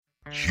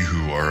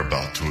You are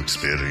about to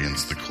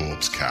experience the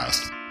Corpse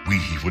Cast. We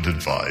would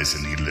advise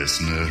any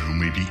listener who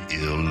may be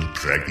ill,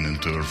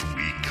 pregnant, or of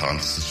weak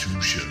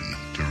constitution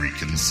to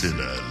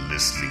reconsider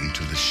listening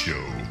to the show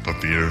for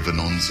fear of an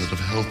onset of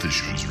health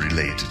issues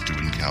related to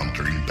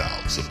encountering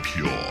bouts of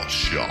pure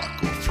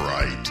shock or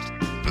fright.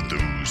 For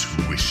those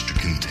who wish to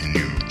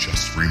continue,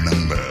 just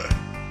remember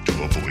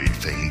to avoid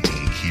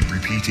fainting. Keep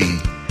repeating,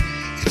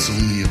 it's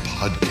only a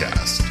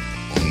podcast.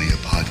 Only a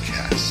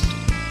podcast.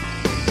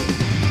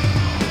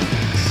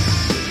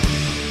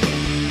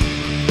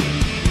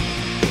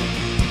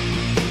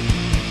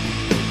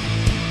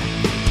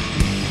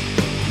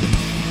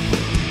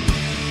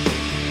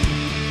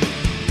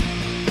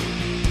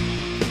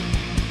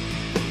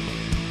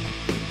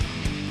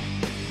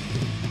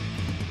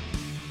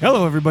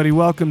 Hello, everybody.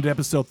 Welcome to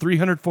episode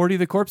 340 of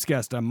the Corpse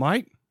Cast. I'm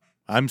Mike.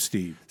 I'm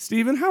Steve.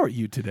 Steven, how are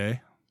you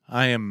today?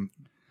 I am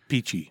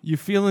peachy. You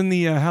feeling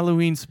the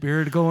Halloween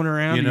spirit going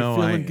around? You know,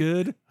 you feeling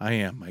good? I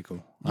am,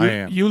 Michael. I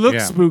am. You look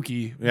Yeah.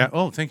 spooky. Yeah.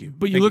 Oh, thank you.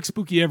 But you look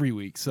spooky every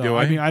week. So, Do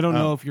I? mean, I don't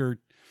know Oh. if you're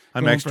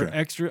I'm going extra. for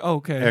extra. Oh,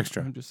 okay.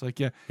 Extra. I'm just like,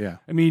 yeah. Yeah.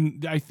 I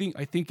mean, I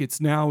think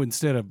it's now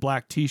instead of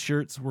black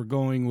T-shirts, we're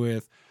going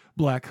with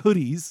black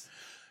hoodies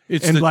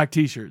It's and the, black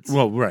T-shirts.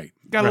 Well, right.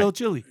 Got a right. little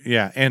chilly.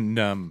 Yeah, and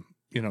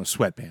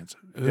sweatpants.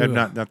 Yeah,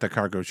 Ugh. not the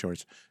cargo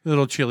shorts. A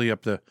little chilly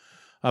up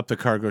the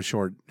cargo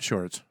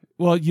shorts.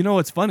 Well, you know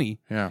what's funny?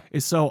 Yeah.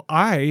 Is so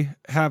I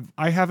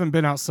haven't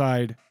been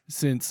outside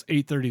since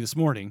 8:30 this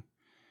morning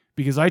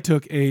because I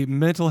took a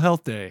mental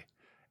health day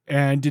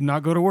and did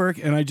not go to work,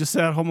 and I just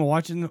sat at home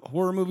watching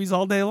horror movies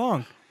all day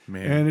long.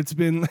 Man. And it's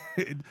been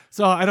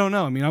so I don't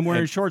know. I mean, I'm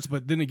wearing shorts,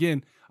 but then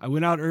again, I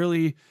went out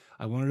early.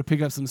 I wanted to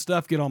pick up some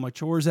stuff, get all my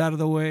chores out of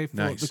the way,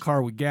 fill up Nice. the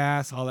car with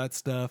gas, all that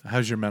stuff.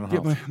 How's your mental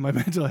Get health? my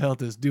mental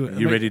health is doing.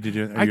 You ready to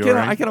do it? Are I you cannot.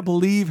 all right? I cannot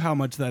believe how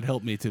much that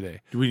helped me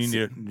today, Do we need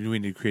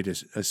to create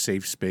a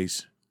safe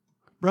space?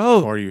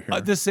 bro. Or are you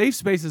here? The safe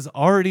space is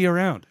already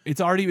around.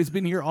 It's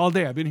been here all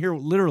day. I've been here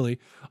literally.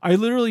 I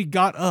literally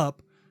got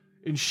up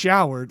and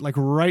showered like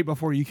right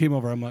before you came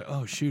over. I'm like,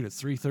 oh shoot, it's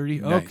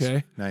 3:30. Nice.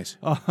 Okay, Nice.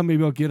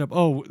 maybe I'll get up.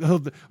 Oh,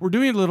 we're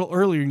doing it a little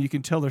earlier, and you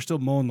can tell they're still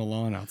mowing the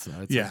lawn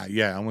outside. So-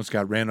 Yeah. I almost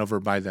got ran over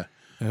by the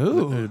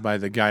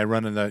guy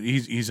running the.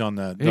 He's on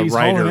the He's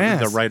rider. hauling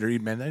ass. The rider.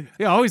 Man,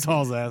 Yeah, always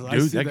hauls ass. I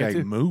dude, see that guy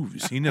too.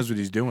 moves. He knows what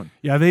he's doing.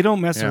 Yeah, they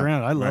don't mess Yeah,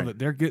 around. I love right. it.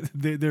 They're good.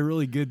 They're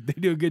really good. They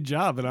do a good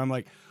job. And I'm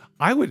like,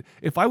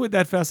 if I went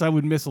that fast, I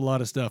would miss a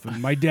lot of stuff.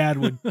 And my dad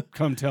would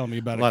come tell me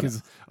about it Lot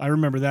because I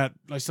remember that.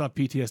 I saw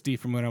PTSD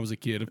from when I was a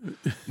kid.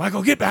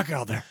 Michael, get back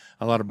out there.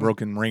 A lot of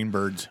broken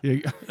rainbirds.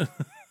 Yeah.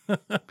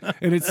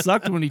 And it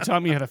sucked when he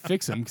taught me how to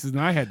fix them because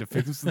then I had to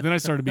fix them. So then I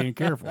started being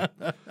careful.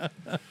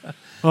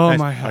 Oh Nice.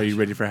 my! Are you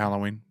ready for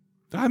Halloween?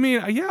 I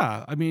mean,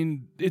 yeah. I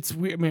mean, it's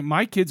weird. I mean,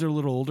 my kids are a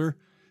little older,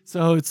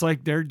 so it's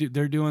like they're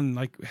doing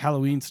like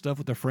Halloween stuff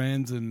with their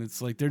friends, and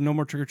it's like they're no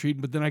more trick or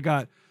treating. But then I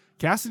got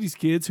Cassidy's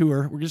kids who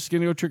we're just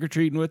gonna go trick or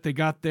treating with. They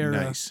got their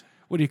Nice.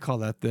 what do you call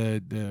that?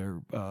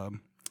 Their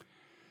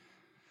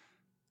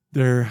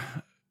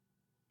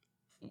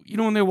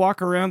when they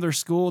walk around their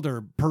school,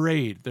 their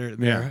parade.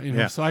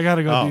 Yeah. So I got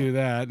to go Oh, do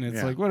that, and it's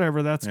yeah. like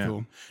whatever. That's Yeah.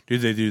 cool. Do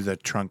they do the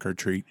trunk or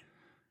treat?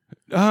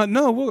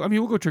 No,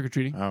 we'll go trick or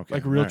treating. Okay,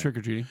 Like real all right. trick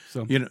or treating.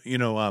 So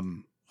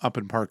Up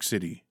in Park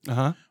City,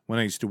 uh-huh. when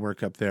I used to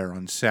work up there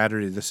on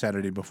Saturday, the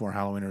Saturday before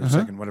Halloween or the Uh-huh.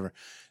 second, whatever,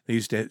 they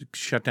used to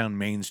shut down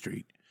Main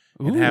Street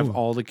and have Ooh.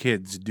 all the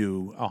kids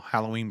do a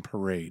Halloween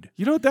parade.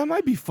 You know what? That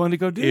might be fun to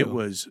go do. It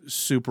was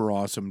super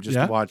awesome just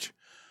Yeah? to watch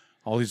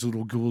all these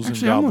little ghouls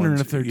Actually, and I'm goblins.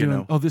 wondering if they're you doing.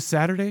 know. Oh, this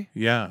Saturday.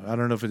 Yeah, I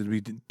don't know if it'd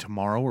be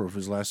tomorrow or if it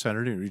was last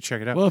Saturday. You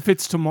check it out. Well, if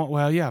it's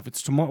tomorrow, if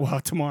it's tomorrow,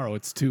 tomorrow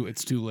it's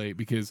too late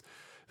because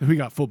we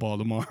got football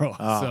tomorrow.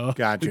 Oh, so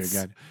gotcha.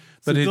 it's-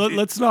 But so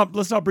let's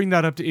not bring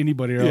that up to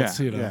anybody else.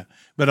 yeah.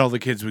 But all the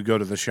kids would go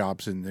to the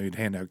shops and they'd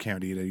hand out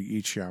candy at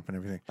each shop and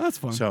everything. That's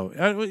fun. So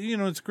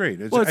it's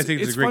great. I think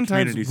it's a fun great times.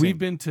 community We've thing.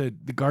 been to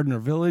the Gardner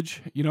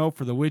Village,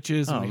 for the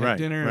witches, and Oh, we had right,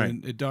 dinner right.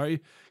 and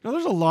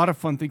there's a lot of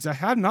fun things. I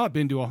have not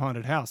been to a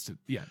haunted house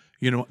yet.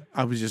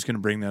 I was just going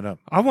to bring that up.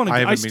 I want to.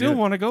 haven't I been still either.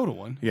 want to go to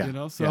one.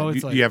 Yeah. So yeah.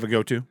 it's Do like you have a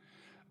go-to?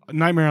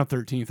 Nightmare on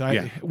 13th.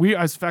 Yeah.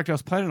 As a fact, I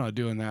was planning on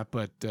doing that,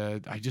 but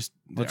I just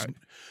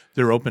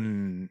They're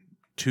open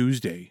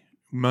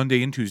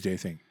Monday and Tuesday, I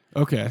think.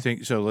 okay. I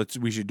think so.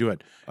 We should do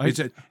it. I-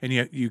 And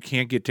yet you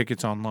can't get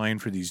tickets online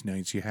for these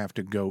nights. You have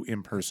to go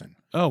in person.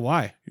 Oh,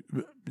 why?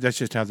 That's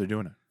just how they're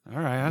doing it.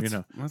 All right,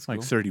 that's like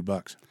cool.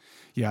 $30.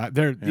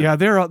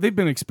 They've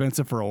been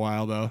expensive for a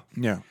while though.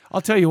 Yeah.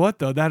 I'll tell you what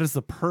though, that is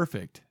the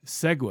perfect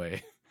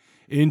segue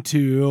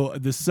into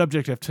the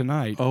subject of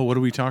tonight. Oh, what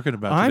are we talking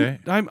about today?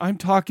 I'm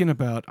talking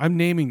about. I'm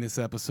naming this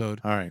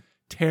episode All right.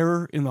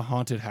 "Terror in the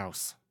Haunted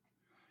House."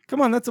 Come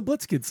on, that's a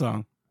Blitzkid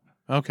song.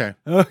 Okay.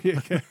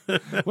 Okay.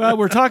 Well,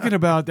 we're talking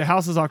about The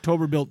House is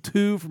October Built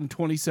 2 from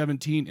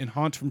 2017 and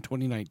Haunt from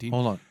 2019.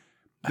 Hold on.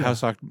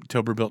 House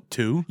October Built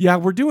 2? Yeah,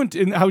 we're doing.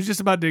 And I was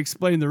just about to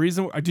explain the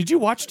reason. Did you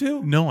watch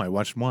 2? No, I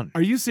watched 1.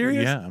 Are you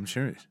serious? Yeah, I'm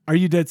serious. Are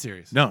you dead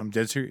serious? No, I'm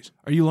dead serious.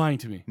 Are you lying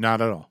to me? Not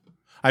at all.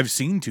 I've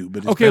seen 2, but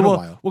it's Okay, been a well,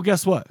 while. well,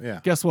 guess what? Yeah.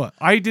 Guess what?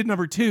 I did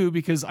number 2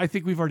 because I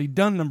think we've already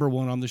done number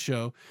 1 on the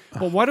show.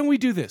 But why don't we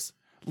do this?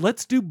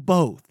 Let's do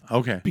both.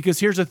 Okay. Because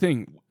here's the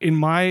thing: in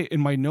my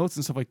notes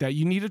and stuff like that,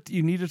 you need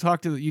to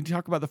talk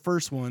about the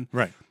first one,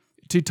 Right.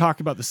 to talk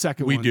about the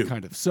second We one, do.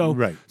 kind of. So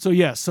Right. So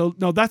yeah. So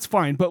no, that's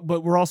fine. But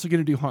we're also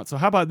going to do Haunt. So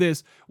how about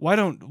this?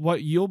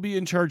 You'll be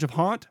in charge of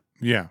Haunt,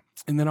 Yeah.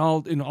 and then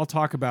I'll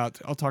talk about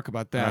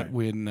that Right.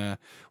 when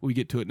we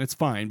get to it, and it's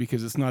fine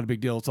because it's not a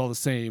big deal. It's all the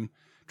same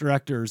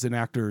directors and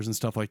actors and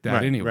stuff like that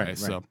Right, anyway.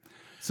 right.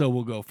 So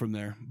we'll go from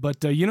there.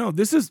 But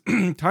this is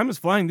time is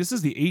flying. This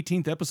is the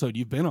 18th episode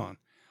you've been on.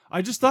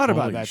 I just thought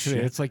about Holy that today.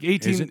 shit. It's like Is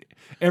 18 it?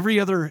 every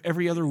other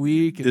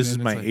week. And This then is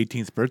it's my like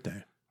 18th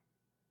birthday.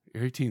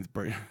 your 18th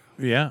birthday.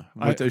 Yeah.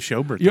 With the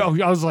show birthday. Yeah,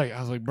 I was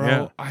like, bro,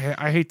 Yeah.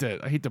 I hate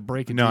to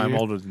break it. No, to I'm you.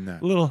 older than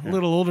that. A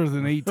little older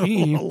than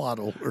 18. A lot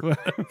older.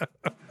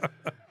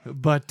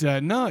 But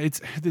no,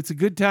 it's a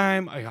good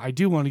time. I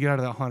do want to get out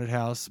of that haunted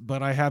house,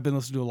 but I have been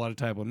listening to a lot of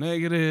Type O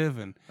Negative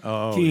and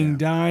Oh, King yeah.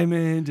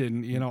 Diamond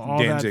and all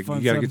Danzig. that fun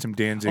You got to stuff. get some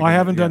Danzig. Oh, I in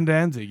haven't it, done yeah.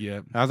 Danzig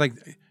yet. I was like,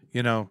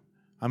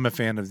 I'm a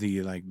fan of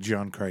the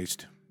John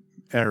Christ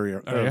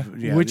area. Oh,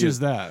 yeah? of, Which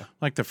is that?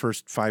 like the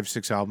first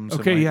 5-6 albums.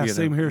 Okay, yeah,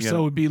 same here. So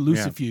it would be yeah.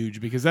 Lucifuge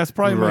because that's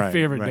probably my Right,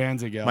 favorite right.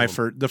 Danzig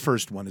album. The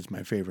first one is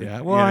my favorite. Yeah.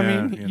 Well, I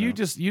Yeah, mean, you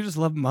just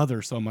love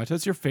Mother so much.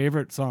 That's your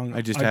favorite song.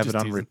 I just have it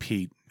on tease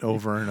repeat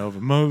over and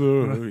over.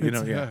 Mother,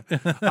 Yeah.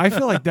 I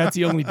feel like that's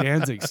the only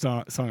Danzig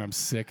song I'm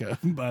sick of,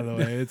 by the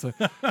way. It's like,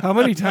 how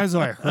many times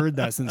have I heard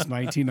that since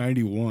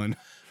 1991?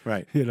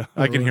 Right. You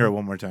I can hear it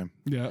one more time.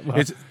 Yeah. Well,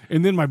 It's-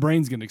 and then my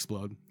brain's going to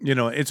explode.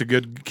 It's a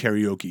good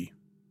karaoke.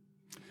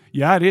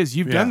 Yeah, it is.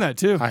 You've Yeah, done that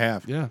too. I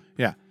have. Yeah.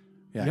 Yeah.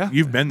 Yeah.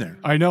 You've been there.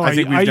 I know. I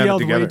think we've I done it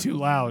yelled together. way too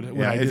loud when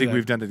Yeah, I I did think that.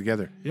 we've done it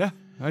together. Yeah,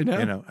 I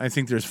know. I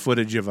think there's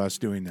footage of us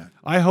doing that.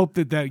 I hope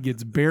that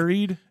gets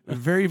buried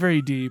very,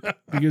 very deep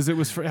because it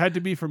had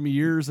to be from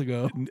years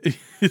ago.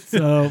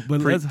 So, but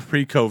let's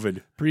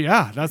Pre-COVID.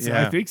 that's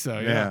Yeah. I think so.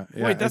 Yeah.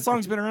 Yeah, Wait, that yeah.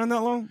 song's been around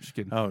that long? Just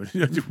kidding. Oh,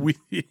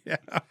 yeah.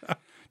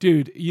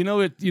 Dude,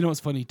 what's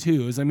funny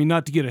too is, I mean,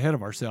 not to get ahead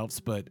of ourselves,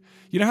 but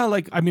you know how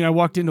I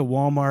walked into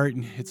Walmart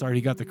and it's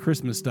already got the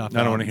Christmas stuff. I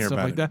don't out wanna and hear stuff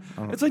about like it. that.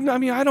 I don't- It's like, no, I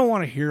mean, I don't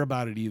want to hear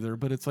about it either,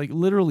 but it's like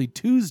literally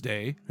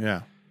Tuesday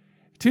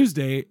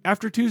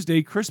after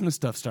Tuesday, Christmas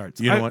stuff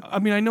starts. You know what? I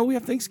mean, I know we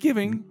have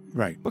Thanksgiving,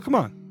 Right. but come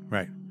on.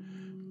 Right.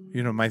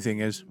 My thing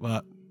is,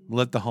 Well,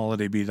 let the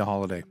holiday be the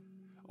holiday.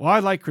 I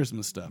like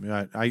Christmas stuff.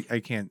 I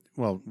can't.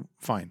 Well,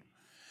 fine.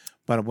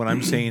 But what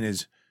I'm saying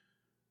is,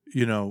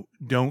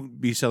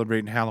 don't be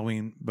celebrating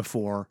Halloween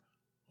before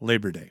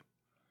Labor Day.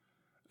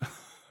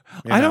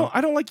 I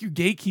don't like you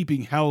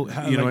gatekeeping how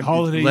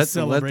holidays let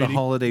celebrating. the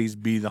holidays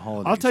be the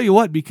holidays. I'll tell you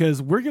what,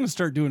 because we're going to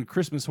start doing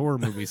Christmas horror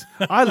movies.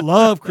 I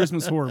love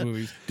Christmas horror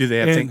movies. Do they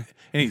have And-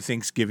 any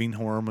Thanksgiving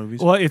horror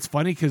movies? Well, it's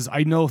funny because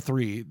I know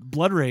 3.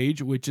 Blood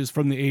Rage, which is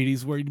from the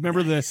 80s, where you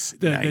remember Nice.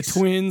 the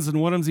twins and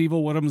one of them's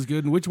evil, one of them's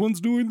good, and which one's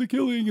doing the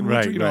killing and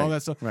Right, which, all right,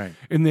 that stuff. right.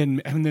 And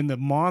then the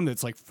mom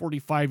that's like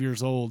 45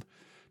 years old,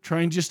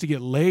 trying just to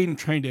get laid and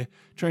trying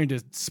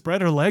to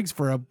spread her legs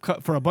for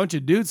a bunch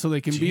of dudes so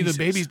they can be the Jesus.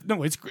 babies.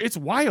 No, it's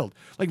wild.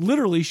 Like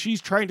literally, she's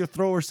trying to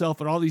throw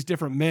herself at all these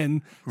different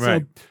men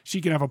Right. so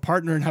she can have a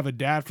partner and have a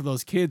dad for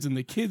those kids, and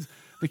the kids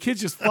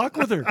just fuck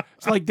with her.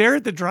 It's like they're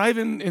at the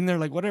drive-in and they're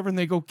like whatever, and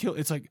they go kill.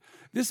 It's like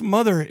this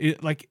mother,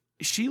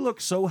 she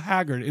looks so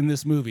haggard in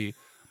this movie.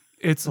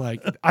 It's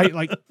like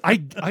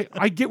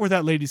I get where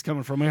that lady's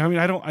coming from. I mean,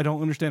 I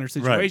don't understand her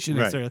situation.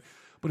 Right. It's there,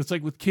 but it's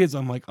like with kids,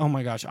 I'm like, oh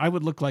my gosh, I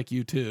would look like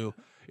you too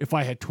if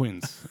I had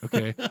twins.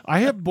 Okay, I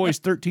have boys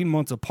 13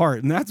 months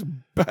apart, and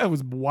that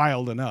was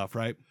wild enough,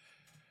 right?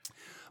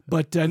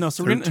 But no,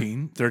 so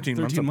 13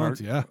 months apart.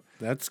 months, yeah.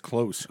 That's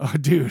close. Oh,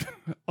 dude.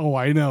 Oh,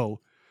 I know.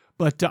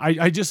 But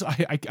I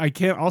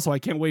can't. Also, I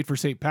can't wait for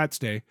St. Pat's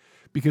Day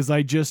because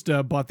I just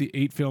bought the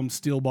 8-film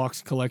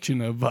steelbox collection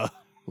of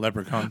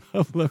Leprechaun.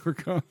 of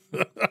Leprechaun.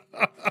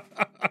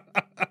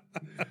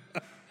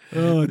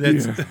 Oh, dear.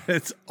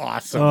 That's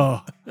awesome.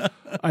 Oh,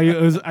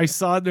 I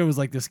saw there was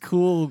like this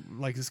cool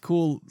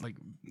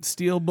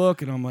steel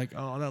book, and I'm like,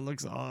 oh, that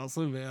looks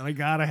awesome, man. I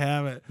gotta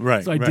have it.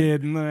 Right, So I right.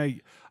 did, and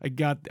then I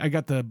got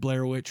the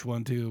Blair Witch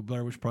one too,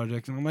 Blair Witch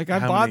Project, and I'm like, I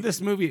How bought many-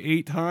 this movie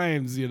 8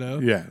 times,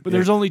 Yeah, But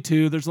there's only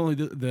 2. There's only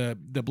the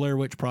Blair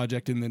Witch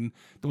Project, and then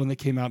the one that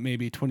came out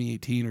maybe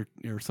 2018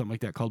 or something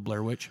like that called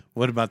Blair Witch.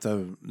 What about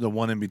the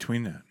one in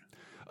between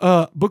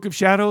that? Book of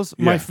Shadows,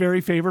 my Yeah.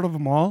 very favorite of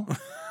them all.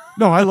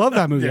 No, I love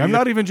that movie. I'm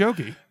not even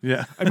joking.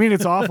 Yeah. I mean,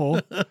 it's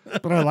awful,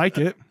 but I like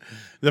it.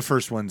 The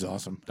first one's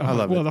awesome. I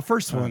love Well, it. the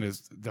first one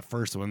is the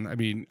first one. I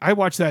mean, I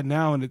watch that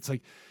now, and it's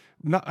like,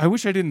 I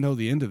wish I didn't know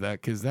the end of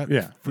that because that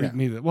Yeah, freaked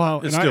yeah. me.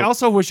 Well, It's and I still-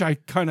 also wish I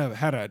kind of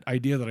had an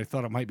idea that I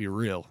thought it might be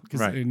real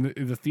because Right. in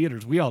the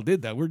theaters we all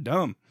did that. We're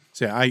dumb.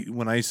 See,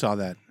 when I saw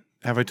that,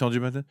 have I told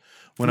you about that?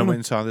 When I went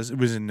and saw this, it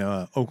was in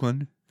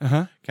Oakland,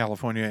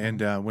 California,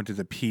 and went to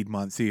the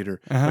Piedmont Theater,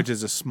 which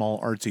is a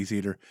small artsy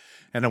theater.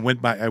 And I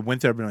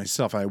went there by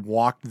myself. I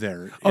walked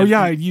there. Oh And-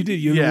 yeah, you did.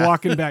 You were Yeah.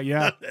 walking back.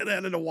 Yeah. and I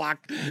had to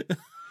walk.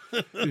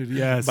 Dude,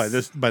 yes.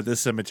 by this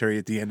cemetery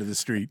at the end of the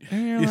street.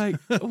 And you're like,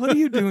 what are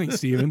you doing,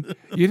 Steven?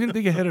 You didn't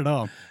think ahead at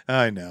all.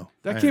 I know.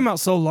 That came out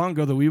so long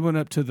ago that we went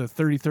up to the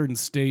 33rd and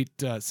State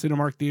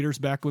Cinemark theaters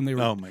back when they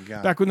were. Oh my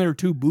God. Back when they were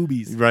two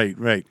boobies.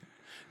 Right.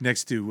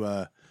 Next to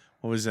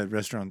what was that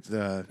restaurant?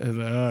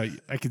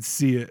 I could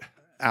see it.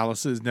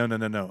 Alice's? No.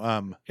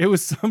 It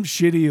was some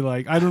shitty,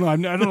 like, I don't know. I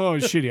don't know.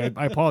 It was shitty.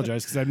 I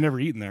apologize because I've never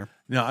eaten there.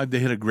 No, they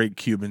had a great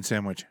Cuban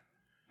sandwich.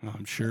 Oh,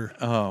 I'm sure.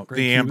 Oh, Great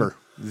the Cuban.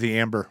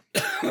 Amber.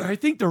 I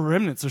think the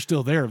remnants are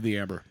still there of the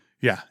Amber.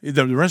 Yeah,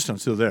 the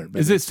restaurant's still there. But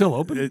Is it still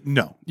open?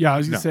 No. Yeah, I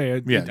was going to say. I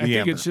the think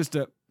Amber. it's just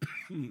a.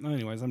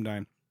 Anyways, I'm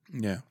dying.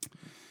 Yeah,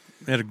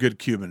 they had a good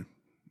Cuban.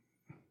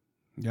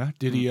 Yeah.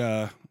 Did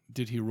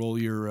he roll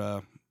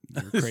your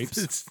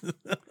crepes?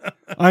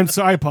 I'm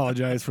sorry. I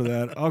apologize for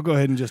that. I'll go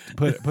ahead and just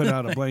put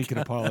out a blanket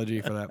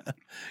apology for that.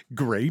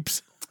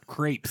 Grapes.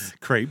 Crepes.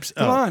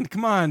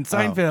 Come on,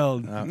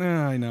 Seinfeld.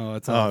 I know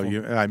it's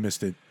awful. I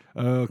missed it.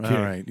 Okay.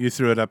 All right, you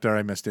threw it up there.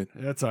 I missed it.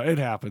 That's all. It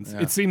happens.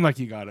 Yeah. It seemed like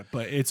you got it,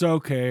 but it's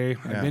okay.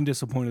 I've Yeah. been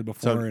disappointed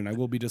before, and I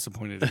will be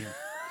disappointed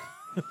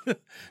again.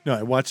 No,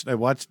 I watched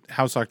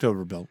House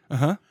October Built.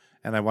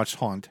 And I watched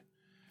Haunt.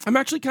 I'm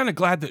actually kind of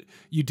glad that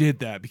you did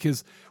that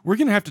because we're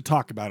gonna have to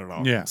talk about it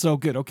all. Yeah. So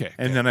good. Okay.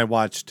 And then I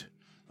watched,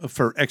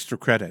 for extra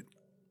credit,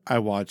 I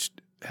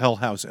watched Hell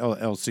House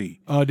LLC.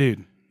 Oh,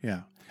 dude.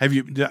 Yeah. Have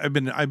you? I've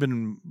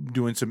been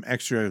doing some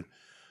extra.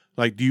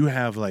 Like, do you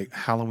have like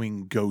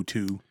Halloween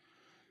go-to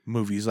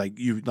movies?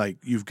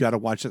 You've got to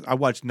watch it. I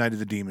watched Night of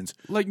the Demons.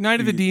 Like Night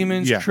of the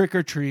Demons, Yeah. Trick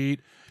or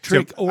Treat,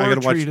 Trick I or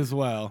gotta watch- Treat as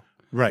well.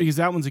 Right. Because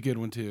that one's a good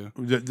one too.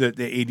 The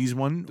 80s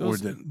one or Those,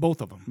 the both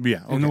of them.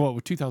 Yeah, And okay.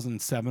 what,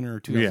 2007 or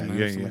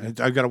 2009? or something like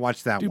that. I've got to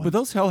watch that Dude, one. but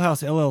those Hell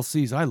House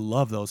LLCs, I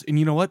love those. And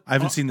you know what? I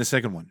haven't seen the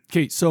second one.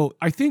 Okay, so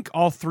I think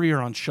all three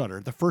are on Shudder.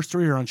 The first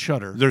three are on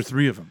Shudder. There are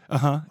three of them.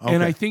 And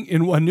Okay. I think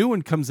a new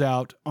one comes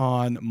out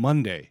on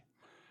Monday.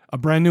 A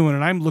brand new one,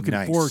 and I'm looking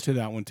Nice. forward to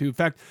that one too. In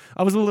fact,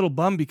 I was a little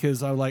bummed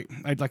because I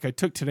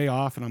took today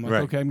off, and I'm like,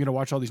 Right. okay, I'm going to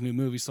watch all these new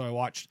movies. So I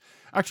watched.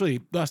 Actually,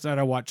 last night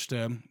I watched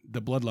the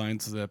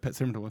Bloodlines, the Pet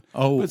Sematary one.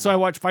 Oh. But so I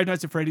watched Five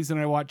Nights at Freddy's, and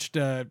I watched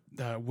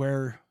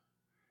Where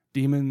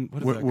Demon.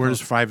 What is that Where's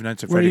called? Five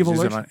Nights at Where Freddy's? Evil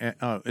Is it Lurks?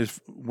 on?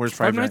 Where's Five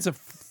Five Nights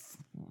Nights?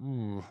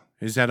 of.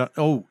 Is that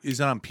is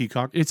that on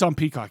Peacock? It's on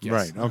Peacock. Yes.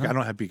 Right. Okay. Uh-huh. I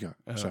don't have Peacock.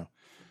 So.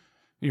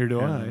 Neither do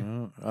I.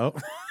 Oh.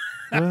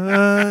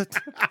 What?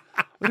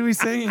 What are we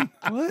saying?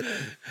 What?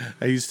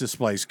 I used to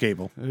splice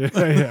cable.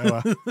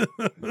 Yeah, well.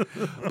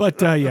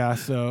 But yeah,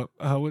 so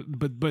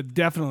but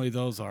definitely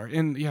those are,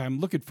 and yeah, I'm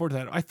looking forward to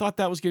that. I thought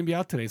that was going to be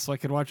out today, so I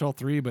could watch all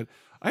three, but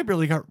I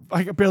barely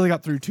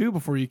got through two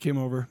before you came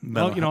over.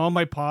 No. All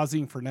my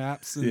pausing for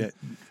naps and,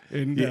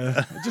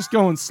 Yeah. just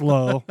going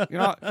slow.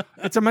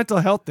 It's a mental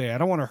health day. I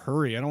don't want to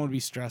hurry. I don't want to be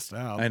stressed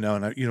out. I know,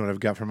 and you know what I've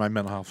got for my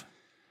mental health?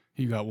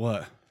 You got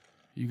what?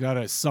 You got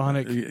a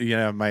Sonic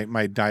Yeah, my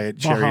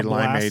diet Baja cherry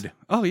Blast. limeade.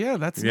 Oh yeah,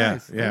 that's Yeah,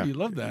 nice. yeah. Oh, you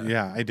love that.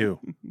 Yeah, I do.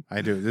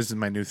 This is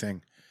my new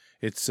thing.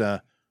 It's so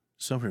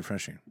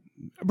refreshing.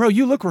 Bro,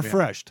 you look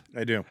refreshed.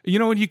 I do. You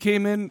know, when you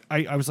came in,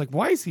 I was like,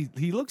 why is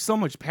he looks so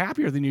much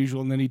happier than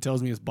usual? And then he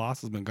tells me his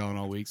boss has been gone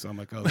all week. So I'm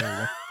like, oh,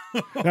 there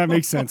you go. That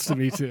makes sense to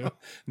me too.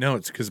 No,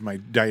 it's because my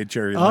diet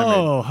cherry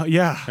limeade. Oh,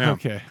 yeah. Yeah.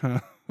 Okay.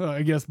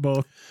 I guess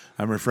both.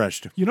 I'm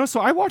refreshed. You know,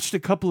 so I watched a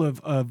couple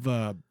of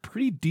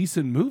pretty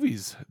decent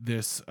movies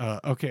this So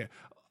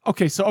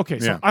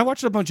Yeah. I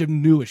watched a bunch of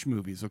newish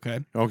movies, okay?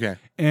 Okay.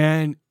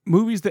 And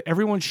movies that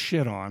everyone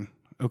shit on,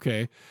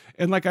 okay?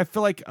 And like I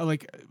feel like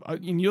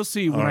and you'll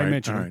see when I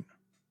mention all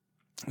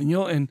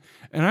them. And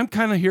and I'm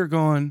kind of here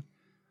going,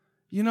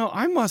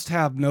 I must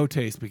have no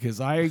taste because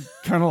I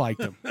kind of liked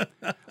them.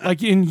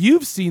 And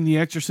you've seen The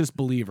Exorcist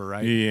Believer,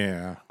 right?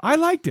 Yeah. I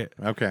liked it.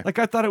 Okay.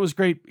 I thought it was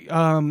great.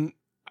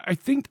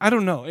 I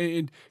don't know.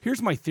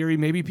 Here's my theory.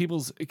 Maybe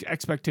people's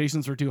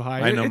expectations were too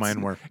high. I know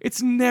mine were.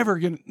 It's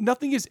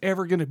nothing is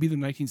ever going to be the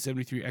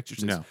 1973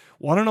 Exorcist. No.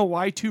 Want to know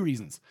why? Two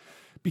reasons.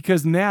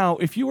 Because now,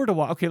 if you were to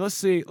watch, okay, let's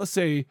say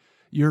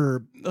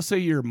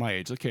you're my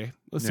age. Okay,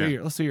 let's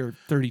say you're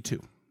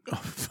 32. Oh,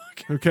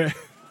 fuck. Okay.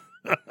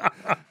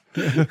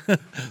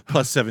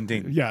 Plus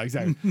 17. Yeah,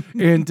 exactly.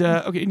 And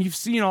okay, and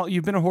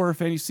you've been a horror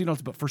fan, you've seen all,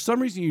 but for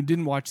some reason you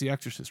didn't watch The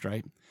Exorcist,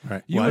 right?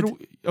 Right. You What?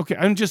 okay,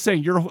 I'm just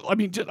saying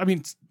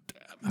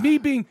me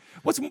being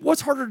what's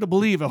harder to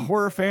believe, a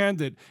horror fan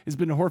that has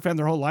been a horror fan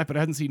their whole life but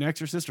hasn't seen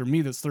Exorcist, or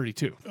me that's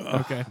 32?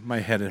 Okay. My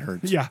head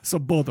hurts. Yeah, so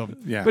both of them.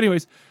 Yeah. But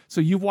anyways, so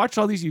you've watched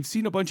all these, you've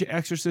seen a bunch of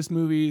Exorcist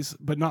movies,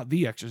 but not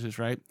The Exorcist,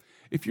 right?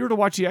 If you were to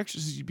watch The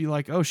Exorcist, you'd be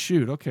like, oh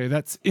shoot, okay,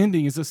 that's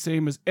ending is the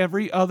same as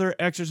every other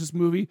Exorcist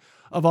movie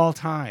of all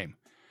time.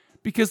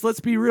 Because let's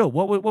be real,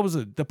 what was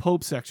it? The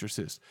Pope's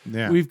Exorcist.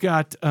 Yeah. We've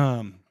got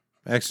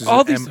Exorcist,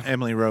 all these-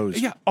 Emily Rose.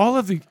 yeah, all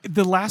of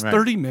the last Right.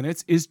 30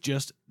 minutes is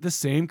just the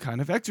same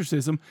kind of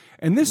exorcism.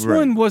 And this Right.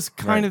 one was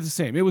kind Right. of the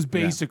same. It was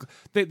basically,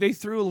 they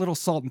threw a little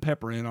salt and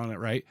pepper in on it,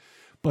 right?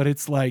 But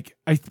it's like,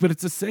 but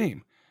it's the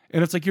same.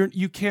 And it's like,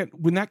 you can't,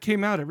 when that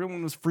came out,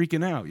 everyone was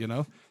freaking out,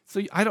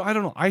 So I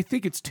don't know. I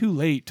think it's too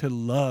late to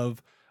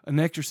love an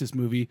Exorcist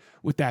movie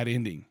with that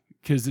ending.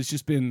 because it's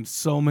just been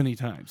so many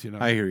times. You know,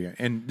 I hear you,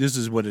 and this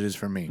is what it is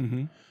for me.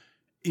 Mhm.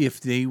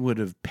 If they would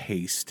have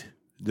paced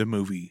the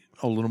movie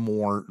a little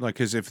more, like,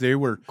 because if they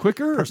were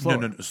quicker or slower?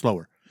 no,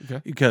 slower.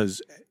 Okay.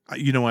 Because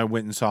I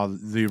went and saw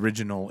the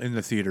original in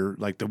the theater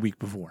like the week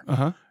before,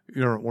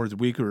 or the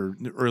week or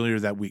earlier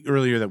that week.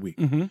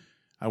 Mm-hmm.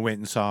 I went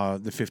and saw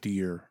the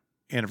 50-year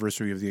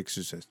anniversary of The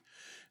Exorcist.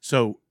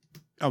 So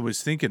I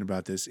was thinking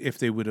about this. If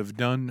they would have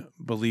done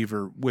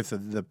Believer with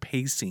the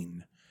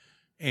pacing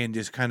and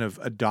just kind of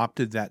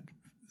adopted that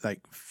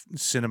like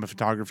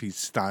cinematography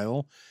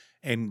style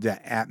and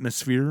the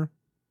atmosphere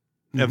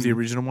of the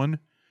original one,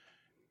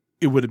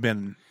 it would have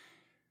been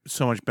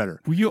so much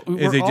better.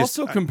 We're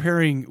also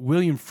comparing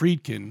William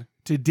Friedkin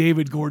to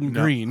David Gordon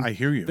Green. I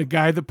hear you. The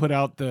guy that put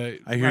out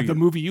the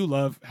movie you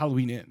love,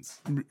 Halloween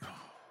Ends.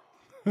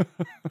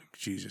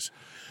 Jesus.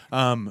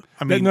 I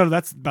mean, no,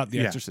 that's about The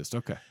Exorcist.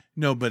 Okay.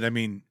 No, but I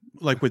mean,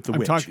 like with the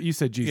witch. You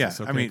said Jesus.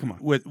 Yeah, okay, I mean, come on.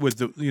 with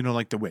the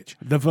like the witch.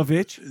 The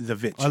Vavitch? The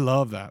Vitch. I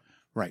love that.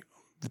 Right.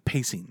 The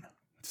pacing.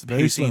 It's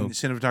very slow.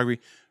 Cinematography,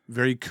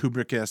 very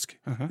Kubrick-esque.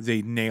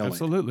 They nail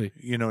Absolutely. it.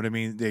 You know what I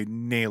mean? They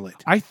nail it.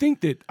 I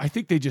think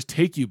they just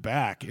take you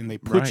back and they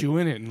put you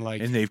in it and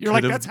like, and you're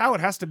like, that's how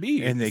it has to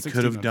be. And they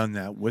could have done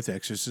that with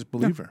Exorcist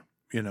Believer,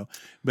 you know,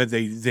 but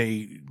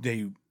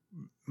they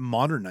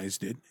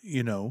modernized it,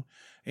 you know,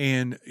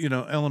 and, you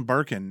know, Ellen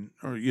Barkin,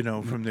 or, you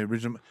know, from the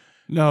original.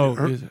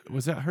 No,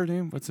 was that her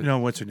name? What's it? No,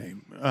 what's her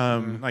name?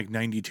 Like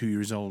 92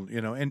 years old, you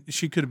know, and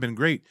she could have been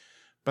great,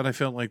 but I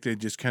felt like they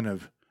just kind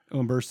of.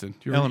 Ellen Burstyn.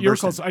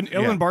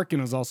 Ellen Barkin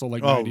is also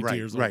like 92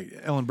 years old. Right,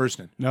 Ellen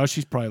Burstyn. No,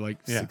 she's probably like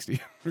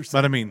 60 or something.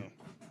 But I mean,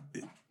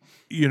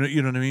 you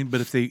know what I mean?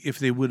 But if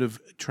they would have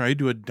tried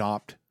to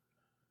adopt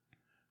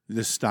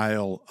the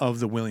style of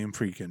the William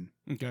Friedkin,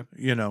 okay,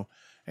 you know,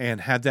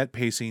 and had that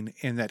pacing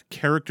and that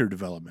character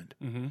development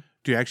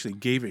to actually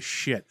give a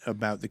shit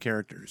about the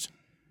characters.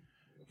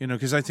 You know,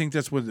 because I think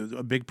that's what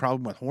a big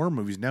problem with horror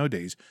movies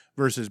nowadays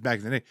versus back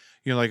in the day.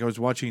 You know, like I was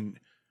watching,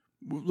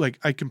 like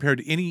I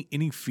compared any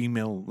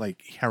female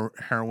like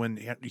heroine,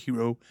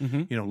 hero,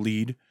 you know,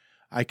 lead.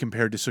 I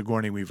compared to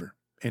Sigourney Weaver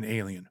in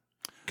Alien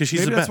because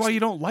she's the best. That's why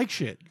you don't like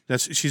shit.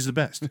 She's the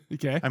best.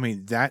 Okay. I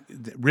mean that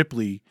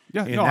Ripley.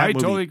 Yeah. In no, that I movie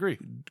totally agree.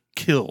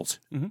 Kills.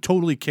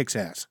 Totally kicks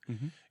ass.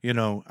 You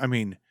know, I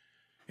mean,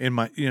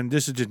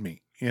 this is just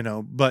me. You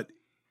know, but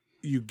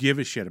you give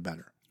a shit about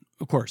her.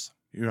 Of course.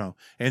 You know,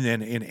 and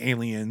then in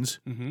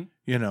Aliens,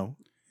 you know,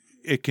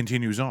 it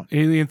continues on.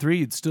 Alien 3,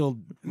 you'd still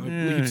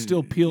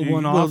peel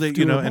one off.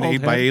 You know,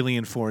 and by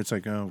Alien 4, it's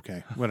like, oh,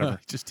 okay,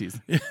 whatever. Just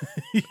teasing.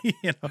 You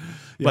know,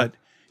 but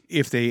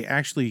if they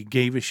actually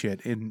gave a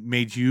shit and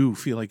made you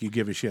feel like you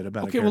give a shit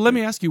about, okay, well, let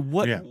me ask you,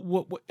 what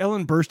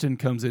Ellen Burstyn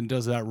comes in,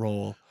 does that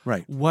role,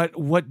 right? What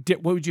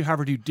would you have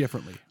her do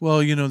differently?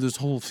 Well, you know, this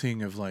whole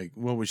thing of like,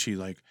 what was she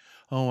like?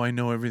 Oh, I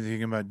know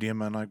everything about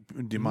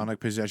demonic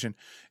possession.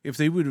 If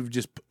they would have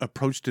just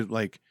approached it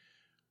like,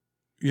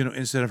 you know,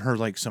 instead of her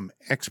like some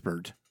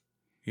expert,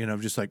 you know,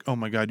 just like, oh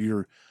my God,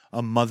 you're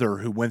a mother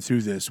who went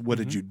through this. What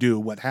did you do?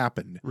 What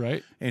happened?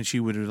 Right. And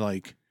she would have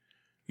like,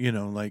 you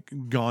know, like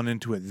gone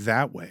into it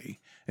that way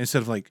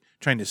instead of like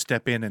trying to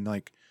step in and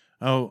like,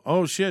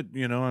 oh shit,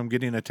 you know, I'm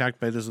getting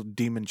attacked by this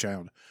demon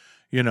child,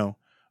 you know,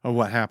 or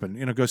what happened?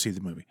 You know, go see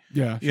the movie.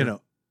 Yeah. Sure.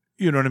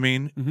 You know what I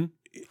mean? Mm-hmm.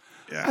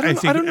 I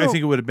think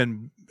it would have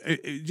been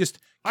just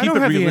keep it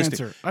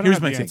realistic.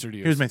 Here's my thing.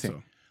 Here's my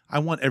thing. I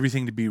want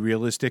everything to be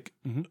realistic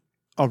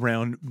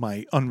around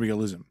my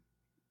unrealism.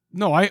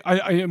 No,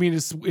 I mean,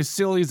 as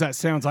silly as that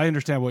sounds, I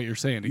understand what you're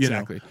saying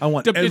exactly. You know, I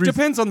want it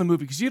depends on the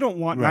movie because you don't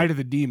want Night of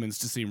the Demons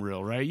to seem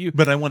real, right?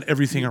 But I want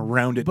everything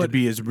around it to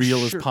be as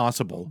real as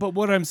possible. But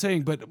what I'm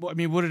saying, I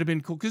mean, would it have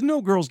been cool? Because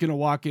no girl's gonna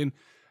walk in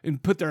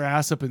and put their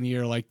ass up in the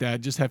air like that,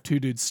 just have two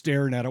dudes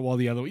staring at it while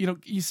the other, you know,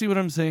 you see what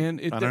I'm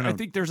saying? I don't know. I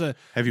think there's a.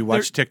 Have you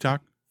watched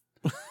TikTok?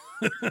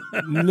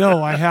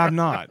 No, I have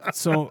not.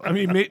 So, I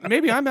mean,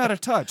 maybe I'm out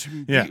of touch.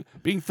 Yeah.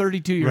 Being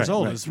 32 years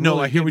old is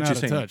really I hear what you're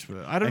saying. Touch,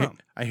 but I don't know.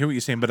 I hear what you're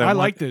saying, but I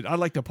like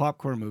the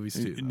popcorn movies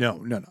too.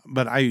 No.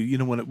 But you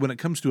know, when it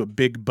comes to a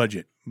big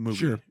budget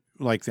movie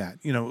like that,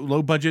 you know,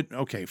 low budget,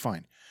 okay,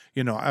 fine.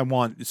 You know, I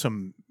want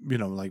some, you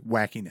know, like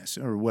wackiness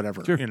or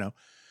whatever, you know.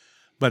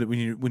 But when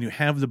you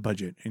have the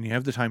budget and you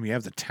have the time, you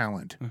have the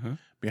talent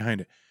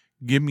behind it,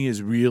 give me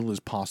as real as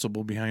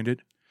possible behind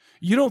it.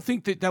 You don't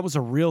think that was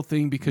a real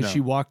thing because she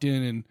walked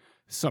in and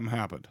something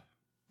happened?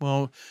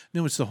 Well,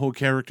 no, it's the whole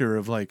character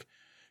of like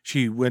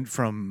she went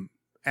from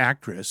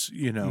actress,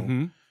 you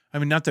know. I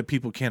mean, not that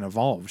people can't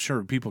evolve.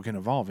 Sure, people can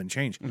evolve and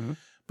change.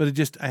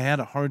 But I had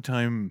a hard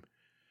time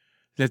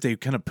that they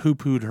kind of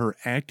poo-pooed her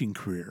acting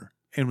career.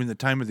 And when the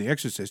time of The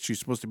Exorcist, she's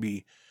supposed to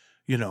be,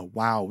 you know,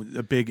 wow,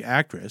 a big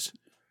actress.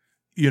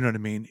 You know what I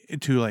mean?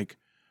 To like,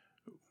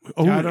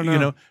 I don't know.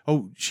 You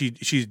know,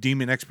 she's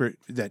demon expert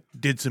that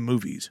did some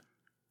movies,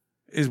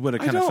 is what it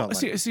kind of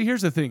felt like. See,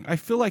 here's the thing. I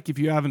feel like if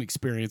you have an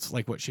experience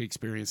like what she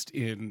experienced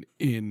in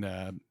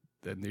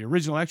then the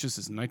original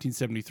Exorcist in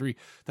 1973.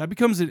 That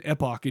becomes an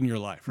epoch in your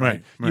life,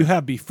 right? Right. You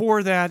have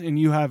before that and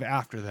you have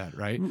after that,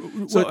 right?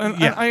 So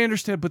and I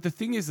understand, but the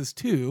thing is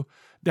too,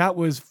 that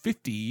was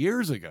 50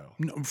 years ago.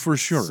 No, for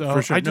sure. So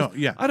For sure. I just, No,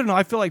 yeah. I don't know.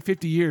 I feel like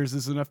 50 years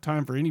is enough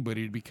time for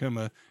anybody to become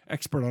an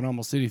expert on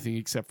almost anything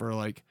except for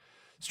like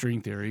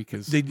string theory,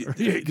 because They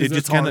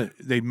just kind of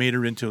they made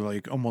her into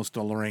like almost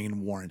a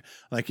Lorraine Warren.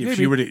 Like if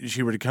she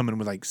were to come in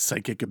with like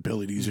psychic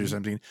abilities or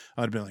something,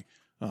 I'd be like,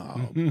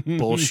 oh,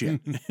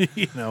 bullshit.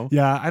 You know?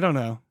 Yeah, I don't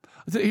know.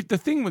 The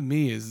thing with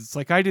me is, it's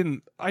like I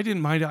didn't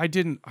mind. I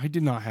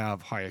did not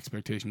have high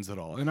expectations at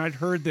all. And I'd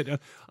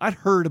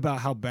heard about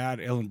how bad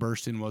Ellen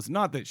Burstyn was.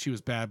 Not that she was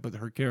bad, but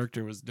her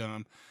character was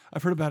dumb.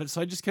 I've heard about it,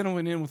 so I just kind of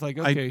went in with like,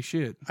 okay,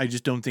 shit. I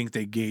just don't think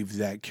they gave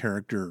that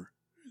character.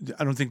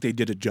 I don't think they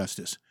did it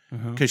justice.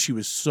 Because she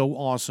was so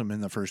awesome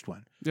in the first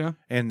one. Yeah.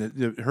 And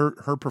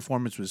her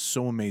performance was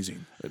so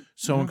amazing.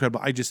 So incredible.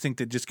 I just think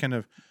that just kind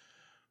of,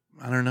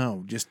 I don't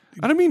know, just.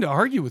 I don't mean to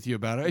argue with you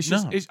about it. It's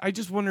just, No. I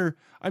just wonder,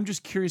 I'm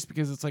just curious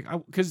because it's like,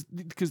 because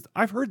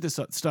I've heard this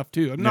stuff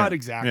too. Not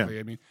exactly.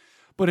 I mean,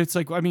 but it's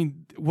like,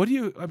 what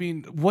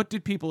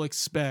did people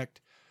expect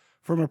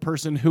from a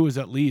person who is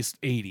at least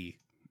 80?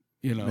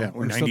 You know,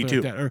 or something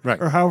 92, like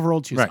that, or however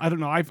old she is. Right. I don't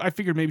know. I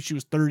figured maybe she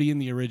was 30 in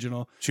the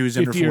original. She was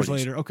in her 50 years 40s.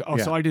 later. Okay. Oh,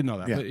 so I didn't know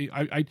that. Yeah.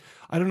 But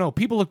I don't know.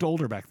 People looked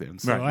older back then,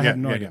 so Right. I had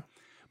no idea.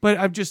 But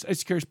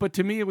it's curious. But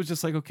to me, it was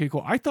just like, okay,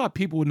 cool. I thought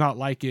people would not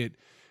like it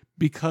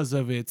because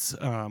of its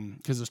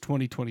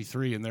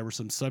 2023, and there were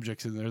some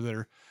subjects in there that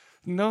are.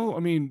 No, I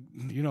mean,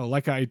 you know,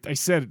 like I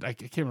said, I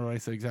can't remember what I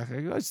said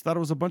exactly. I just thought it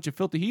was a bunch of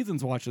filthy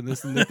heathens watching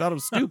this, and they thought it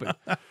was stupid.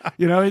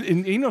 You know,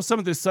 and you know, some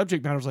of this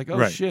subject matter was like,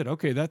 oh shit,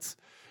 okay, that's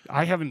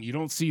you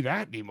don't see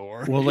that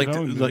anymore. Well, like,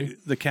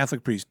 like the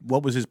Catholic priest,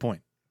 what was his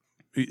point?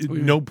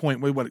 No point.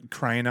 What,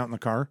 crying out in the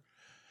car?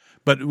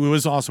 But it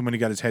was awesome when he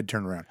got his head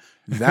turned around.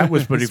 That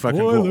was pretty fucking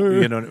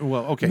cool. You know,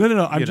 well, okay.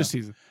 No. I'm just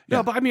teasing. Yeah.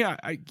 No, but I mean,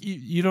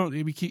 you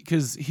don't,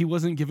 because he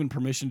wasn't given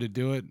permission to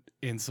do it,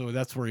 and so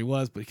that's where he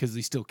was, because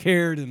he still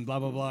cared and blah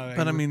blah blah.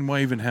 But I mean,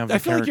 why even have? I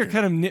feel like you're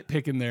kind of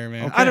nitpicking there,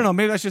 man. Okay. I don't know.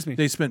 Maybe that's just me.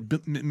 They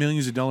spent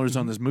millions of dollars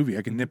on this movie.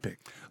 I can nitpick.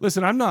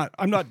 Listen, I'm not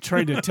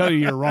trying to tell you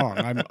you're wrong.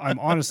 I'm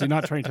honestly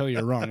not trying to tell you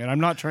you're wrong, and I'm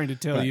not trying to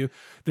tell you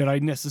that I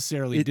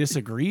necessarily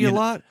disagree a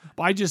lot.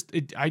 But I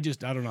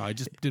don't know. I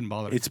just didn't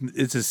bother.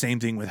 It's the same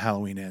thing with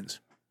Halloween Ends.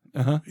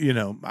 You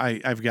know,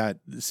 I've got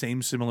the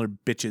same similar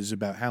bitches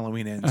about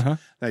Halloween Ends that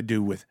I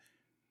do with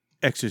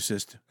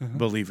Exorcist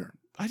Believer.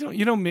 I don't,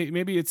 you know,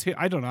 maybe it's,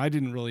 I don't know. I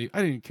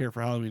didn't care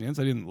for Halloween Ends.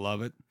 I didn't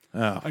love it.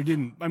 Oh. It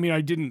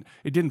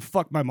didn't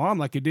fuck my mom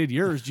like it did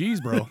yours.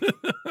 Jeez, bro.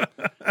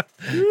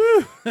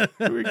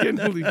 We're getting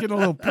a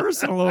little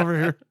personal over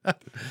here.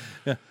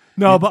 Yeah.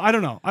 No, but I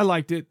don't know. I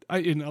liked it.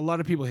 And a lot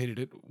of people hated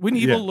it. When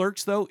Evil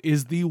Lurks, though,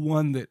 is the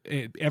one that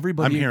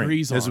everybody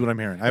agrees on. This is what I'm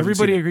hearing.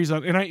 Everybody agrees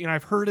on. And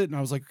I've heard it, and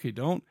I was like, okay,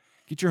 don't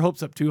get your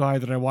hopes up too high.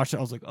 That I watched it,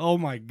 I was like, oh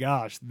my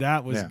gosh,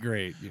 that was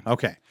great.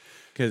 Okay.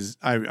 Because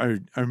I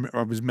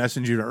was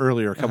messaging you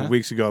earlier a couple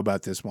weeks ago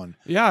about this one.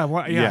 Yeah.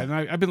 And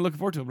I've been looking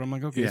forward to it, but I'm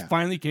like, okay, it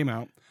finally came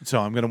out. So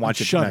I'm going to watch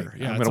it tonight.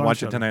 I'm going to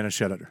watch it tonight on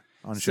Shudder.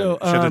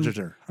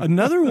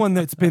 Another one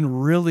that's been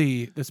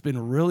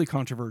really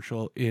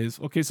controversial is,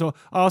 okay, so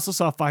I also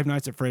saw Five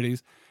Nights at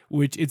Freddy's,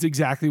 which it's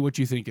exactly what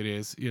you think it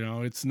is. You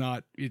know, it's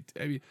not. It's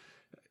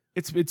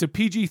a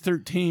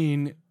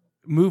PG-13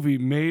 movie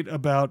made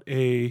about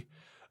a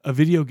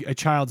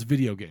child's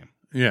video game.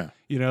 Yeah.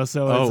 You know,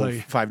 so it's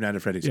like Five Nights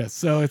at Freddy's. Yeah.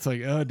 So it's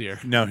like, oh dear.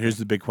 Now here's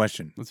the big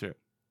question. Let's hear it.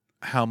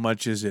 How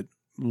much is it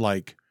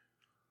like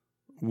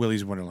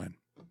Willy's Wonderland?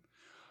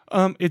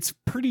 It's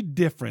pretty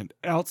different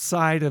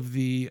outside of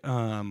the.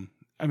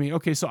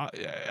 Okay, so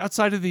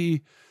outside of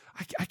the,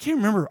 I can't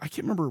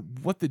remember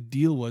what the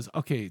deal was.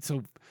 Okay,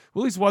 so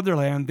Willy's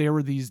Wonderland, there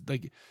were these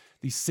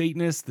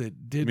Satanists that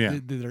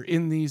that are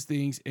in these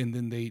things, and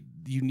then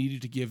you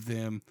needed to give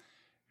them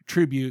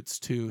tributes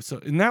to. So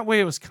in that way,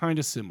 it was kind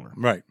of similar,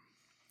 right?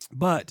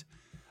 But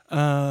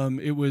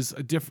it was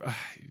a different.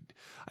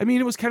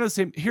 It was kind of the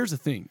same. Here's the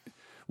thing: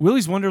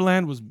 Willy's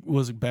Wonderland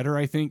was better,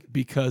 I think,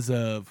 because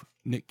of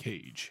Nick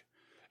Cage.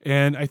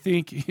 And I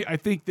think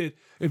that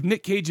if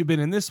Nick Cage had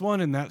been in this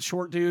one, and that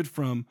short dude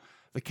from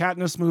the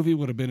Katniss movie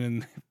would have been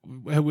in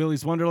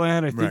Willy's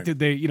Wonderland, I think that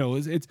they,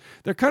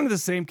 they're kind of the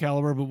same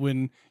caliber, but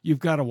when you've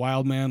got a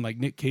wild man like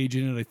Nick Cage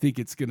in it, I think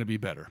it's going to be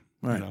better.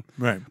 Right.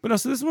 Right. But no,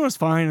 so this one was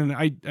fine,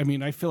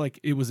 and I feel like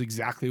it was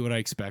exactly what I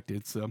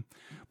expected. So,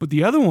 but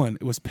the other one,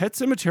 it was Pet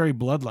Sematary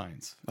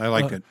Bloodlines. I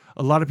liked it.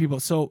 A lot of people.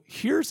 So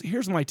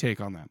here's my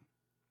take on that.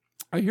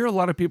 I hear a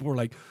lot of people were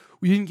like,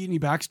 we didn't get any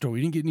backstory,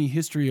 we didn't get any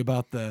history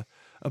about the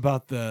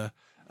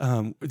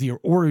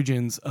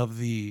origins of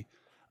the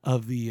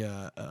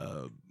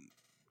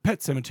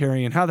Pet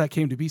Cemetery and how that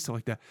came to be, stuff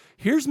like that.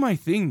 Here's my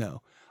thing,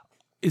 though,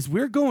 is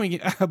we're going,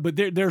 but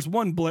there's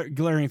one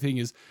glaring thing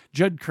is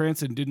Judd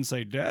Cranston didn't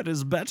say "Dad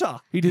is better."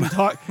 He didn't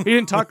talk. He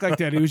didn't talk like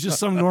that. He was just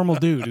some normal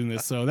dude in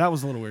this, so that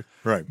was a little weird.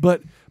 Right.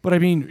 But I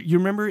mean, you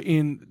remember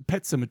in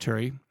Pet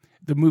Sematary,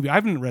 the movie? I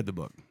haven't read the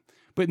book,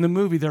 But in the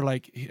movie, they're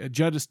like,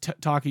 Judd is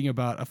talking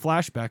about a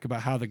flashback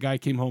about how the guy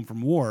came home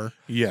from war.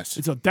 Yes.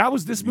 And so that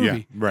was this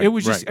movie. Yeah, right, it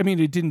was just, right. I mean,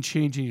 it didn't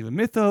change any of the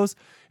mythos.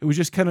 It was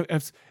just kind of,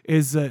 as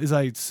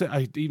I said,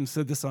 I even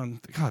said this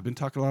on, God, I've been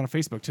talking a lot on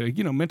Facebook today.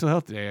 You know, mental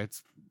health day. I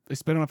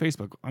spent it on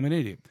Facebook. I'm an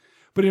idiot.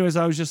 But anyways,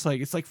 I was just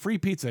like, it's like free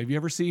pizza. Have you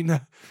ever seen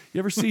Knock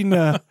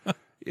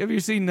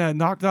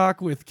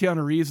Knock with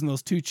Keanu Reeves and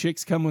those two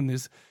chicks come when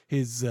his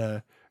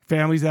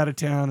family's out of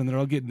town and they're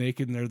all getting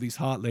naked and they're these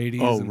hot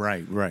ladies. Oh, and,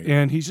 right.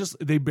 And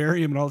they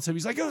bury him and all of a sudden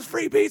he's like, it was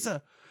free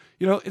pizza.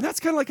 You know, and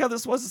that's kind of like how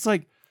this was. It's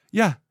like,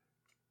 yeah,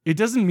 it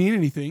doesn't mean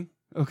anything.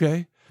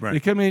 Okay. Right. They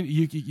come in,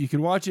 you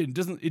can watch it.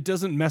 It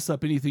doesn't mess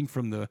up anything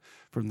from the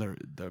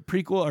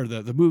prequel or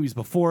the movies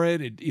before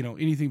it.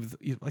 Anything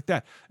like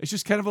that. It's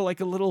just kind of like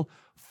a little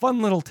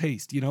fun little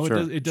taste. You know,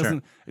 Sure, it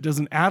doesn't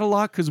add a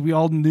lot because we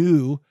all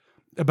knew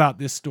about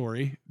this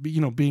story,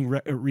 being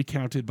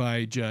recounted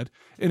by Judd,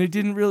 and it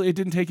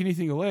didn't take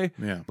anything away.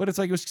 Yeah. But it's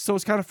like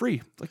it's kind of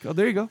free. It's like, oh,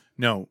 there you go.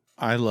 No,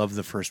 I love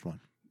the first one.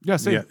 Yeah,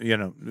 same.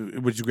 Yeah,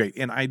 which is great,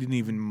 and I didn't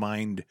even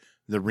mind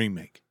the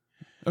remake.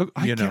 Oh,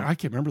 I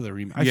can't remember the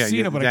remake. I've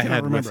seen it, but I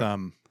can't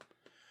remember.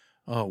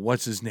 With,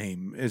 what's his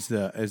name? As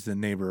the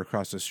neighbor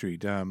across the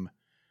street. I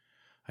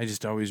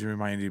just always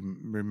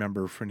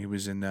remember when he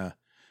was in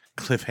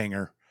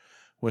Cliffhanger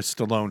with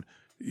Stallone.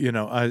 You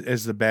know,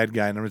 as the bad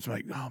guy, and I was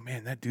like, oh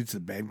man, that dude's the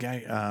bad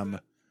guy.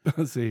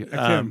 Let's see,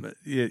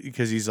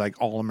 because he's like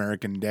all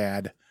American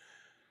dad.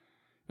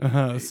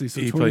 Let's see. So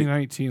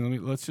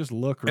 2019. Let's just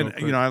look. Real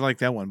quick. I like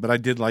that one, but I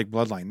did like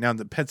Bloodline. Now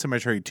the Pet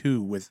Sematary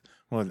 2 with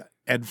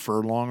Ed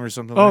Furlong or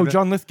something. Oh, like that.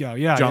 John Lithgow.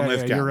 Yeah, John yeah,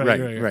 Lithgow.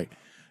 You're Right.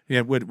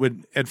 Yeah,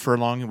 would Ed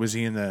Furlong, was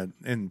he in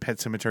Pet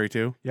Sematary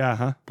 2? Yeah,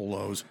 huh?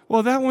 Blows.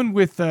 Well, that one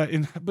with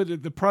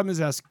but the problem is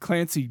as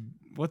Clancy,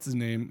 what's his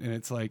name, and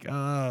it's like,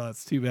 oh,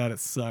 it's too bad it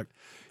sucked.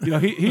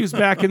 He was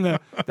back in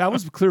that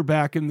was clear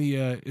back in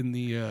the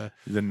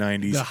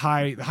 90s, the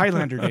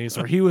Highlander days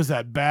where he was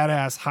that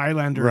badass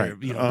Highlander, right.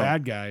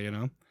 Bad guy,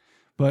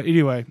 But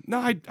anyway,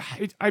 no,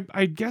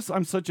 I guess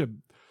I'm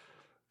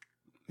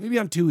maybe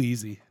I'm too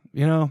easy,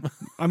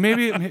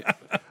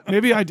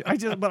 maybe I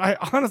just, but I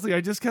honestly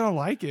I just kind of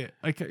like it,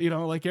 like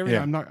everything.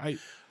 Yeah. I'm not.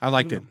 I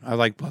liked it. I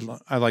like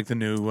Bloodline. I like the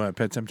new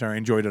Pet Sematary. I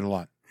enjoyed it a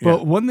lot.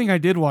 But one thing I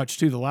did watch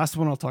too, the last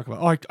one I'll talk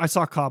about. Oh, I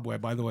saw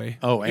Cobweb, by the way.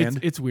 Oh, and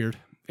it's weird.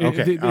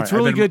 Okay, It's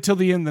really good till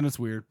the end, then it's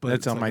weird. But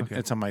that's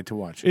it's on my to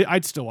watch.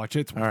 I'd still watch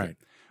it. It's worth all right. it.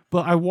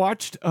 But I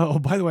watched. Oh,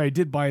 by the way, I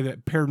did buy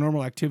that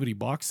Paranormal Activity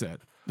box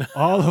set,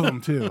 all of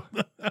them too.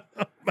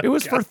 It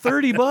was for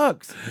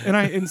 $30, and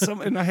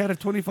I had a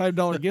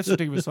 $25 gift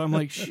certificate. So I'm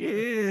like,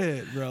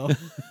 shit, bro,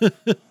 I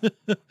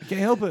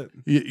can't help it.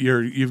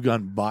 You've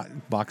gone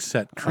box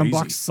set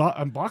crazy.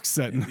 I'm box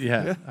setting.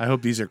 Yeah, I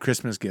hope these are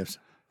Christmas gifts.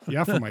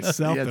 Yeah, for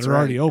myself that That's are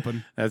already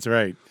open. That's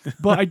right.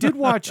 But I did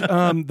watch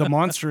The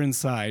Monster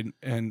Inside,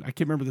 and I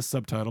can't remember the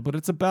subtitle, but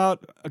it's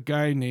about a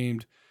guy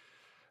named,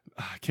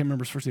 I can't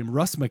remember his first name,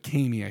 Russ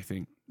McCamey, I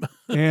think.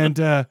 And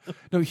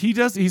no, he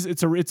does.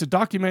 It's a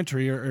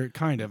documentary or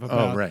kind of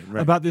about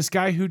about this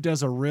guy who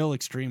does a real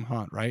extreme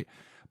hunt, right?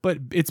 But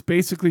it's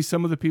basically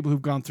some of the people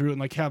who've gone through it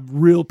and like have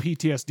real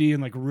PTSD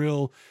and like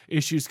real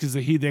issues because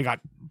they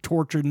got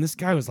tortured, and this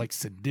guy was like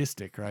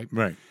sadistic, right?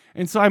 Right.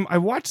 And so I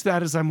watched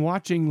that as I'm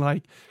watching,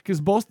 like, because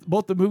both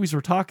the movies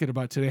we're talking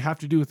about today have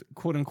to do with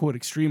quote unquote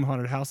extreme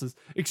haunted houses.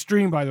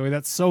 Extreme, by the way,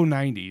 that's so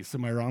 90s.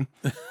 Am I wrong?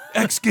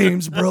 X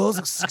Games, bros,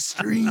 it's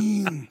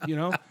extreme.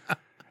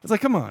 It's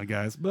like, come on,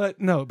 guys. But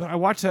I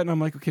watched that and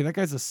I'm like, okay, that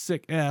guy's a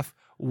sick F.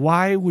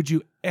 Why would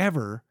you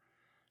ever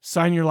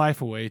sign your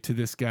life away to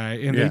this guy?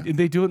 And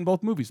they do it in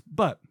both movies.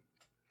 But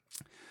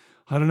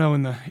I don't know.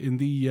 In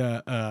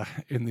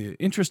the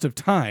interest of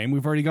time,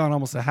 we've already gone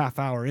almost a half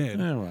hour in.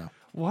 Oh well.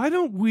 Why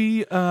don't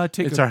we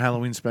take? It's our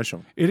Halloween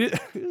special. It is.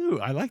 Ooh,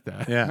 I like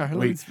that. Yeah, our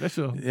Halloween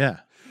special.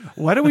 Yeah.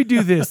 Why don't we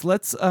do this?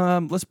 Let's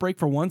break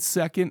for 1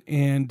 second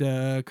and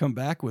come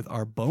back with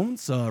our bone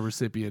saw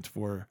recipient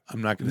for.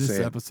 I'm not going to say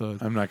this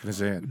episode. I'm not going to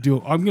say it.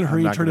 I'm going to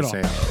hurry and turn it off.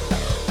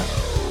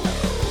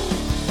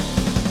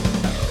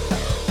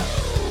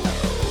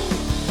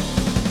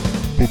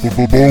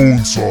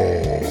 Bone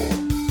saw.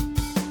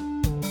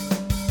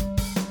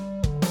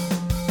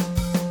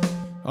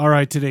 All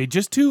right, today,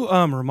 just to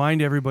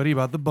remind everybody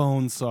about the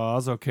bone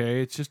saws,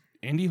 okay? It's just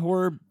indie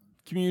horror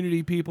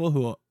community people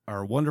who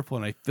are wonderful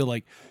and I feel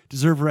like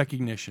deserve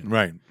recognition.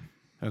 Right.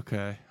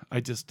 Okay.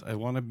 I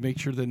want to make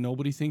sure that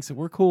nobody thinks that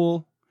we're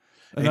cool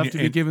enough to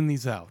be giving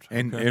these out.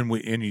 And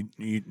okay?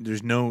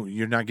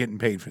 you're not getting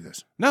paid for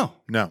this. No,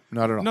 not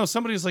at all. No,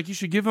 somebody's like, you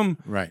should give them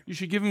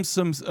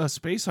some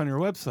space on your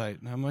website.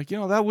 And I'm like,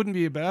 that wouldn't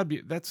be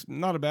that's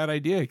not a bad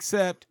idea,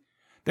 except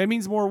that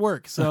means more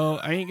work. So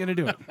I ain't going to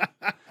do it.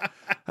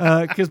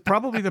 Because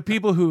probably the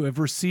people who have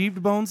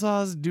received bone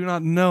saws do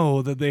not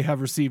know that they have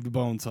received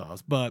bone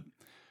saws, but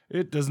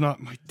it does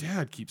not. My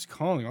dad keeps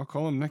calling. I'll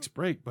call him next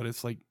break, but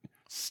it's like,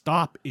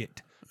 stop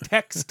it.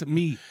 Text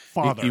me,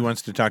 father. He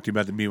wants to talk to you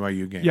about the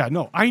BYU game. Yeah,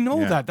 no, I know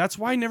Yeah. that. That's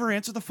why I never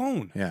answer the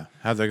phone. Yeah.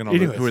 How they going to?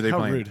 Anyways, Who are they how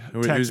playing? rude.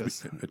 Who's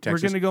Texas. We're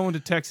Texas? going to go into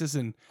Texas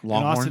and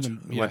Longhorns.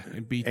 Austin and, What?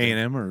 and beat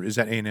A&M or is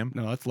that A&M?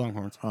 No, that's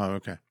Longhorns. Oh,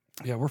 okay.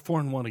 Yeah, we're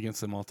 4-1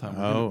 against them all the time.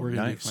 Oh, we're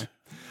gonna be nice. fine.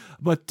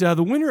 But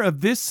the winner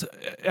of this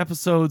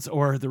episode's,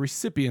 or the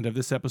recipient of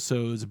this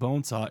episode's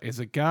Bonesaw, is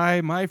a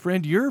guy, my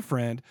friend, your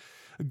friend,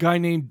 a guy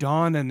named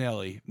Don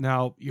Anelli.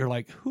 Now, you're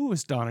like, who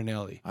is Don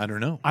Anelli? I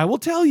don't know. I will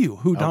tell you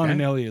who Don Okay.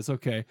 Anelli is.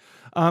 Okay.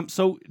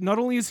 So not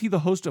only is he the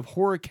host of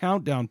Horror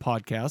Countdown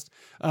podcast,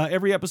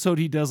 every episode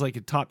he does like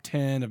a top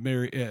 10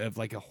 of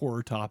like a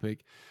horror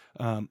topic.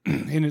 And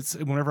it's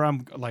whenever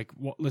I'm like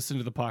listening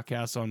to the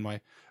podcast on my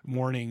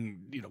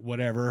morning,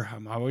 whatever,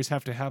 I always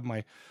have to have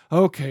my,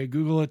 okay,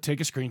 Google it, take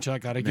a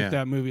screenshot, got to get Yeah.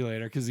 that movie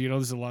later. Cause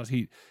there's a lot,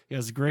 he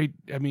has great,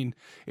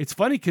 it's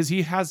funny cause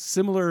he has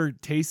similar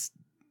tastes.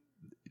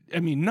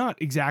 Not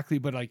exactly,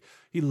 but like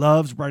he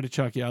loves Bride of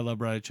Chucky. I love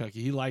Bride of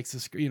Chucky. He likes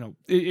this, he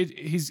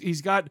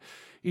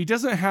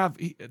doesn't have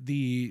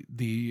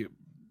the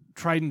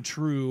tried and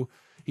true.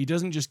 He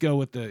doesn't just go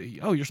with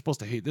you're supposed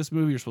to hate this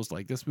movie, you're supposed to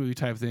like this movie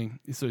type of thing.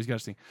 So he's got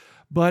this thing.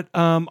 But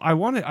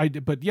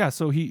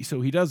so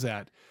he does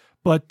that.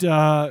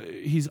 But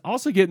he's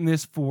also getting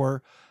this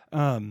for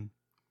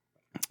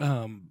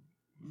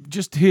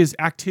just his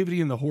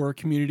activity in the horror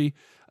community.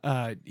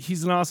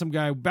 He's an awesome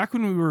guy. Back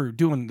when we were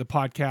doing the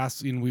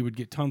podcast, we would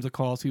get tons of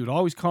calls. He would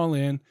always call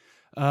in.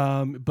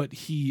 But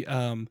he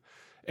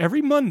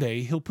every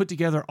Monday he'll put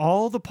together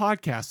all the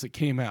podcasts that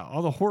came out,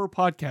 all the horror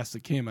podcasts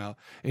that came out,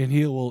 and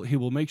he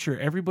will make sure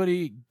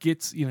everybody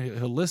gets,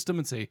 he'll list them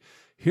and say,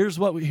 here's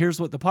what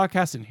the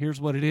podcast and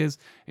here's what it is,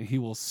 and he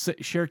will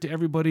share it to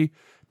everybody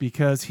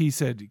because he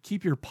said,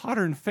 keep your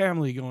Potter and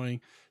family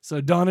going.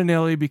 So Don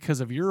Anelli, because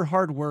of your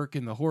hard work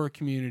in the horror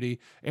community,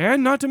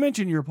 and not to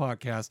mention your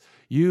podcast,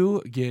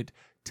 you get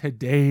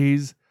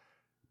today's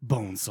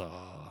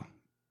Bonesaw.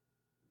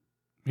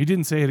 He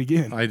didn't say it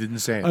again. I didn't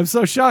say it. I'm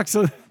so shocked.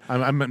 So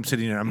I'm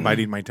sitting here. I'm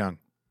biting my tongue.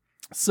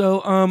 So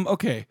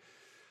okay.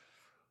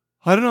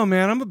 I don't know,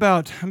 man. I'm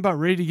about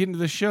ready to get into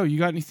the show. You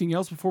got anything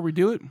else before we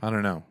do it? I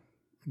don't know.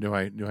 Do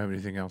I have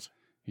anything else?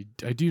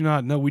 I do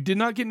not know. We did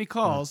not get any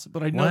calls,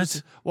 but I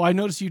noticed. Well, I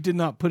noticed you did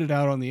not put it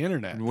out on the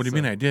internet. What do you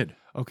mean I did?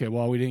 Okay,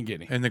 well, we didn't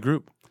get any. In the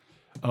group.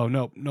 Oh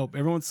nope.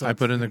 Everyone sucks. I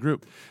put in the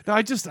group. No,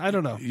 I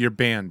don't know. You're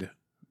banned.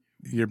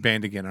 You're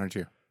banned again, aren't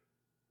you?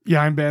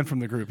 Yeah, I'm banned from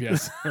the group.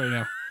 Yes, right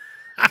now.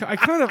 I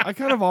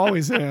kind of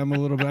always am a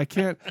little bit. I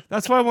can't.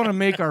 That's why I want to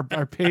make our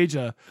page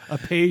a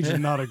page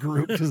and not a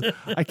group, because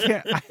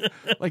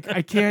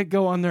I can't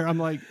go on there. I'm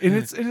like, and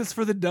it's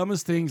for the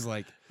dumbest things,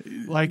 like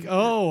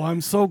oh,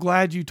 I'm so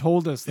glad you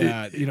told us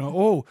that.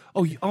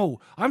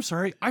 I'm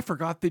sorry, I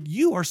forgot that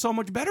you are so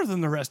much better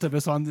than the rest of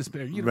us on this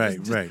page. Right.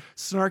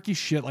 Snarky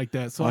shit like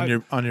that. So on your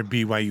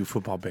BYU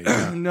football page.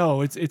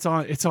 no, it's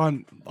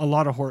on a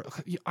lot of horror.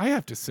 I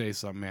have to say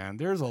something, man.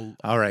 There's a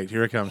All right,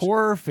 here it comes.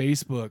 horror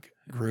Facebook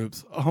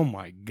groups. Oh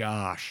my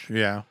gosh.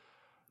 Yeah.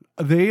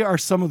 They are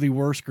some of the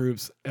worst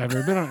groups I've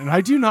ever been on. And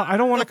I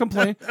don't want to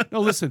complain. No,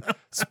 listen,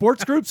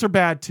 sports groups are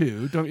bad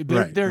too.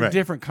 They're a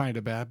different kind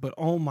of bad, but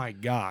oh my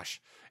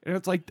gosh. And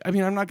it's like, I'm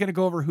not going to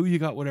go over who you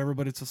got, whatever,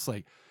 but it's just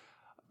like,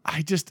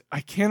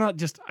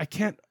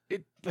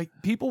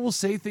 people will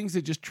say things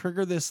that just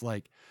trigger this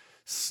like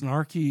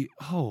snarky,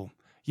 oh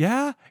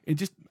yeah.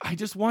 And I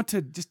just want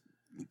to just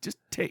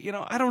take,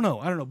 I don't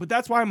know. But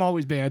that's why I'm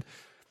always banned.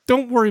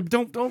 Don't worry.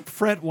 Don't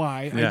fret.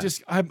 Why? Yeah.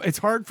 It's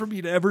hard for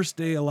me to ever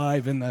stay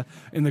alive in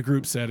the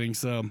group setting.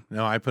 So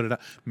No, I put it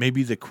up.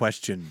 Maybe the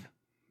question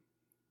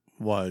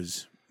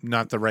was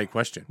not the right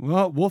question.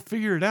 well, we'll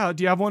figure it out.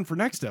 Do you have one for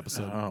next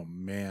episode? Oh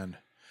man.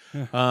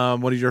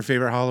 What are your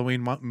favorite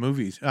Halloween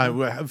movies?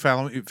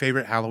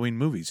 Favorite Halloween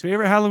movies?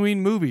 Favorite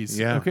Halloween movies?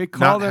 Yeah. Okay.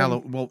 Call Not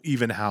them. well,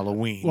 even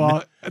Halloween.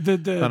 Well,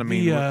 But I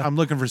mean, I'm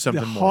looking for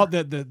something more.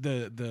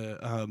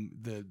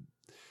 The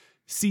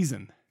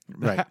season.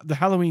 Right. The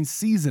Halloween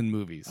season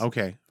movies.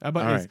 Okay. How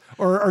about All this?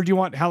 Or do you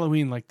want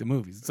Halloween like the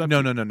movies? It's up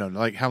No, to no.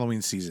 Like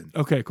Halloween season.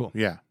 you. Okay. Cool.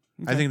 Yeah.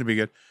 Okay. I think it'd be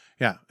good.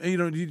 Yeah. Do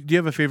you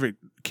have a favorite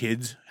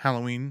kids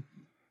Halloween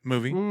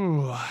movie?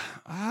 Ooh,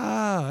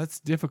 that's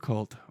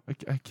difficult.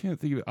 I can't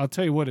think of it. I'll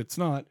tell you what, it's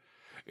not.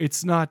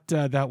 It's not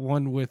that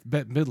one with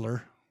Bette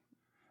Midler,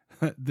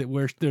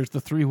 where there's the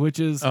three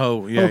witches.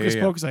 Oh, yeah. Hocus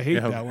Pocus. I hate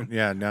Yeah, that one.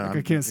 Yeah, no.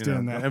 I can't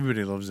stand that.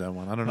 Everybody loves that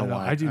one. I don't know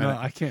why. I do not.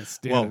 I can't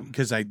stand Well, it.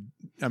 because I'm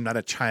not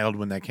a child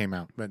when that came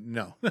out, but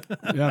no.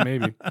 Yeah,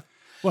 maybe.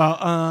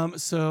 Well,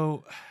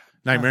 so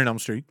Nightmare on Elm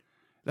Street.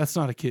 that's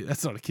not a kid.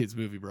 That's not a kid's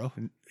movie, bro.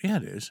 Yeah,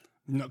 it is.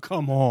 No,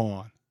 come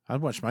on.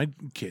 I'd watch my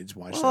kids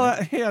watch Well,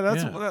 that. yeah,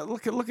 that's Yeah.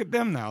 look at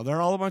them now. They're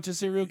all a bunch of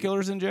serial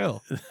killers in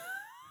jail.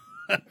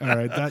 All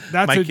right, that's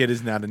My kid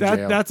is not in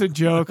jail. That's a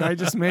joke. I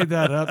just made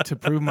that up to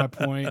prove my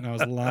point, and I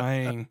was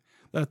lying.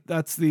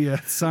 That's the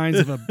signs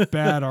of a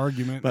bad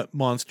argument. But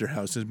Monster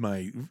House is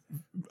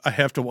I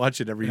have to watch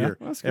it every year.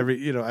 that's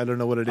cool. I don't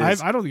know what it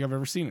is. I don't think I've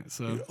ever seen it.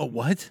 So Oh,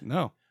 what?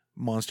 no.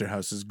 Monster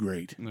House is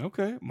great.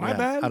 Okay, my Yeah,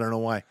 bad. I don't know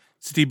why.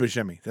 Steve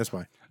Buscemi. That's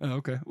why. Oh,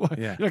 okay. Well,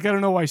 Yeah. Like, I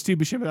don't know why Steve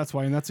Buscemi. That's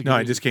why, and that's a No,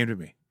 good it just came to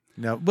me.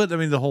 No, but I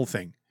mean the whole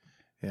thing.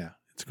 Yeah,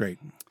 it's great.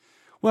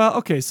 Well,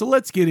 okay, so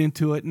let's get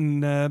into it.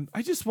 And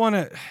I just want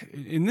to,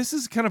 and this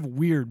is kind of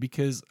weird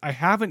because I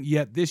haven't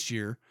yet this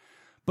year,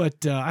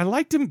 but I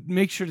like to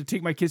make sure to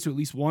take my kids to at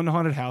least one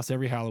haunted house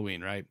every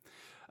Halloween, right?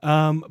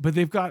 But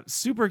they've got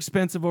super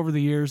expensive over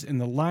the years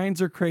and the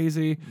lines are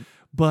crazy.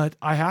 But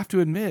I have to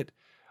admit,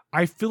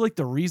 I feel like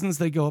the reasons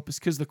they go up is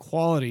because the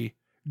quality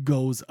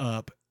goes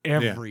up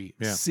every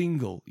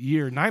single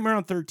year. Nightmare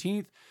on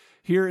 13th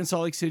here in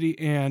Salt Lake City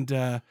and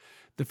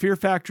the Fear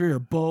Factory are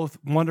both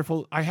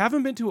wonderful. I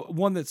haven't been to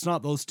one that's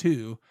not those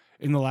two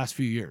in the last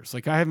few years.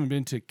 Like I haven't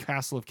been to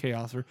Castle of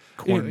Chaos or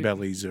Corn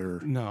Bellies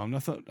or no,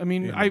 nothing. I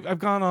mean, I've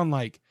gone on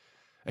like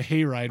a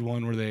hayride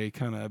one where they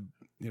kind of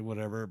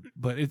whatever.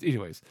 But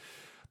anyways,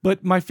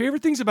 but my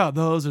favorite things about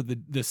those are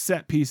the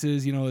set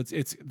pieces. You know,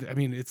 it's. I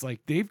mean, it's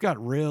like they've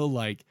got real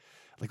like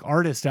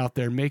artists out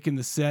there making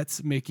the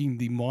sets, making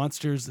the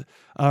monsters.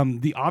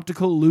 The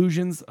optical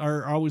illusions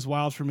are always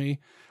wild for me.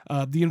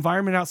 The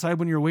environment outside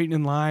when you're waiting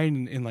in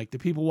line and like the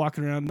people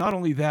walking around. Not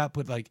only that,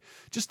 but like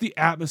just the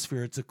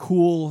atmosphere. It's a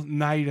cool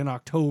night in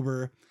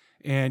October,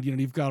 and you know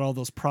you've got all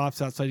those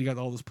props outside. You got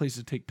all those places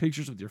to take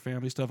pictures with your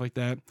family, stuff like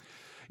that.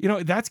 You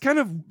know, that's kind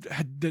of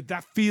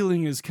that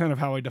feeling is kind of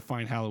how I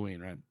define Halloween,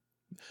 right?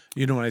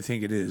 You know what I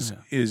think it is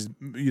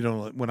you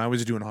know, when I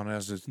was doing haunted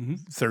houses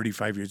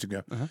 35 years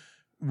ago.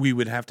 We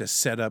would have to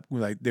set up,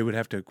 like they would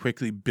have to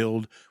quickly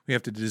build. We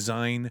have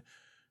to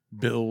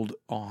build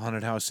a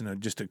haunted house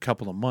in just a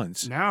couple of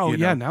months. Now,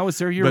 now it's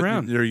there year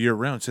round. They're year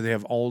round, so they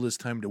have all this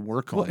time to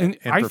work on it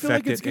and I perfect feel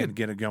like it's it good. and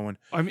get it going.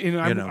 I mean,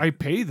 I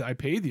pay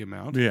the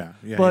amount. Yeah.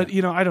 But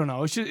you know, I don't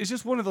know. It's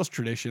just one of those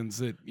traditions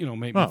that you know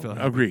make me feel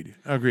happy.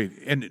 Agreed.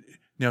 And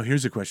now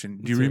here's a question: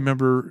 do you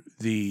remember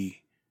the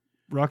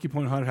Rocky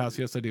Point Haunted House?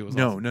 Yes, I do. It was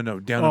no,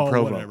 down in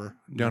Provo. Whatever.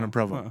 Down in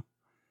Provo.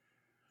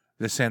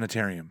 The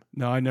sanitarium.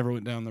 No, I never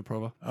went down the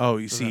Provo. Oh,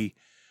 you see,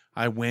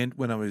 I went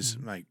when I was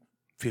like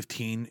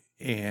 15,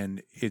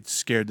 and it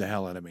scared the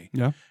hell out of me.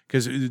 Yeah.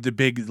 Because the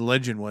big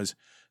legend was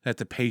that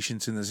the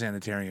patients in the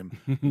sanitarium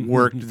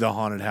worked the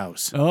haunted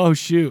house. Oh,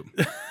 shoot.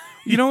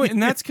 You know,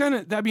 and that's kind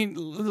of, I mean,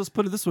 let's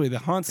put it this way. The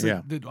haunts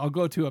that I'll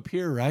go to up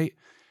here, right?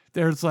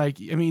 There's like,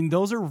 I mean,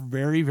 those are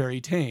very,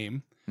 very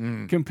tame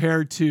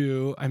compared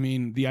to, I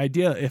mean, the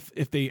idea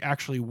if they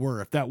actually were,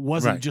 if that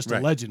wasn't just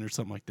a legend or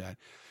something like that.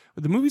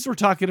 But the movies we're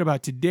talking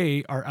about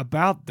today are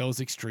about those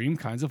extreme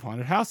kinds of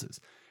haunted houses.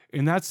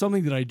 And that's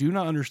something that I do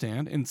not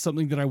understand and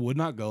something that I would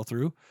not go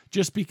through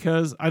just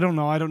because I don't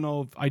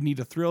know if I need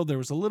a thrill. There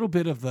was a little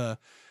bit of the,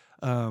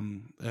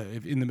 in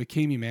the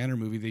McCamey Manor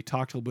movie, they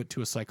talked a little bit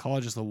to a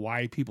psychologist of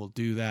why people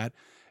do that.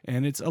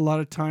 And it's a lot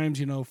of times,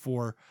 you know,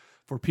 for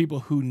people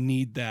who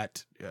need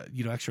that,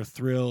 you know, extra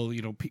thrill,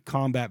 you know,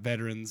 combat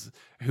veterans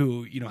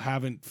who, you know,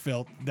 haven't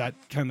felt that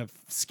kind of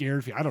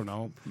scared. I don't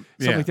know,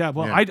 something like that.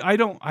 Well,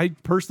 I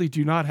personally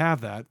do not have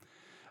that.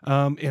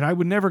 And I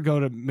would never go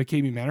to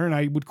McCamey Manor, and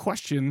I would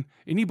question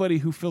anybody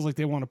who feels like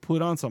they want to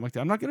put on something like that.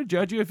 I'm not going to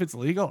judge you if it's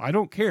legal. I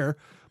don't care,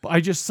 but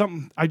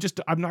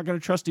I'm not going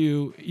to trust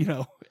you, you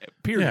know,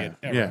 period.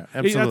 Yeah,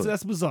 absolutely.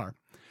 That's bizarre.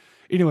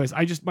 Anyways,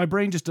 my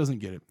brain just doesn't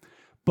get it.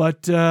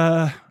 But,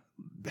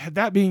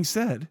 that being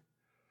said,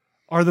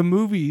 are the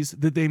movies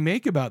that they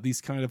make about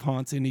these kind of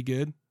haunts any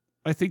good?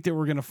 I think that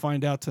we're going to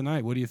find out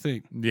tonight. What do you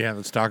think? Yeah,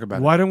 let's talk about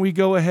it. Why don't we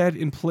go ahead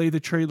and play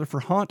the trailer for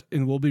Haunt,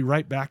 and we'll be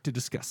right back to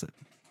discuss it.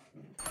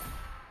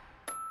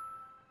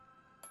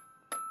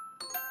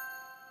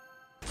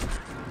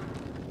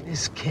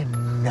 This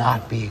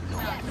cannot be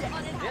ignored.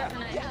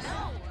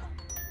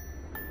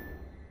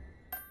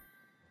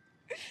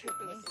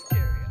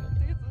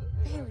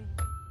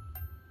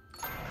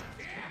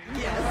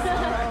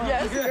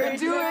 Yes, we're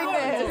doing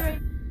this.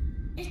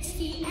 It's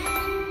the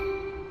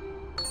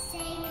end. Say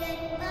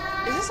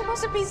goodbye. Is this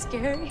supposed to be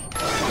scary?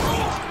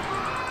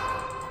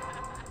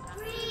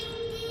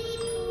 Breathe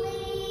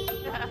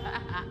deeply.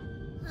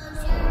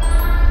 Close your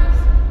eyes.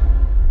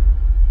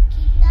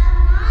 Keep the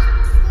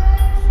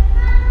monsters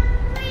from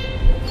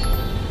breathing.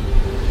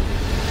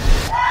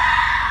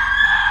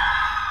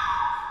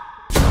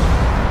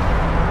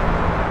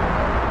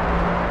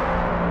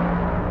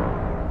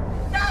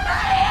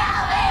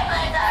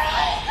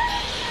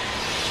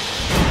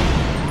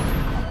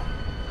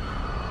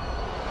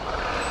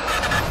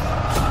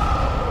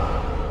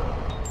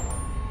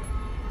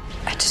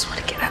 I just want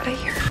to get out of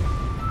here.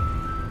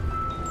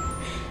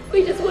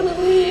 We just want to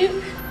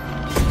leave.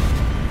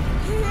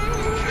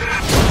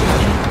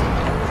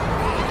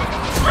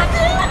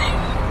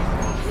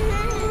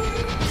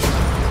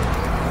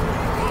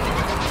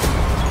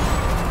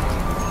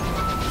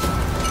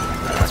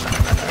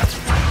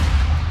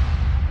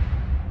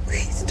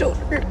 Please don't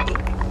hurt me.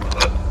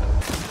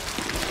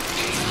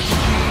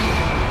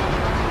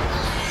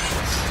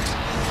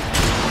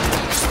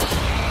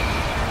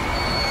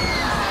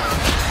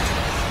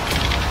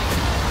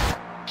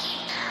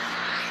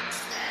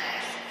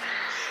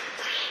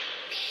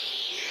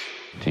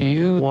 Do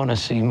you want to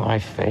see my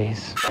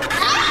face?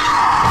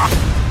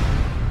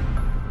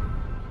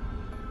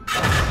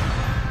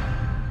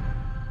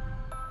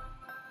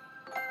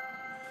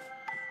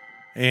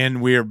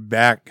 And we're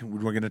back.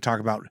 We're going to talk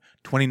about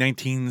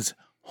 2019's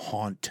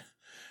Haunt.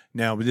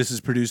 Now, this is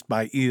produced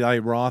by Eli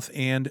Roth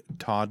and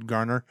Todd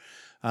Garner,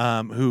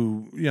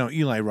 who,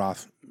 Eli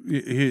Roth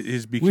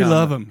is become... We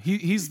love him.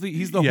 He's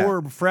the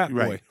horror frat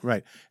boy.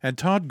 Right. And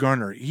Todd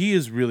Garner, he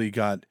has really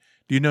got...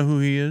 Do you know who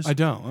he is? I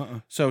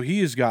don't. So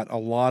he has got a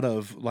lot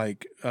of, I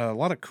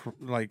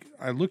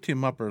looked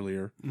him up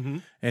earlier,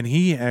 and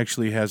he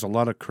actually has a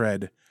lot of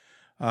cred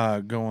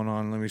going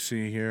on. Let me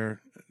see here.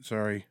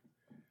 Sorry.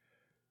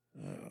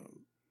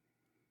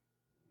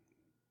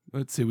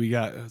 Let's see.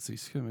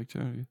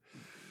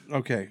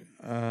 Okay.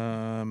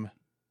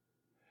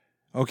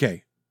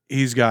 Okay.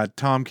 He's got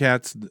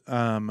Tomcats,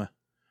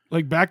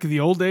 like back in the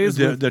old days.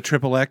 the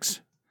Triple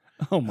X,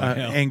 oh my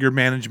hell. Anger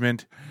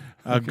Management,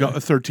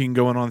 13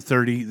 going on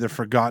 30, The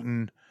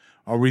Forgotten.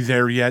 Are we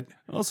there yet?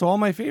 Also, all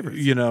my favorites.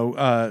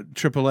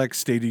 Triple X,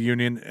 State of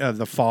Union,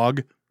 The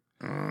Fog.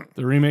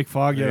 The remake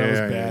Fog. Yeah, that was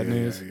bad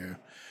news. Yeah.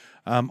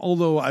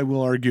 Although I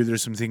will argue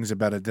there's some things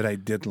about it that I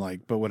did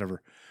like, but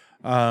whatever.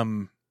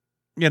 And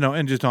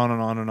just on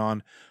and on and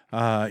on.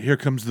 Here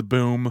Comes the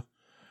Boom.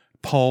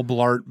 Paul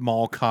Blart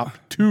Mall Cop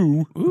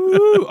 2.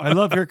 Ooh, I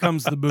love Here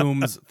Comes the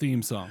Boom's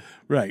theme song.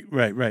 Right.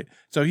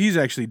 So he's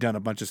actually done a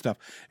bunch of stuff.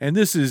 And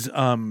this is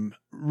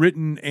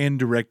written and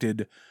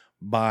directed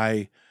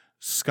by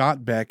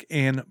Scott Beck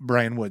and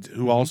Brian Woods,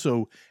 who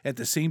also, at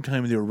the same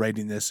time they were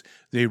writing this,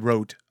 they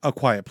wrote A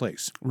Quiet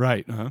Place.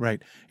 Right.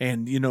 Right.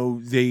 And,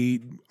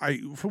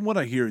 from what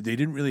I hear, they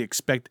didn't really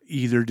expect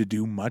either to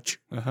do much,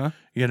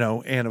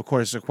 and of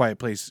course, A Quiet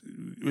Place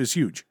was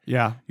huge.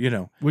 Yeah.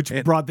 Which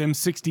and, brought them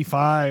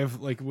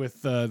 65, like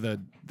with the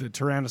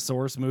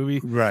Tyrannosaurus movie.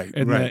 Right.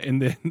 And right.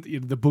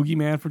 the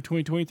Boogeyman from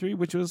 2023,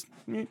 which was...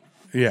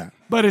 Yeah,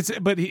 but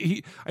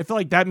he I feel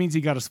like that means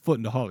he got his foot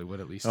into Hollywood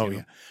at least.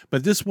 Yeah,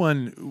 but this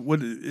one,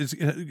 what is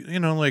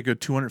like a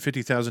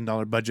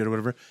 $250,000 budget or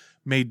whatever,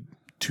 made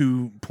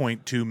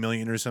 $2.2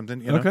 million or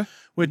something. Okay,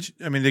 which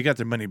they got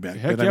their money back.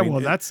 Heck but, yeah,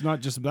 that's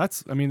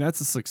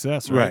a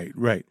success, right?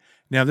 Right.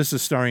 Now this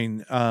is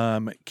starring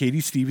Katie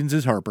Stevens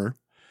as Harper,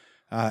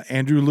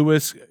 Andrew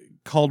Lewis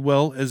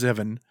Caldwell as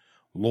Evan,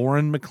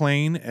 Lauren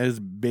McLean as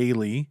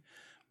Bailey,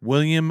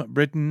 William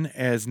Britton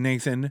as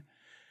Nathan,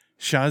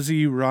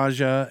 Shazi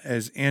Raja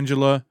as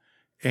Angela,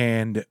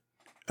 and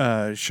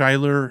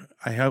Shyler.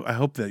 I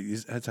hope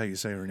that's how you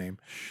say her name.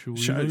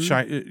 Yeah,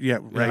 right. Yeah,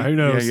 who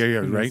knows? Yeah,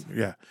 right.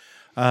 Yeah.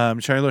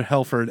 Shyler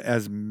Helford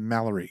as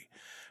Mallory,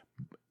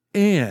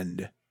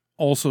 and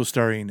also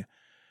starring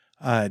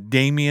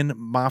Damien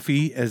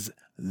Maffei as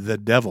the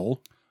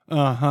Devil.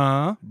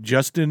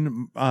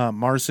 Justin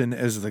Marson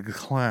as the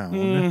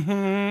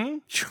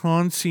Clown.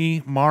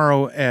 Chauncey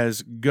Morrow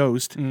as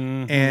Ghost,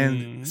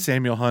 and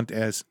Samuel Hunt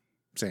as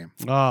Sam.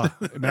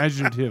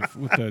 Imaginative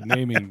with the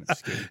naming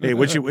scheme. Hey,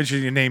 what should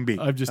your name be?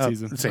 I'm just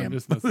teasing. Sam.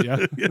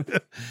 Yeah.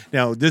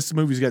 Now, this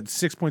movie's got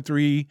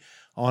 6.3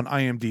 on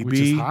IMDb. Which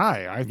is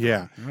high, I think.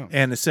 Yeah.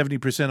 And a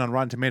 70% on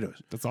Rotten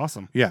Tomatoes. That's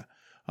awesome. Yeah.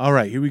 All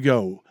right, here we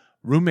go.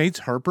 Roommates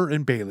Harper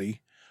and Bailey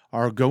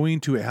are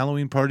going to a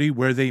Halloween party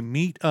where they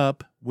meet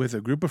up with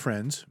a group of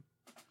friends.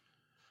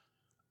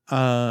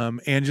 Friends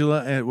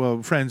Angela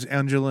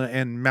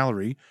and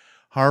Mallory.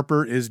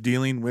 Harper is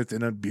dealing with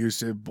an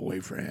abusive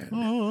boyfriend.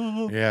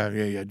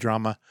 Yeah,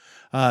 drama.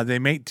 They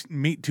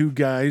meet two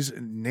guys,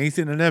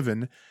 Nathan and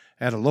Evan,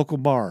 at a local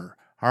bar.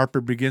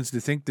 Harper begins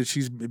to think that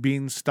she's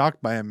being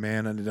stalked by a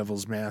man in a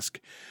devil's mask.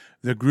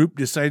 The group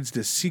decides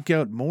to seek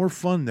out more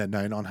fun that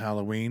night on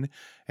Halloween,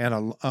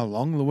 and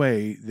along the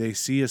way, they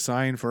see a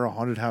sign for a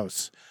haunted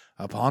house.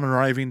 Upon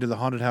arriving to the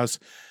haunted house,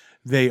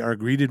 they are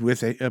greeted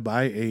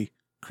by a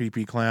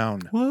creepy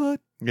clown. What?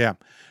 Yeah.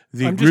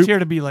 Just here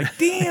to be like,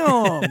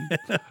 damn.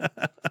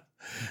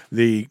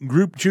 The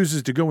group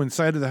chooses to go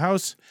inside of the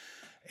house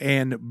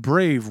and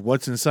brave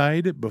what's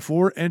inside.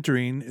 Before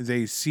entering,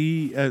 they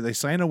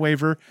sign a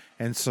waiver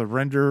and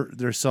surrender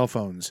their cell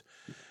phones.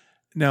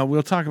 Now,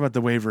 we'll talk about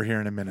the waiver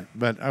here in a minute,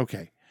 but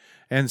okay.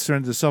 And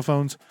surrender the cell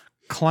phones.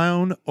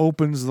 Clown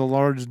opens the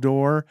large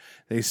door.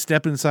 They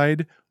step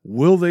inside.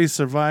 Will they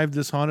survive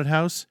this haunted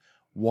house?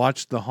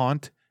 Watch The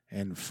Haunt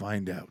and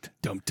find out.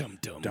 Dum, dum,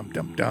 dum. Dum,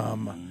 dum,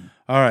 dum.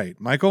 All right,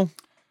 Michael?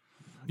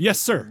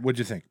 Yes, sir. What'd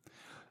you think?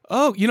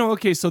 Oh,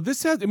 okay. So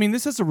this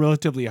has a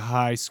relatively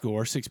high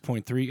score,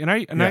 6.3.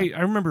 And I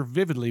remember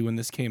vividly when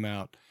this came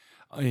out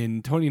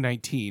in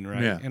 2019,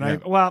 right? Yeah, and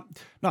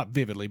not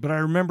vividly, but I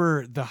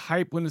remember the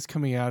hype when it's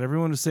coming out.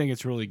 Everyone was saying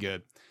it's really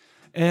good.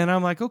 And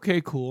I'm like,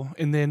 okay, cool.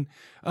 And then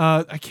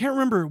I can't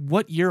remember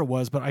what year it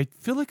was, but I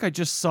feel like I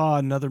just saw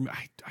another.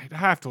 I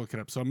have to look it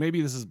up. So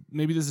maybe this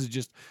is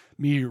just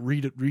me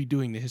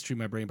redoing the history of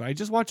my brain. But I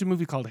just watched a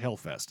movie called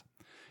Hellfest.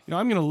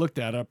 I'm going to look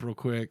that up real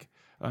quick.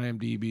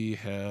 IMDb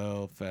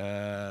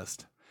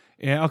Hellfest.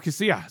 And okay,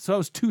 so that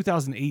was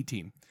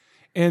 2018,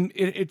 and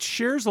it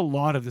shares a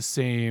lot of the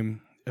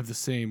same of the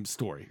same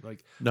story.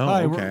 Like, No,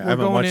 hi, okay. I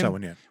haven't watched that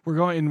one yet. We're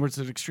going in. It's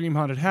an extreme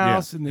haunted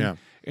house, and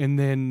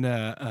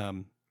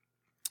then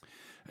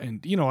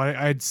and you know,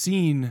 I'd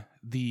seen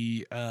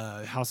the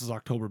houses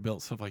October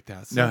built, stuff like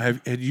that. So, Now,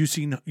 had you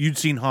seen you'd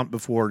seen Haunt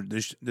before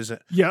this?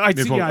 yeah, I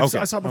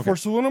Okay, saw it before.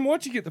 So when I'm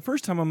watching it the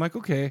first time, I'm like,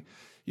 okay,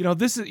 you know,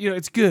 this is, you know,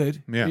 it's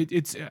good. Yeah.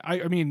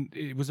 I mean,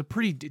 it was a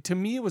pretty, to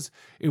me, it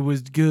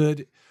was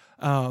good.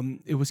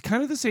 It was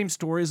kind of the same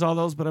story as all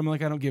those, but I'm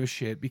like, I don't give a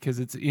shit because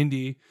it's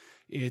indie.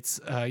 It's,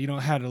 you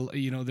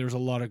know, there's a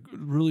lot of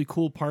really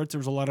cool parts. There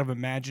was a lot of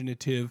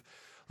imaginative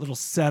little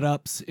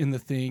setups in the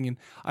thing. And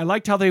I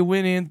liked how they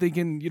went in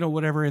thinking, you know,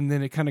 whatever. And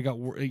then it kind of got,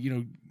 you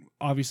know,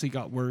 obviously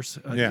got worse,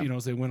 you know,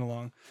 as they went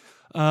along.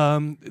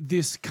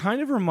 This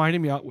kind of reminded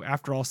me,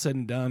 after all said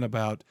and done,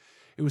 about,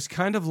 it was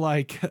kind of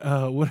like,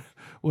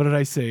 what did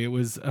I say? It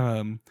was,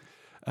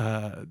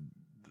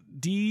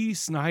 D.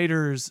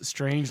 Snyder's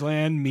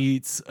Strangeland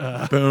meets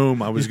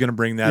Boom! I was going to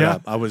bring that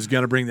up. I was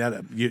going to bring that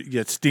up.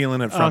 You're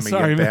stealing it from me,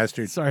 sorry, you man.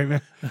 bastard. Sorry,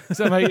 man.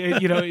 So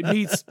you know, it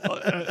meets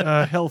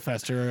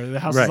Hellfest or the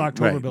House of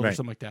October Built or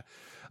something like that.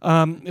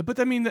 But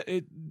I mean,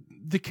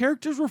 the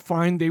characters were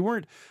fine. They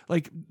weren't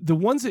like the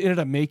ones that ended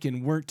up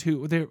making weren't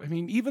too. I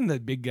mean, even the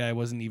big guy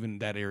wasn't even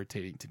that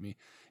irritating to me.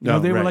 You know,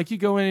 they were like, you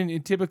go in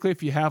and typically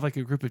if you have like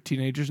a group of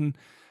teenagers and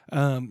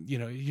you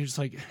know, you're just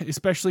like,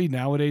 especially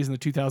nowadays in the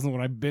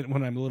 2000s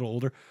when I'm a little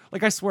older,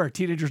 like I swear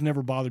teenagers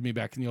never bothered me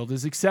back in the old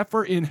days, except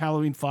for in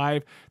Halloween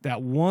 5,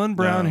 that one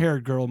brown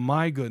haired girl,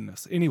 my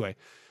goodness. Anyway,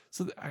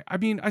 so I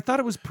mean, I thought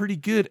it was pretty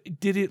good.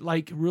 Did it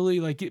like really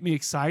like get me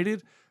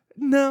excited?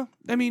 No,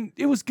 I mean,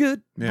 it was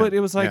good, but it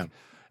was like,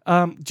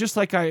 just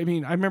like I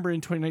remember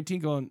in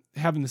 2019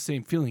 having the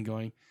same feeling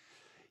going,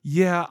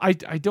 yeah, I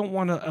don't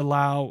want to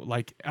allow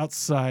like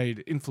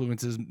outside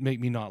influences make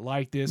me not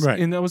like this. Right.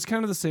 And that was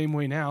kind of the same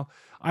way now.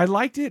 I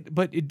liked it,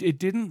 but it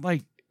didn't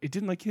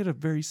hit a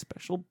very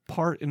special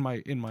part in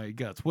my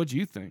guts. What do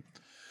you think?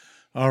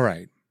 All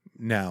right.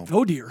 Now.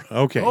 Oh dear.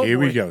 Okay, Oh, here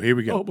we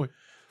boy. go. Oh boy.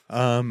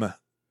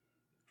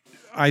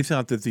 I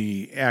thought that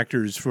the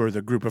actors for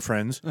the group of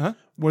friends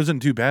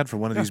wasn't too bad for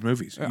one of these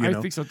movies. You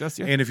know? think so. That's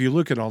And if you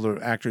look at all the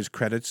actors'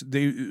 credits,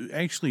 they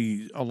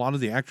actually, a lot of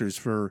the actors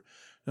for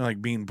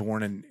like being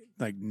born in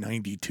like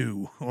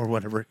 92 or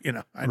whatever, you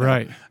know. I know.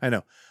 Right. I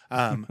know.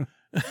 I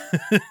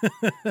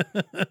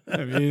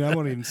mean, I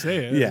won't even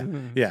say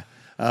it. Yeah.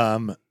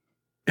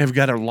 Have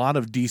got a lot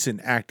of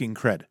decent acting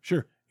cred.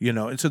 Sure. You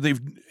know, and so they've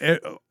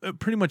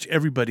pretty much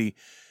everybody,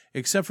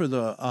 except for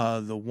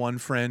the one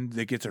friend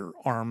that gets her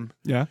arm.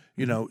 Yeah.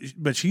 You know,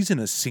 but she's in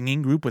a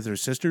singing group with her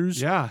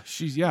sisters. Yeah.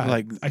 She's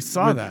Like I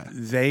saw that.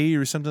 They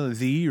or something,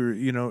 the or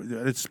you know,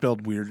 it's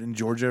spelled weird in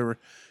Georgia, or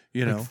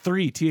you know, Like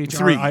 3 3.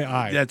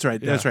 THRII. That's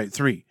right. Yeah. That's right.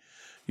 3.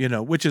 You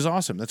know, which is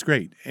awesome. That's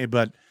great.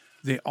 But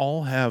they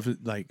all have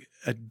like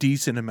a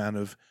decent amount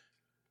of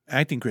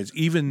acting credits.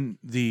 Even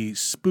the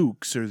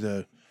spooks or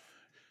the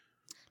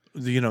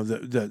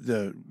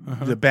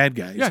bad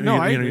guys. Yeah, no,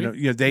 I agree.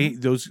 You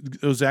know,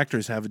 those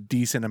actors have a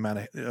decent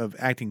amount of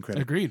acting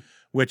credit. Agreed.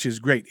 Which is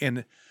great.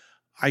 And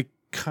I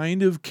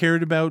kind of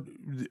cared about,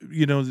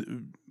 you know,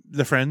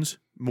 the Friends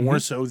more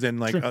so than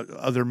like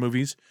other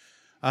movies.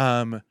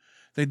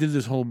 They did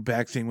this whole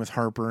back thing with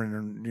Harper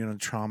and, you know,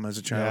 trauma as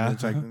a child. Yeah.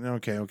 It's like,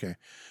 okay.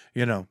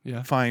 You know,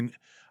 fine.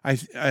 I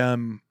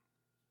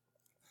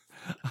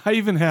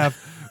even have,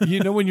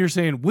 you know, when you're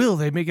saying, will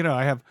they make it out?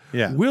 I have,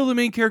 Yeah. will the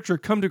main character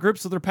come to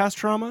grips with their past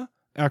trauma?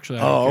 Actually,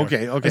 I don't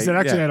care. okay. I said,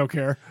 actually, Yeah. I don't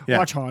care. Yeah.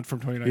 Watch Haunt from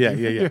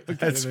 2019. Yeah.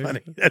 That's funny.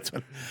 That's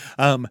funny.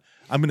 I'm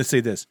going to say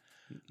this.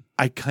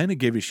 I kind of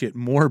gave a shit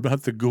more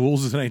about the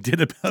ghouls than I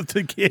did about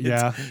the kids.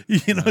 Yeah.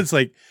 You know, it's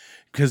like,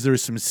 because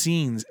there's some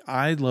scenes.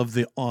 I love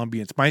the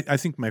ambience. I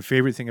think my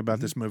favorite thing about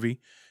this movie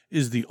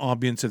is the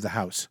ambience of the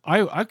house.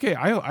 I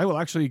will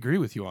actually agree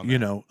with you on that. You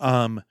know,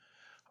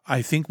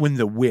 I think when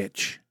the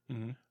witch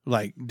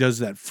like does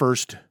that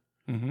first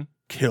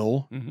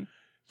kill,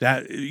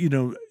 that, you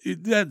know,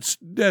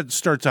 that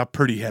starts out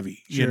pretty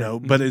heavy, you know,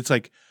 but it's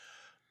like,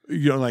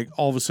 you know, like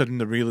all of a sudden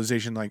the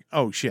realization, like,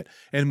 oh shit.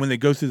 And when they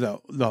go through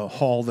the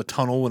hall, the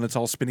tunnel, when it's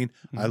all spinning,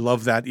 I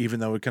love that, even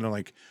though it kind of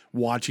like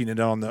watching it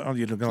on the,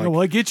 you know, kind of like,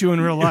 well, I get you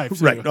in real life.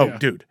 too. right. Oh, Yeah.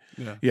 dude.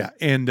 Yeah. Yeah.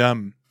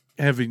 And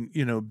having,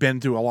 you know, been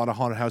through a lot of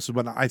haunted houses,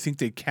 but I think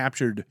they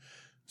captured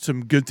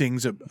some good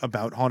things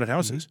about haunted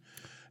houses.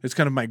 It's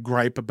kind of my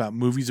gripe about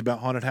movies about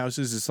haunted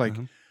houses. It's like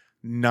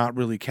not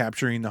really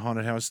capturing the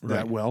haunted house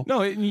that well.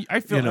 No, I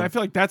feel You know. I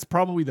feel like that's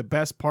probably the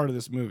best part of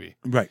this movie.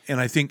 Right. And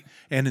I think,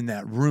 and in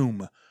that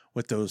room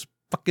with those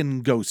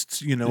fucking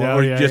ghosts, you know, Yeah,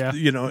 or yeah, just, yeah.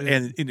 you know,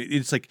 and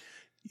it's like,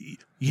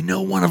 you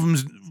know, one of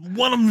them's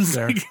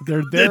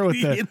They're there with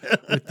you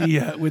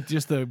the with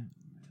just the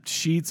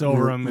sheets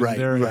over them. Right,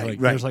 and they're right, like, right.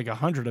 There's like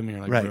 100 of them.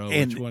 You're like, Right, bro,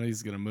 and- which one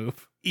is gonna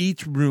move?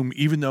 each room,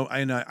 even though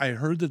I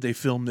heard that they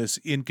filmed this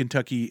in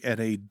Kentucky at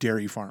a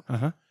dairy farm,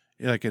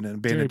 like an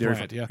abandoned dairy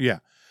plant, farm. Yeah.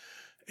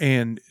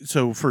 And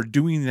so for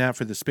doing that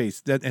for the space,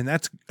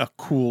 that's a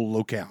cool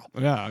locale,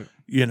 Yeah.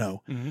 you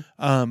know.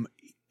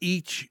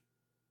 Each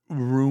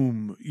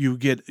room you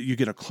get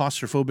a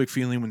claustrophobic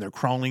feeling when they're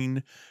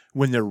crawling,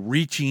 when they're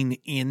reaching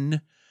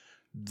in,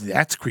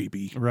 that's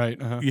creepy. Right.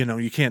 Uh-huh. You know,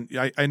 you can't.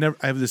 I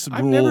have this rule.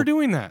 I'm never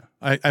doing that.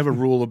 I have a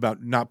rule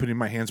about not putting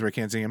my hands where I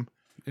can't see them.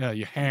 Yeah,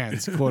 your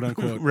hands, quote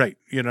unquote. Right.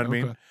 You know what I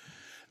mean? Okay.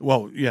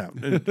 Well, yeah.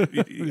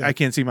 I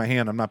can't see my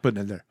hand. I'm not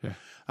putting it there. Yeah.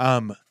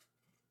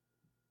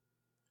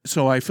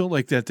 So I feel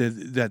like that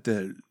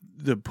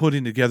the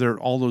putting together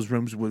all those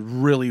rooms was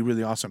really,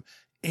 really awesome.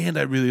 And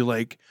I really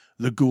like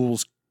the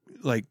ghouls,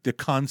 like the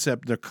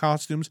concept. Their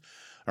costumes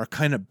are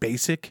kind of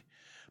basic,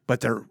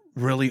 but they're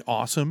really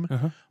awesome.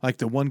 Uh-huh. Like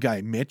the one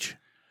guy, Mitch.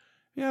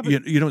 Yeah,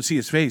 but You don't see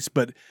his face,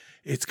 but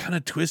it's kind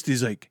of twisted.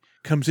 He's like,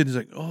 comes in, he's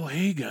like, oh,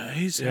 hey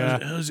guys. Yeah,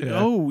 how's it? yeah.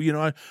 Oh, you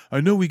know,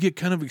 I know we get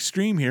kind of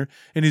extreme here.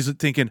 And he's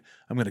thinking,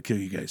 I'm going to kill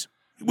you guys.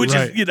 Which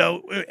Right. is, you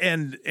know,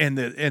 and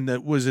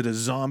the, was it a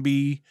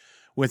zombie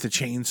with a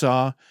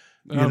chainsaw?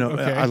 You know,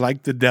 okay. I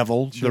like the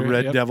devil, Sure, the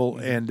red yep. devil,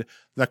 and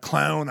the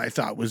clown I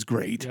thought was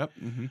great. Yep.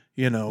 Mm-hmm.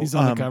 You know, He's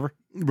on the cover.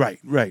 Right.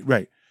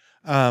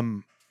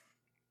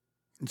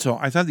 So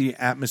I thought the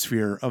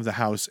atmosphere of the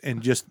house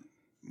and just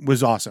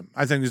was awesome.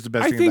 I think this is the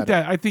best thing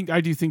about it.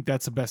 I do think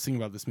that's the best thing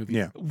about this movie.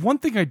 Yeah. One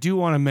thing I do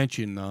want to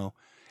mention though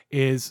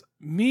is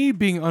me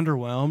being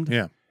underwhelmed.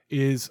 Yeah.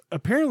 Is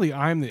apparently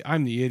I'm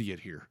the idiot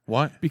here.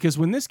 What? Because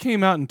when this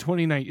came out in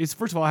 2019, it's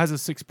first of all it has a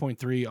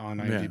 6.3 on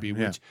IMDb,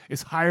 yeah. which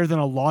is higher than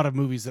a lot of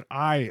movies that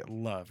I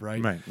love.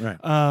 Right. Right.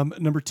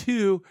 Number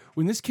two,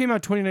 when this came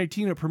out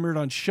 2019, it premiered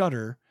on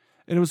Shudder,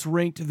 and it was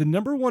ranked the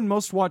number one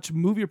most watched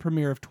movie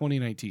premiere of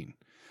 2019.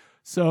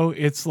 So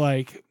it's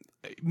like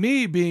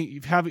me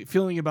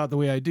feeling about the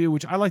way I do,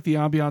 which I like the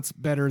ambiance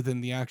better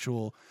than the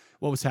actual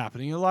what was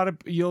happening. A lot of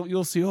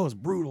you'll see, oh, it's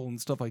brutal and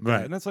stuff like that,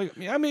 Right. and that's like,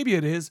 yeah, maybe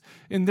it is,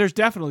 and there's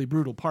definitely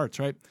brutal parts,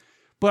 right?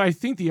 But I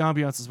think the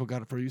ambiance is what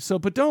got it for you. So,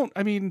 but don't.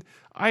 I mean,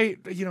 I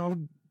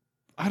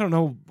don't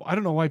know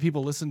why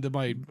people listen to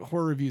my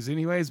horror reviews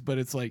anyways, but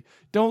it's like,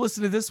 don't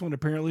listen to this one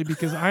apparently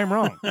because I am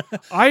wrong.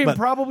 I am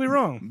probably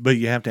wrong. But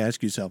you have to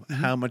ask yourself,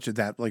 Mm-hmm. how much of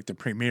that, like the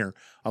premiere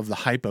of the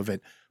hype of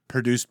it,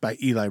 produced by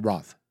Eli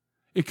Roth?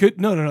 It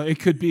could no, it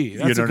could be.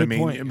 That's You know a what I good mean?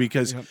 point.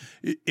 Because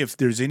Yep. if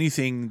there's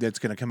anything that's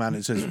going to come out and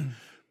it says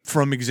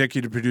from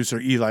executive producer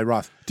Eli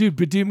Roth, Dude,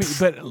 but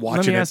let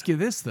Watching me it. ask you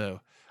this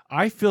though.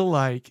 I feel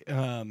like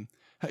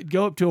I'd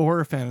go up to a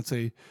horror fan and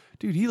say,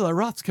 dude, Eli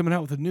Roth's coming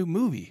out with a new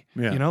movie.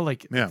 Yeah. You know,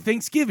 like Yeah.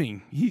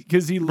 Thanksgiving.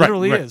 Because he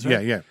literally right. is,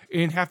 right? Yeah.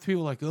 And half the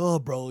people are like, oh,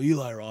 bro,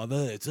 Eli Roth,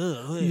 it's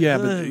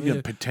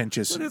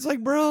pretentious, But it's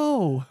like,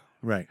 bro,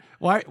 right?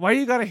 why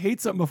you gotta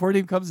hate something before it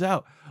even comes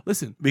out?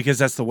 Listen, Because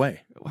that's the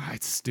way.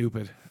 it's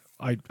stupid.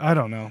 I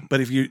don't know. But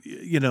if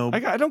you know,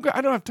 I don't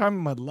have time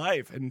in my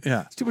life, and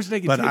Yeah. it's too much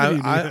negativity. but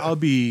dude. I'll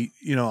be,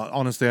 you know,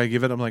 honestly, I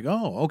give it. I'm like,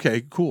 oh,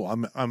 okay, cool.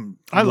 I'm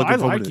I looking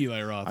forward like to it.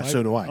 Eli Roth.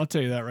 So do I. I'll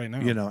tell you that right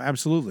now. You know,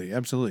 absolutely.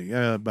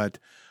 But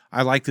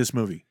I like this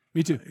movie.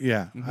 Me too.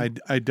 Yeah, Mm-hmm.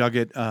 I dug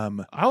it.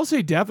 I'll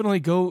say definitely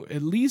go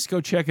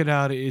check it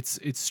out. It's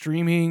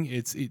streaming.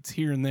 It's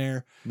here and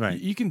there. Right.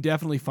 You can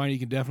definitely find it. You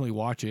can definitely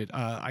watch it.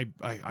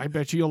 I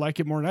bet you'll like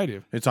it more than I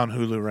do. It's on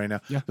Hulu right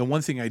now. Yeah. The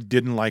one thing I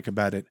didn't like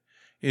about it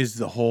is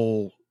the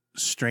whole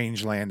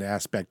strange land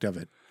aspect of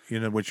it. You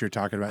know what you're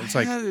talking about? It's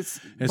like Yeah, it's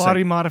it's body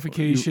like-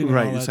 modification.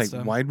 right? And all It's that like,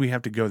 stuff. why'd we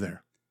have to go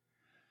there?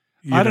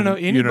 You I don't know.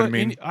 You know what I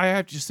Anybody, mean? I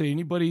have to say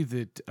anybody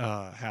that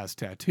has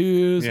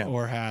tattoos Yeah.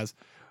 or has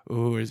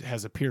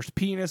a pierced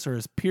penis or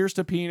has pierced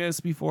a penis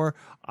before,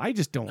 I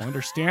just don't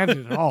understand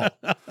it at all.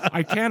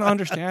 I can't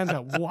understand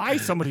that why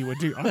somebody would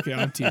do. Okay,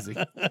 I'm teasing.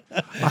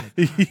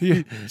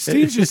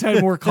 Steve's just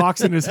had more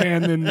cocks in his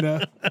hand than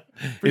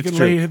freaking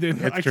true. Leia.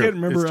 It's I true. can't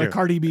remember It's true.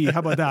 Cardi B. How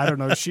about that? I don't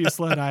know. Is she a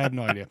slut? I have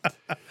no idea.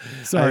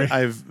 Sorry.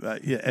 I've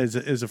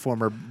as a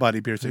former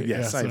body piercer,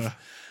 yes, Yes,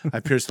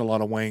 I've pierced a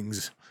lot of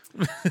wings.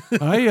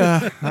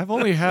 I've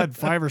only had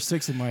 5 or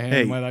 6 in my hand.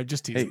 Hey, in my life.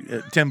 Just Hey, teasing.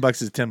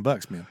 $10 is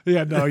 $10, man.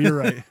 Yeah, no, you're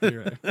right.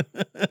 You're right.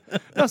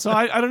 No, so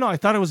I don't know. I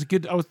thought it was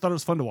thought it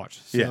was fun to watch.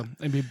 So, Yeah.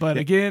 I mean, but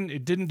again,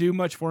 it didn't do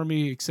much for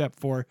me except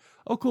for,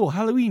 oh, cool,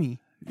 Halloweeny.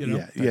 You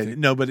know, yeah.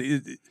 No, but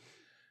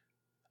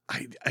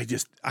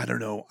I don't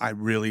know. I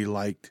really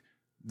liked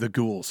the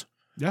ghouls.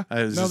 yeah.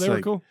 I was No, just they were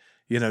like, cool.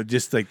 You know,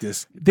 just like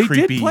this. They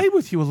creepy, did play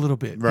with you a little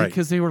bit, Right.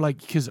 Because they were like,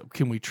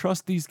 can we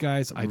trust these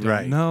guys? I don't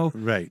Right, know.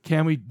 right.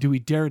 Do we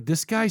dare?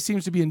 This guy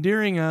seems to be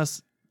endearing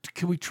us.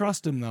 Can we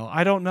trust him though?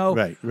 I don't know.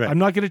 Right. I'm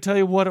not going to tell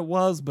you what it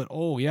was, but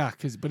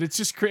but it's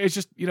just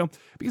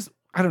because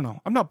I don't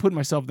know. I'm not putting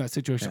myself in that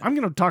situation. I'm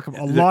going to talk a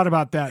lot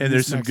about that. in And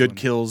there's this some next good one.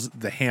 kills.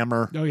 The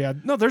hammer. Oh yeah,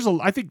 no.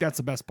 I think that's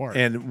the best part.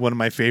 And one of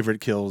my favorite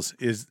kills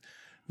is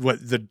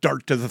the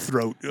dart to the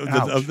throat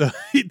of the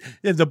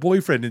and the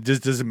boyfriend. It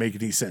just doesn't make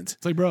any sense.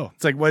 It's like, bro.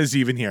 It's like, why is he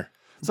even here?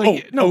 It's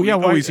like,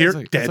 why he's here, it's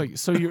like, dead.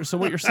 It's like, so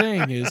what you're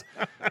saying is,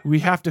 we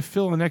have to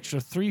fill an extra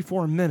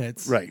 3-4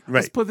 minutes. Right.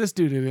 Let's put this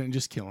dude in it and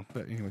just kill him.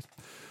 But anyways,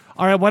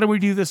 all right. Why don't we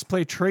do this?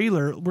 Play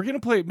trailer. We're gonna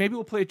play. Maybe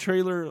we'll play a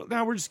trailer.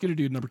 Now we're just gonna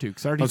do number 2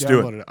 because I already Let's do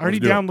it. downloaded it. I already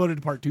Let's do it.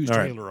 downloaded part 2's All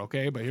right. trailer.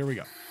 Okay, but here we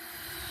go.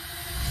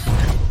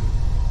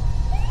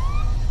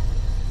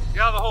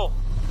 Get out of the hole.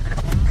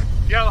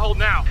 Get out of the hole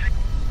now.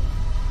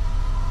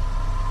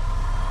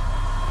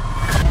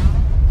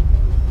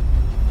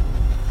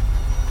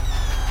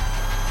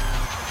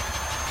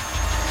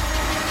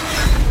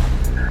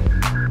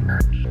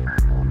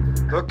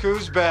 Look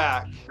who's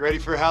back. Ready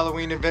for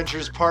Halloween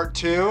Adventures Part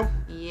 2?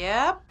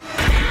 Yep.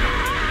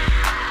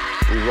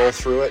 We roll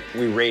through it,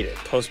 we rate it.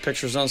 Post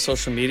pictures on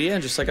social media,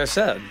 and just like I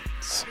said,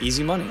 it's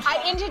easy money.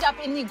 I ended up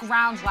in the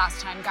ground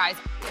last time, guys.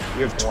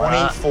 We have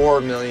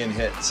 24 million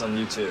hits on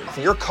YouTube. If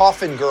you're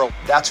Coffin Girl,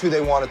 that's who they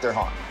want at their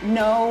haunt.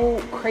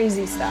 No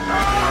crazy stuff.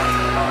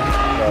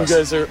 You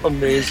guys are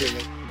amazing.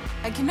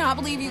 I cannot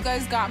believe you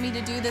guys got me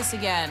to do this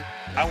again.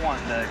 I want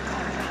the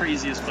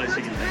craziest place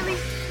you can think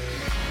of.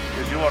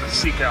 Because you want to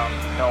seek out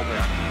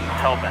Hellbent.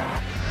 Hellbent.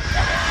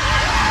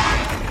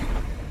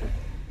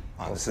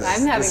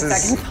 I'm having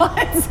second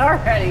thoughts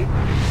already.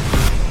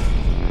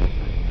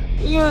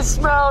 You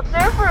smell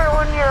different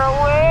when you're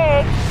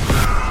awake.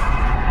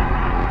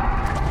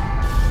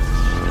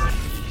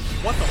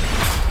 What the?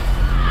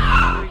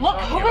 Look,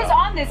 who is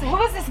on this?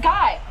 Who is this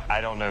guy?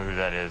 I don't know who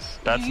that is.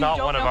 That's You not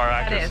don't one of know our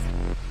who that actors. is.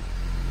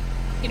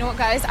 You know what,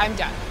 guys? I'm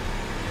done.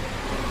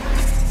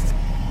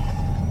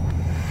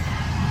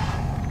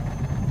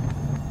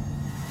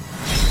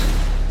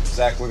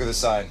 Zach, look at the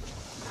sign.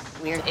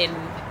 We're in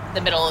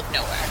the middle of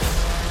nowhere.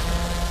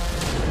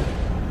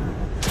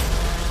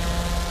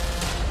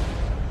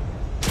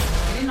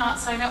 I did not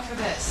sign up for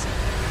this.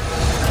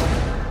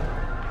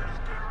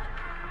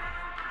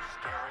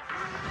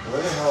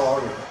 Where the hell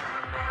are we?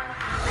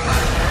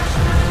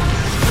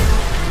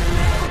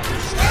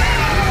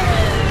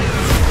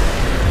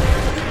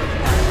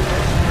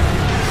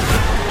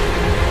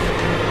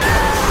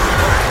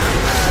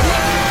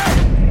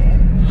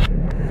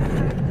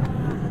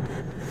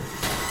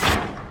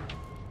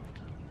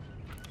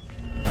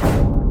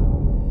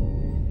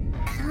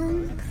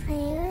 Come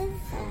play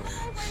with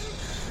us.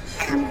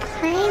 Come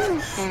play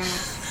with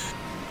us.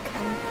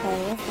 Come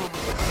play with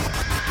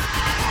us.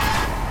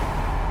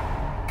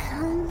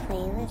 Come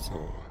play with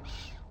us.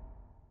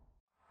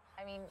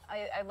 I mean,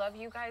 I love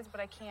you guys, but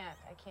I can't.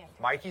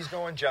 Mikey's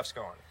going, Jeff's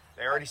going.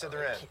 They already said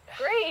they're in.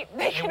 Great,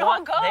 they can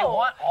want- all go. they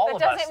want all that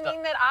of us doesn't to-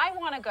 mean that I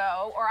want to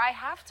go or I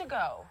have to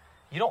go.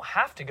 You don't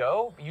have to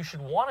go. You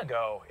should want to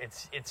go.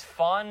 It's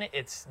fun.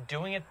 It's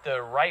doing it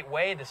the right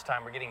way this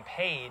time. We're getting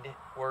paid.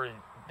 We're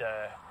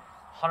the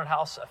haunted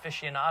house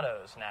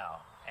aficionados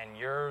now, and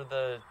you're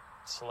the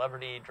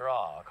celebrity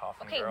draw,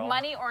 Coffin Okay, Girl.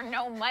 money or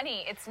no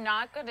money, it's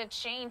not going to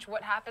change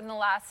what happened the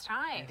last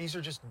time. These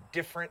are just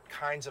different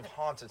kinds of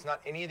haunts. It's not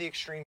any of the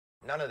extreme,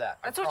 none of that.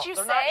 That's what you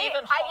They're say. not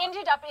even I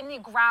ended up in the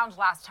ground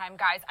last time,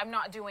 guys. I'm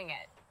not doing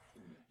it.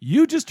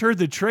 You just heard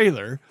the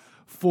trailer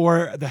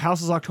for The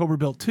House is October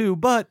Built 2,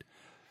 but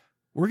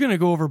we're going to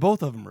go over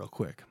both of them real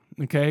quick.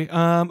 Okay.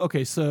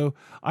 Okay. So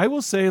I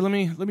will say, let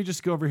me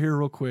just go over here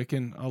real quick,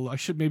 and I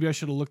should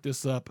have looked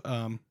this up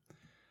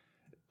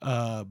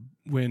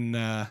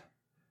when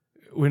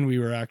we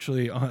were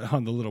actually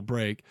on the little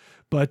break.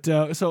 But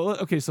so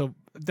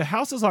The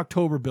House is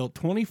October Built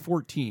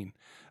 2014.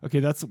 Okay,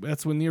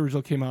 that's when the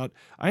original came out.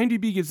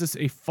 IMDb gives this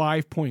a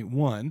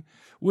 5.1,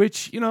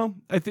 which,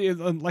 I think,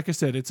 like I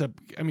said,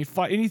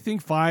 anything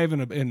 5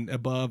 and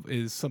above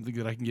is something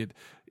that I can get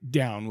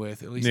down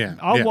with. At least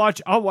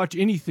I'll watch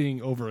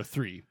anything over a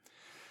 3,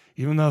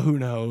 even though who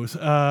knows.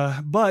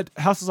 But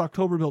House is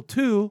October Built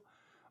 2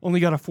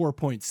 only got a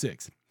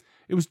 4.6.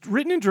 It was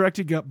written and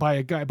directed by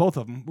a guy, both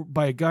of them,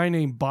 by a guy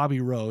named Bobby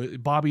Rowe.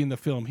 Bobby in the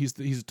film, he's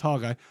a tall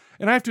guy,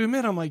 and I have to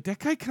admit, I'm like, that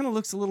guy kind of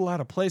looks a little out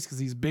of place because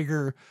he's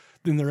bigger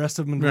than the rest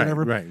of them and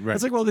whatever. Right.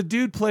 It's like, well, the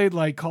dude played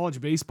like college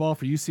baseball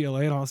for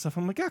UCLA and all that stuff.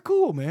 I'm like, yeah,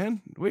 cool,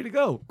 man, way to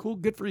go, cool,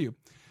 good for you.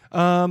 He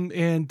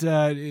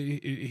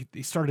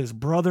started his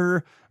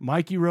brother,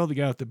 Mikey Rowe, the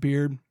guy with the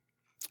beard.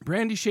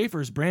 Brandy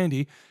Schaefer is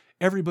Brandy.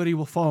 Everybody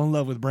will fall in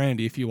love with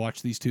Brandy if you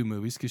watch these two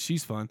movies because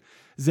she's fun.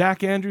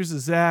 Zach Andrews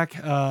is Zach.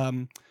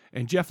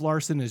 And Jeff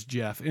Larson is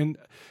Jeff. And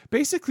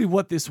basically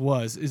what this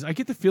was is I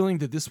get the feeling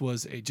that this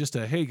was just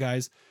a, hey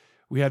guys,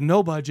 we have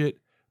no budget,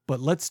 but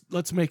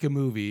let's make a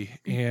movie.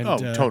 And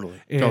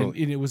totally. And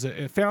it was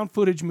a found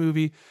footage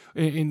movie.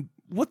 And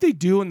what they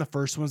do in the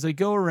first one is they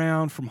go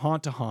around from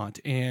haunt to haunt,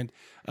 and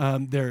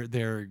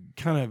they're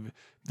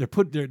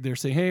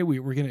saying, hey,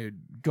 we're gonna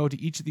go to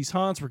each of these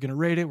haunts, we're gonna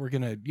rate it, we're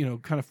gonna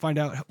kind of find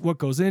out what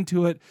goes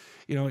into it,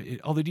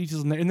 all the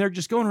details in there, and they're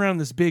just going around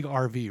this big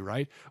RV,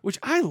 right? Which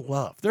I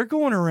love. They're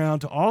going around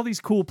to all these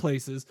cool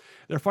places.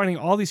 They're finding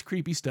all these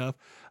creepy stuff.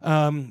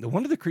 One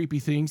of the creepy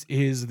things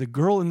is the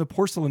girl in the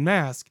porcelain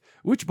mask,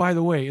 which, by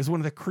the way, is one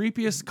of the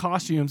creepiest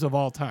costumes of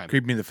all time.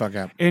 Creep me the fuck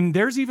out. And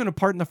there's even a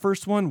part in the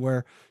first one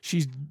where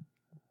she's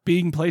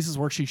being places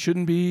where she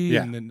shouldn't be,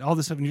 and then all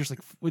this stuff, and you're just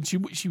like, when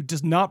she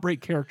does not break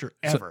character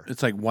ever. So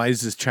it's like, why is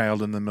this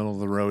child in the middle of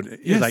the road? Yes.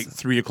 It's like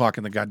 3:00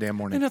 in the goddamn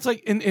morning. And it's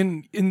like,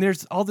 and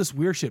there's all this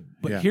weird shit.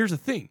 But here's the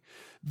thing: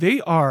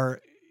 they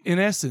are, in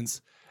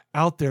essence,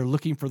 out there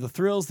looking for the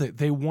thrills. That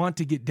they want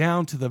to get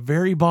down to the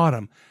very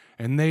bottom,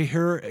 and they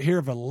hear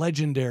of a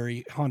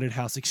legendary haunted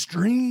house,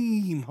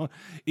 extreme,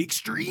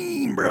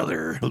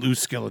 brother, Blue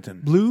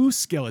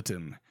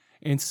Skeleton.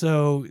 And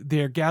so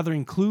they're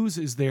gathering clues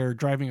as they're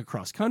driving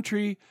across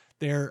country.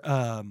 They're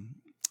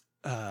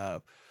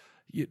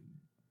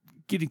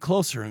getting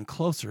closer and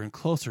closer and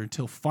closer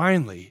until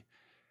finally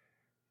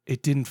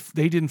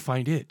They didn't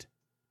find it.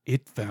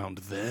 It found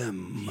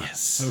them.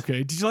 Yes.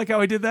 Okay. Did you like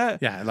how I did that?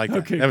 Yeah, I like that.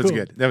 Okay, that was cool.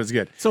 good. That was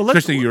good. So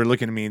especially you were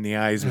looking at me in the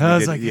eyes. When I you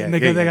was did like, it.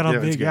 they got all that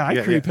was big. good. Yeah, I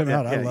creep him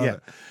out. I love it. Yeah.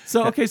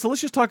 So okay, so let's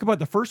just talk about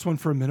the first one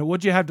for a minute.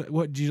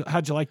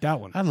 How'd you like that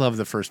one? I love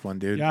the first one,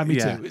 dude. Yeah, me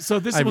too. So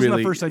this wasn't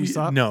the first time you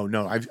saw it? No.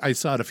 I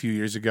saw it a few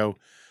years ago.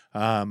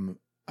 I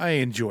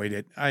enjoyed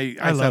it. I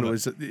thought it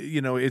was,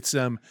 it's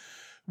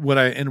what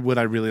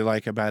I really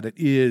like about it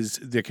is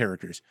the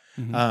characters.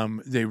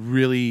 Mm-hmm. They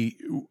really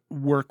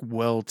work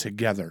well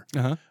together.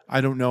 Uh-huh. I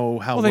don't know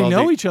how well they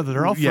know each other.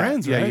 They're all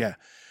friends, right? Yeah.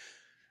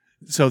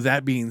 So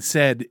that being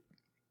said,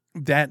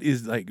 that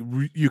is like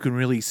you can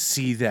really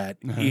see that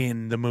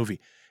in the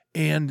movie,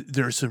 and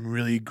there's some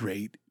really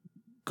great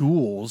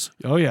ghouls.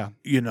 Oh yeah.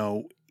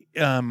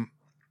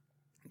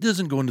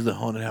 Doesn't go into the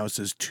haunted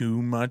houses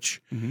too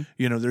much.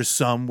 Mm-hmm. There's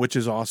some, which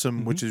is awesome,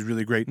 mm-hmm. which is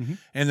really great. Mm-hmm.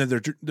 And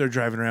then they're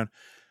driving around.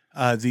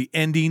 The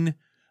ending,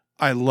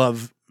 I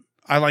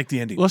like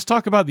the ending. Let's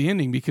talk about the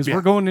ending because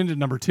we're going into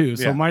number 2.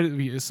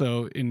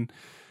 So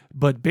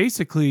but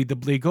basically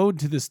they go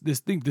into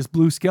this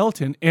blue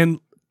skeleton, and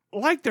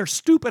like their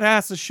stupid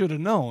asses should have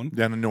known.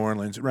 Down in New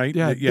Orleans, right?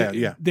 Yeah.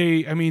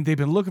 They've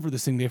been looking for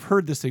this thing. They've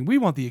heard this thing. We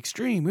want the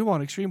extreme. We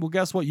want extreme. Well,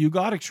 guess what? You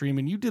got extreme,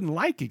 and you didn't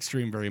like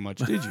extreme very much,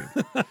 did you?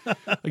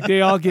 Like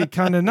they all get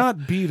kind of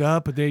not beat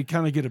up, but they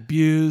kind of get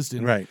abused,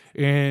 and right.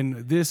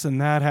 And this and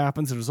that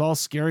happens. It was all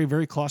scary,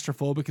 very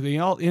claustrophobic. And they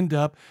all end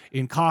up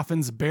in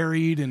coffins,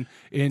 buried,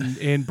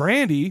 and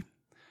Brandy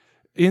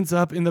ends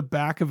up in the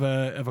back of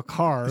a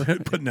car,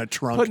 put in a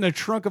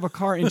trunk of a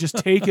car and just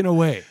taken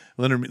away.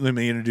 Let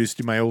me introduce you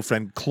to my old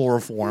friend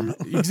Chloroform.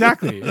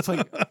 Exactly. It's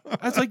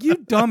like you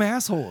dumb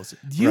assholes.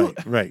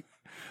 Right.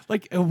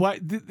 Like why?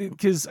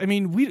 Because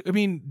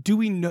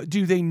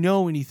do they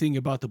know anything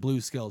about the blue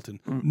skeleton?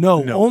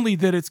 No, only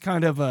that it's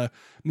kind of a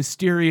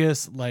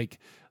mysterious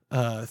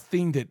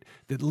thing that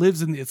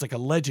lives in it's like a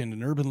legend,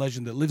 an urban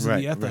legend that lives in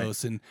the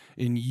ethos, and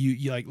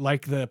you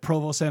like the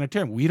Provo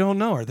Sanitarium. We don't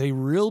know, are they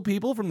real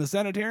people from the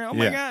sanitarium? Oh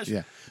my gosh!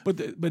 Yeah.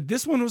 But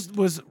this one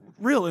was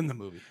real in the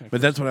movie.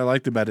 But that's what I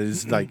liked about it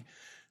is like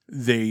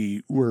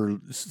they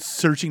were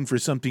searching for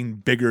something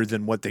bigger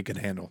than what they could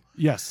handle.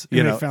 Yes,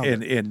 they found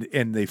it.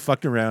 And they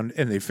fucked around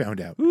and they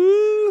found out.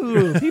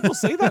 Ooh, people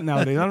say that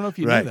nowadays. I don't know if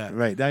you knew that.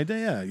 Right. I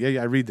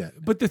read that.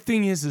 But the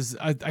thing is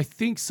I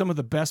think some of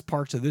the best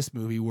parts of this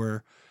movie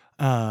were.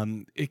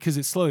 Because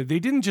it's slowly, they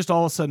didn't just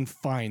all of a sudden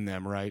find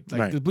them, right?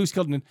 Like the blue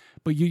skeleton,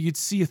 but you'd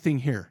see a thing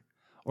here,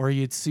 or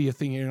you'd see a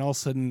thing here, and all of a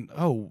sudden,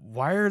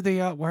 why are they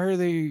out? Why are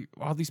they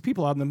all these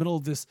people out in the middle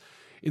of this,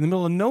 in the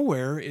middle of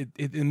nowhere, in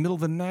the middle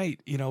of the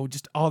night?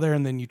 just all there,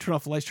 and then you turn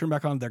off the lights, turn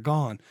back on, they're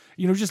gone.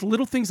 Just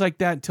little things like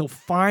that until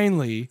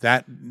finally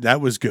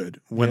that was good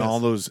when all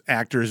those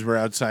actors were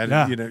outside,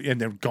 and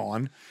they're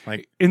gone.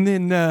 And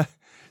then.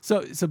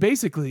 So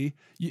basically,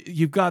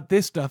 you've got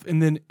this stuff,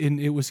 and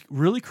it was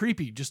really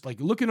creepy, just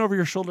like looking over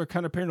your shoulder,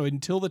 kind of paranoid,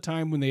 until the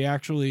time when they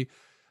actually,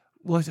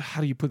 well,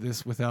 how do you put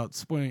this without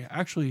spoiling?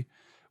 Actually,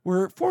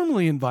 were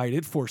formally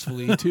invited,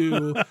 forcefully,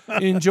 to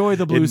enjoy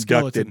the blue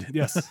skeleton.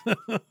 Yes.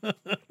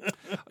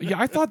 Yeah,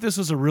 I thought this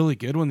was a really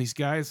good one. These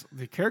guys,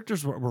 the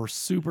characters were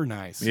super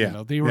nice.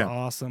 Yeah. They were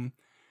awesome,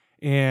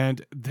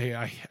 and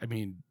this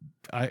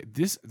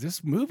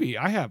movie,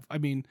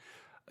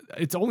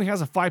 it only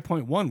has a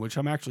 5.1, which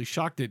I'm actually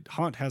shocked that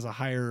Haunt has a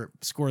higher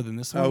score than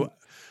this one. Oh,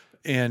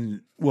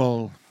 and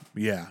well,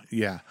 yeah.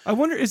 I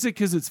wonder, is it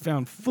because it's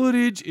found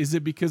footage? Is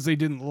it because they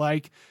didn't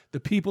like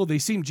the people? They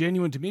seem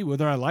genuine to me,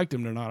 whether I liked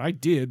them or not. I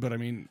did, but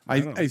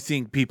I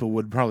think people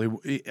would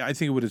probably. I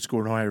think it would have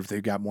scored higher if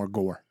they got more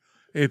gore.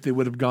 If they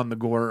would have gone the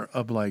gore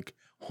of like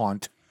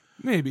Haunt,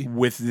 maybe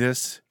with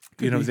this,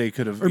 they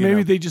could have. Or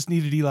maybe they just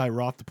needed Eli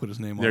Roth to put his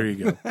name on. There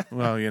you go.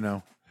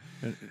 Well,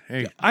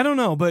 Hey. I don't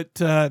know,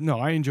 but no,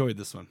 I enjoyed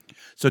this one.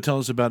 So tell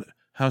us about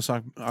House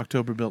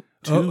October Built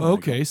 2.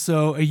 Okay,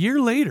 so a year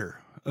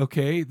later,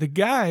 the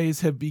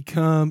guys have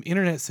become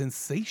internet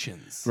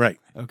sensations. Right.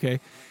 Okay,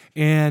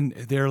 and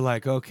they're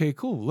like, okay,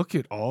 cool, look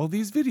at all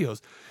these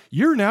videos.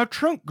 You're now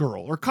Trunk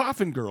Girl or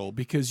Coffin Girl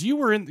because you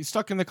were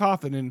stuck in the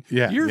coffin, and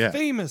you're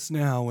famous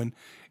now.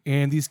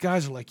 And these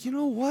guys are like, you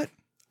know what?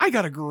 I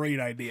got a great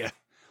idea.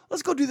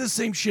 Let's go do the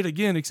same shit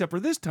again, except for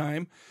this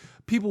time,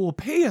 people will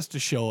pay us to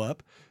show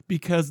up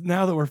because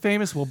now that we're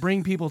famous, we'll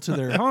bring people to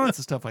their haunts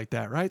and stuff like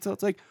that, right? So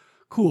it's like,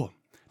 cool,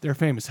 they're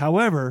famous.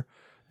 However,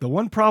 the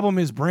one problem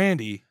is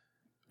Brandy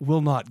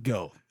will not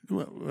go.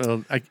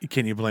 Well,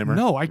 can you blame her?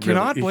 No, I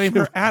cannot blame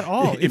her at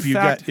all. If you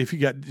got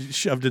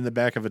shoved in the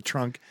back of a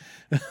trunk.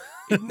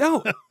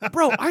 No,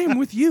 bro, I am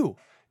with you.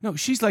 No,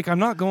 she's like, I'm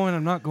not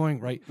going,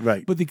 right?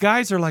 Right. But the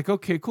guys are like,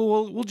 okay,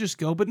 cool, we'll just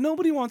go. But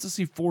nobody wants to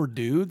see 4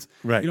 dudes,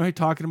 right?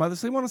 Talking about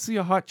this. They want to see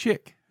a hot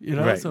chick,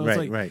 Right, so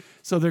it's right.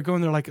 So they're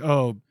going, they're like,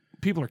 oh,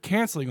 people are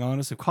canceling on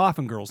us if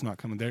Coffin Girl's not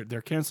coming.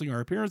 They're canceling our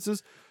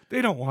appearances.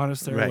 They don't want us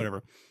there,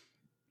 whatever.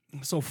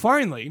 So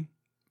finally,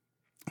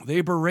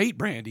 they berate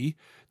Brandy.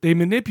 They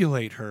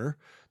manipulate her.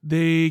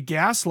 They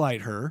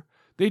gaslight her.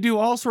 They do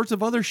all sorts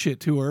of other shit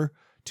to her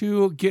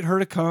to get her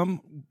to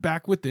come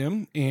back with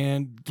them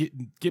and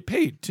get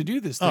paid to do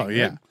this thing. Oh,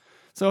 yeah. Right?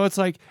 So it's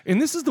like,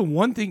 and this is the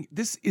one thing,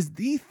 this is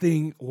the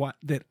thing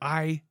that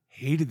I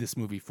hated this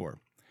movie for.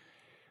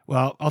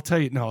 Well, I'll tell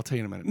you in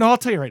a minute. No, I'll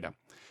tell you right now.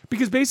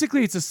 Because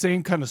basically it's the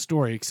same kind of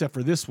story, except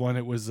for this one,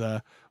 it was,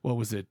 what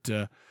was it?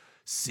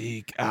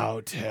 Seek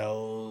Out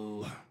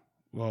Hell.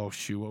 Oh,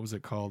 shoot. What was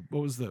it called?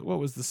 What was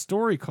the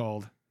story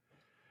called?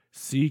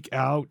 Seek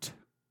Out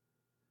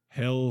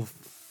Hell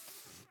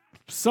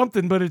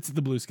something, but it's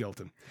the Blue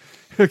Skeleton.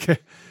 Okay.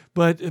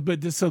 But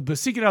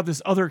seeking out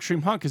this other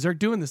extreme haunt, because they're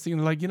doing this thing.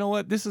 And they're like, you know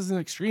what? This isn't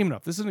extreme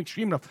enough. This isn't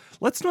extreme enough.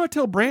 Let's not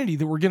tell Brandy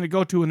that we're going to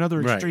go to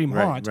another extreme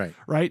haunt.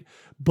 Right.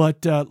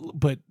 But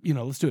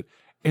let's do it.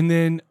 And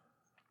then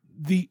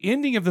the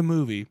ending of the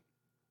movie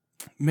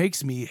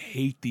makes me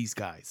hate these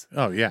guys.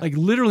 Oh, yeah. Like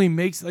literally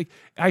makes, like,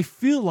 I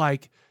feel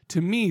like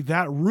to me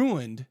that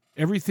ruined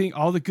everything,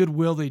 all the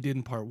goodwill they did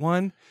in part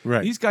one.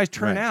 Right. These guys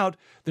turn out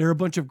they're a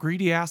bunch of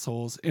greedy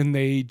assholes, and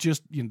they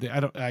just,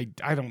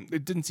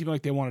 it didn't seem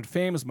like they wanted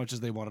fame as much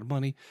as they wanted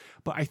money.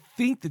 But I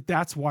think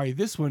that's why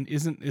this one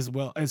isn't as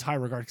well as high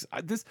regard.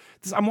 This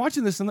I'm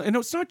watching this, and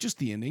it's not just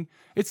the ending;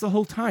 it's the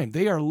whole time.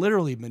 They are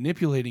literally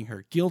manipulating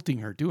her,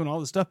 guilting her, doing all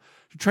this stuff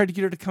to try to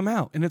get her to come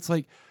out. And it's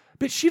like,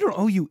 but she don't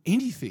owe you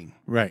anything,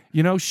 right?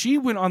 She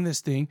went on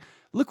this thing.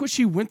 Look what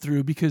she went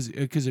through because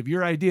of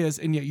your ideas,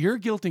 and yet you're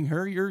guilting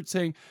her. You're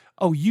saying,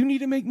 "Oh, you need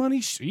to make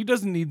money." She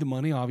doesn't need the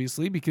money,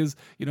 obviously, because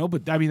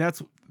But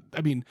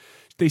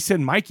they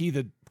send Mikey,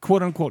 the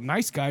quote unquote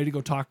nice guy, to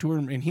go talk to her,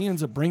 and he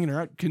ends up bringing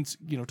her out,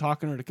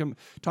 talking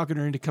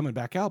her into coming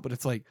back out. But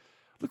it's like,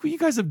 look what you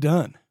guys have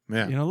done.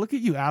 Yeah. Look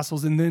at you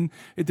assholes. And then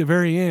at the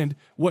very end,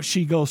 what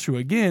she goes through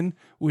again,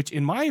 which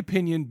in my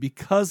opinion,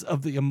 because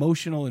of the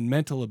emotional and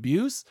mental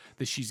abuse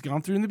that she's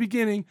gone through in the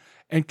beginning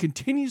and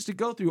continues to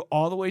go through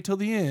all the way till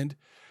the end,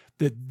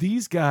 that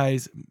these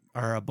guys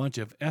are a bunch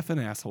of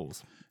effing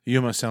assholes. You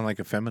almost sound like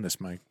a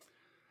feminist, Mike.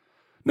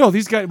 No,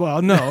 these guys,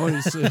 well, no,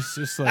 it's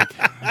just like,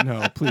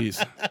 no,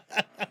 please.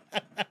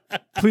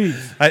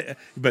 Please.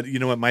 But you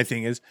know what my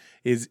thing is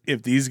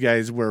if these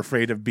guys were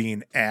afraid of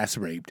being ass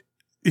raped,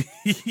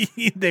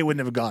 they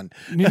wouldn't have gone.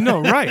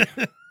 No, right.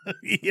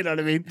 You know what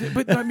I mean?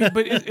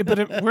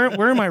 But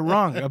where am I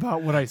wrong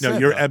about what I said? No,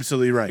 you're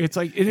absolutely right. It's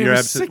like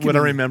what I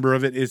remember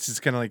of it, it's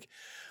just kind of like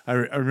I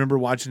remember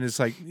watching this.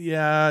 Like,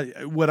 yeah,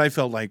 what I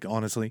felt like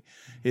honestly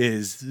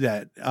is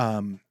that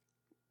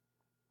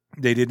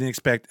they didn't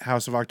expect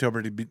House of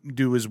October to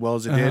do as well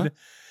as it did.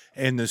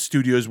 And the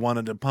studios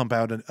wanted to pump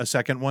out a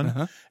second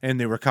one,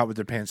 and they were caught with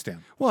their pants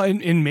down. Well,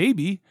 and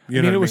maybe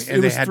it was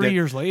 3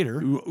 years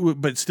later,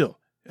 but still.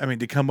 I mean,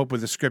 to come up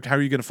with a script, how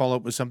are you going to follow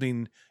up with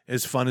something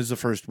as fun as the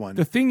first one?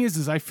 The thing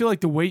is I feel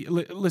like the way,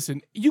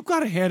 listen, you've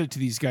got to hand it to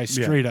these guys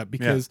straight up,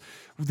 because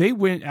they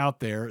went out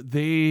there,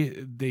 they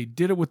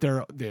did it with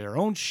their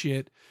own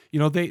shit.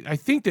 I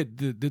think that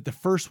the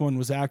first one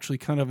was actually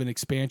kind of an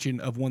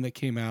expansion of one that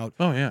came out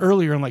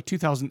earlier in like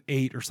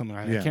 2008 or something.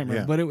 I can't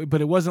remember,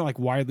 but it wasn't like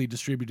widely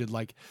distributed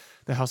like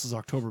the Houses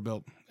October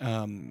built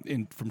from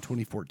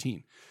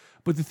 2014.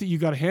 But the thing you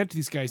got to hand it to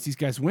these guys. These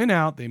guys went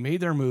out, they made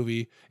their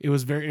movie. It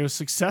was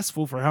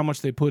successful for how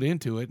much they put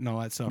into it and all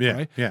that stuff,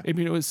 right? Yeah. I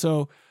mean, it was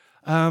so.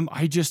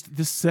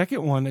 The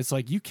second one, it's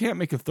like you can't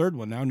make a third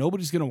one now.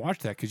 Nobody's gonna watch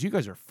that because you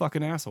guys are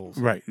fucking assholes,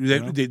 right?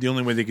 The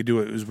only way they could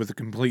do it was with a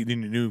completely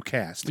new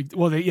cast.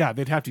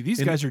 They'd have to.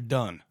 These guys are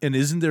done. And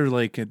isn't there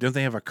don't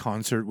they have a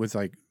concert with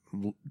like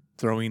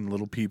throwing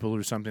little people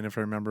or something? If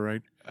I remember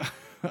right,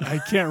 I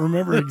can't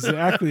remember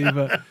exactly,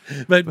 but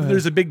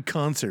there's a big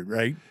concert,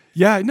 right?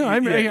 Yeah, no, I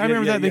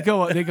remember that. They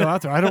go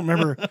out there. I don't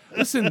remember.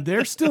 Listen,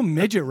 there's still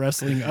midget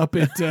wrestling up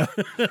at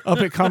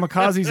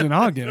Kamikazes in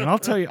Ogden, and I'll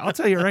tell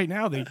you right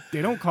now, they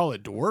don't call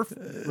it dwarf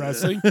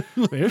wrestling.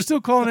 They're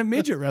still calling it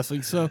midget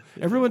wrestling. So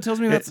everyone tells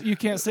me you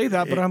can't say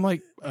that, but I'm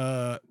like,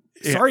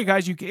 sorry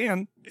guys, you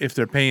can. If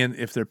they're paying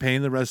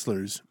the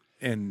wrestlers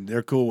and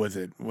they're cool with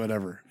it,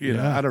 whatever. You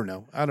know, I don't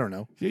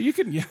know. Yeah, you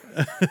can. Yeah.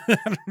 I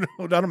don't know.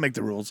 I don't make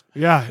the rules.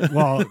 Yeah.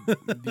 Well,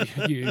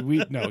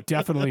 no,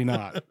 definitely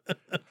not.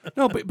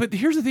 No, but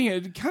here's the thing.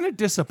 It kind of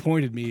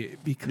disappointed me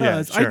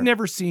because I'd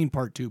never seen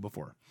part 2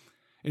 before.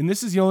 And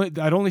this is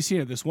I'd only seen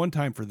it this one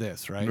time for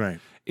this, right? Right.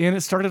 And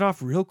it started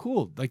off real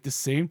cool, like the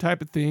same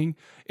type of thing.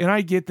 And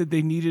I get that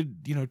they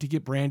needed, to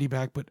get Brandy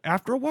back. But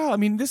after a while,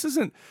 this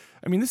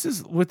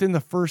is within the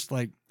first,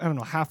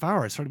 half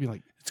hour. I started being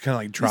like, it's kind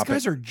of like drop it. These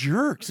guys are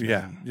jerks.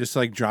 Yeah. Man. Just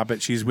like drop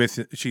it.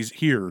 She's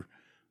here.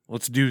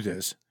 Let's do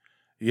this.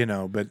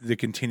 But the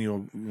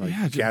continual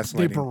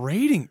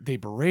gaslighting. They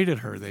berated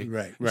her.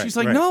 Right. She's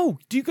like, no,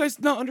 do you guys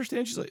not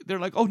understand? They're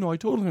like, oh no, I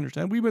totally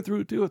understand. We went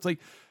through it too. It's like,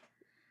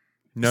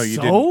 no,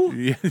 you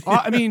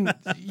didn't.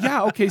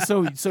 Okay.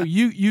 So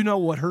you know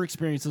what her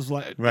experience is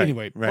like. Right,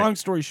 anyway, long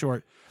story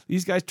short,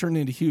 these guys turned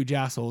into huge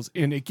assholes,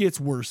 and it gets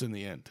worse in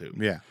the end too.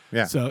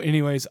 Yeah. So,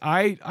 anyways,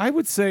 I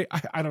would say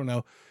I don't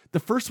know. The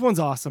first one's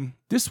awesome.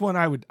 This one,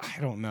 I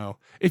don't know.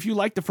 If you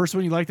like the first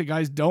one, you like the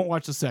guys, don't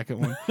watch the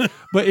second one.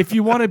 But if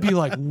you want to be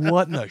like,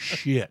 what in the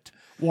shit,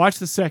 watch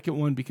the second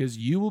one because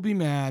you will be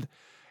mad.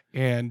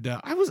 And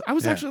I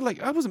was actually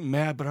like, I wasn't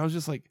mad, but I was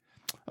just like,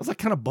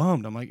 kind of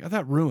bummed. I'm like,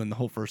 that ruined the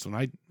whole first one.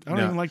 I don't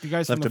even like the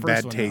guys from the first one.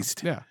 Left a bad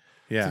taste. Now.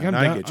 Yeah. Yeah, Like,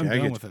 I get you. I'm I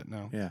done get with you. it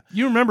now. Yeah.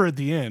 You remember at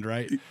the end,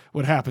 right?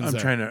 What happens I'm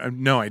there? trying to.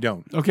 No, I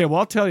don't. Okay, well,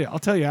 I'll tell you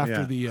after All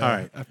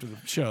right. after the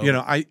show. You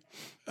know, I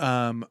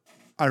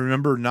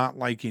remember not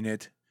liking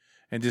it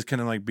and just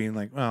kind of like being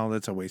like, well,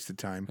 that's a waste of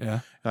time. Yeah.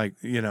 Like,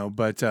 you know,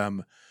 but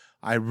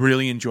I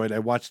really enjoyed. I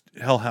watched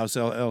Hell House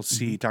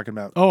LLC talking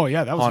about. Oh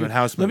yeah, that was haunted good.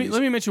 house movies.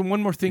 Let me mention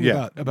one more thing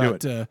Yeah, about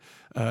do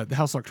the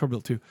House of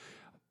October too.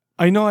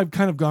 I know I've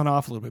kind of gone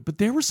off a little bit, but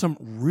there were some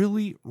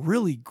really,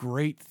 really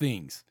great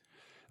things,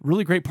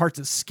 really great parts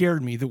that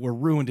scared me that were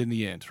ruined in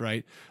the end.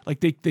 Right, like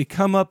they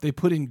come up, they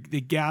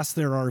gas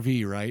their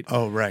RV, right?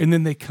 Oh right, and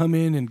then they come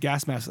in and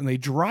gas mask, and they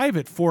drive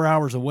it 4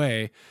 hours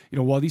away. You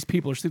know, while these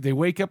people are sleeping, they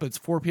wake up. It's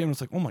 4 p.m. And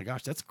it's like, oh my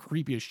gosh, that's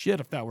creepy as shit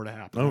if that were to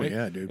happen. Oh right?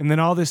 yeah, dude. And then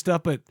all this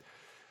stuff, but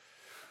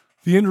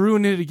the end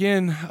ruined it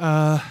again.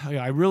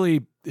 I was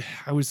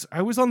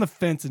on the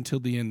fence until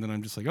the end. Then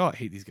I'm just like, oh, I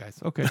hate these guys.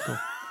 Okay, cool.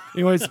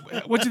 Anyways,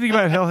 what do you think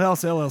about Hell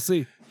House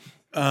LLC?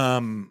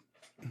 I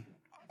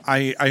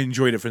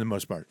enjoyed it for the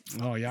most part.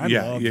 Oh yeah, I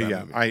loved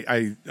that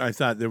movie. I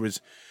thought there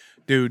was,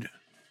 dude,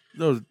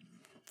 those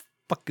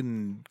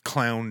fucking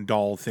clown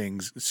doll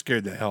things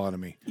scared the hell out of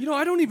me. You know,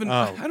 I don't even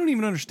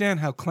understand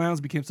how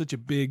clowns became such a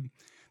big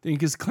thing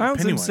because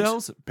clowns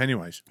themselves.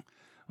 Pennywise.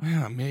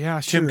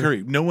 Yeah, sure. Tim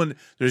Curry.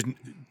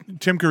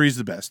 Tim Curry's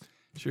the best.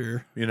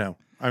 Sure. You know,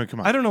 I mean, come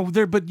on. I don't know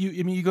but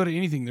you go to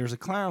anything. There's a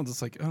clowns.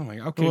 It's like, oh my,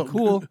 okay, well,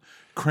 cool.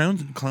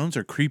 Clowns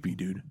are creepy,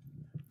 dude.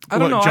 I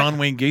don't know. John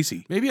Wayne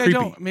Gacy. Maybe creepy. I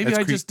don't. Maybe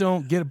I just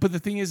don't get it. But the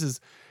thing is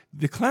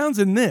the clowns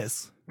in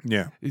this,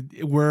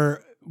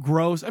 were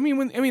gross. I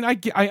mean,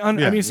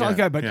 it's not like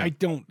that, but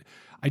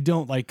I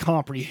don't like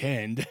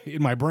comprehend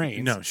in my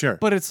brain. No, sure.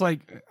 But it's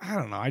like, I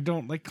don't know. I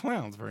don't like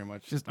clowns very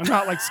much. I'm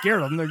not like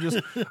scared of them. They're just,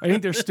 I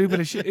think they're stupid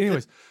as shit.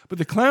 Anyways, but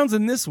the clowns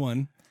in this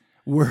one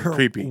were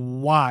creepy,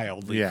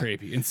 wildly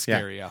creepy and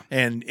scary. Yeah.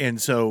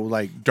 And so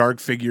like dark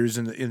figures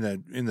in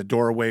the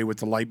doorway with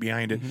the light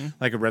behind it,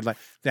 like a red light.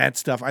 That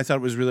stuff I thought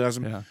was really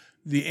awesome. Yeah.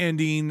 The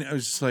ending, I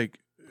was just like,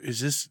 is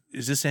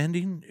this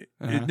ending?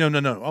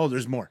 No. Oh,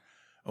 there's more.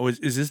 Oh,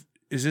 is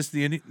this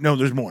the ending? No,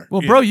 there's more.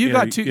 Well, bro, you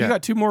got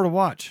two more to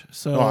watch.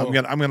 So I'm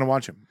gonna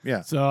watch them.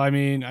 Yeah. So I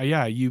mean,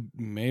 you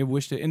may have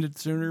wished it ended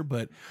sooner,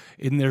 but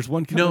there's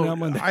one coming out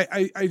Monday.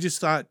 I just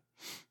thought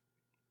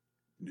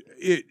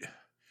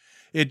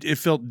it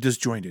felt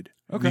disjointed.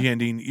 Okay. The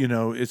ending, you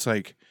know, it's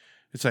like,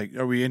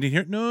 are we ending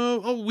here?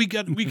 No. Oh, we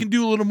can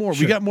do a little more.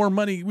 Sure. We got more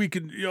money. We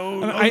can.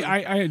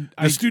 The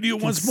studio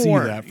wants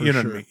more. You know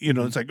what I mean? You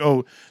know, it's like,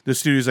 oh, the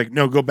studio's like,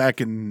 no, go back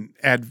and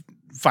add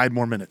 5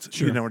 more minutes.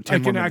 Sure. You know, or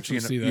 10 more minutes. I can actually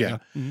see that. Yeah.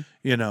 Mm-hmm.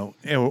 You know,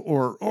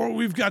 or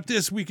we've got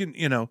this. We can.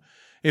 You know,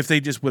 if they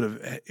just would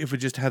have, if it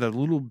just had a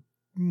little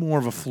more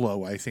of a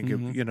flow, I think. It,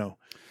 you know.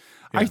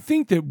 Yeah. I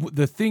think that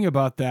the thing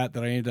about that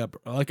I ended up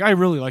like, I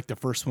really liked the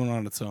first one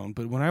on its own,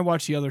 but when I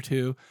watched the other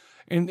two,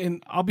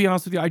 and I'll be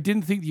honest with you, I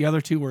didn't think the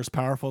other two were as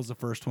powerful as the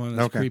first one,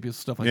 as creepy and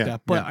stuff like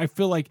that. But I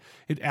feel like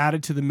it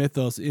added to the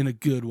mythos in a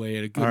good way,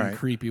 in a good and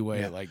creepy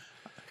way, like.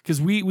 Because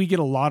we get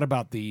a lot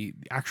about the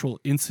actual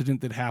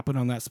incident that happened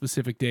on that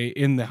specific day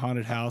in the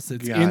haunted house.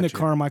 It's in the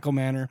Carmichael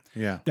Manor.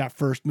 Yeah, that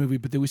first movie,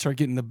 but then we start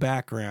getting the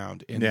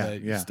background and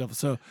the stuff.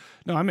 So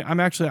no, I'm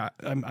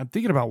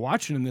thinking about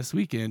watching them this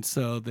weekend,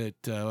 so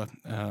that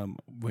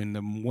when the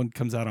one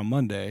comes out on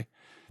Monday.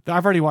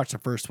 I've already watched the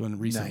first one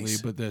recently,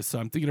 but so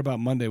I'm thinking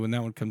about Monday when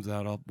that one comes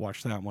out. I'll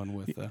watch that one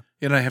with.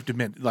 And I have to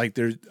admit, like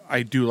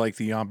I do like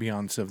the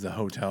ambiance of the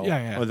hotel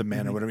or the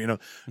manor, whatever. You know,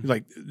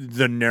 like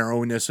the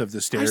narrowness of the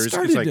stairs. I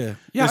started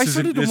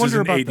to wonder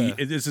about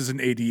that. This is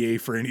an ADA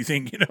for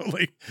anything, you know,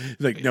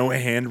 like no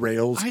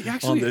handrails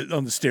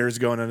on the stairs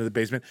going under the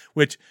basement.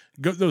 Which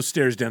those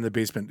stairs down the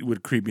basement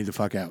would creep me the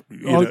fuck out.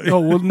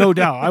 Well, no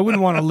doubt. I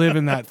wouldn't want to live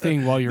in that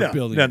thing while you're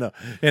building. No,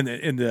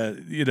 and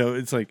you know,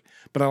 it's like,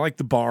 but I like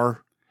the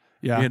bar.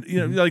 Yeah, and,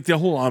 you know, like the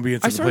whole ambiance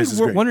of the place is great. I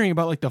started wondering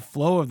about like the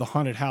flow of the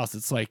haunted house.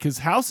 It's like, because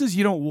houses,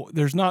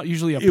 there's not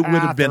usually a path. It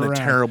would have been around. A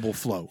terrible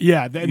flow.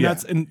 Yeah,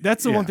 that's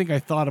the one thing I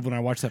thought of when I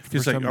watched that.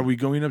 It's like, are we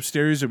going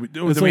upstairs? Or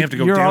we have to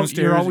go downstairs.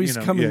 You're always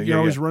coming. You're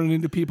always running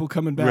into people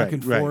coming back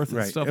and forth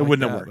and stuff. It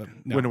wouldn't have worked.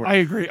 Wouldn't work. I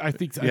agree. I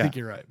think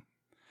you're right.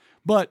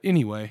 But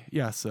anyway,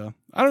 so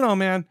I don't know,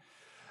 man.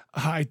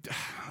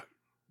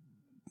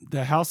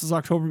 The House is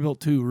October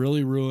Built 2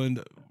 really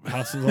ruined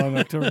Houses on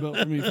October Built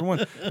for me, for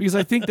one, because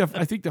I think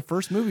the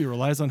first movie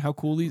relies on how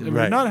cool these,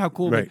 not how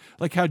cool, but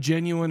like how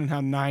genuine and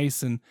how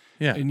nice and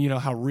you know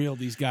how real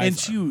these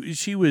guys. And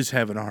she was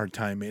having a hard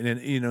time,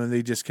 and you know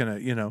they just kind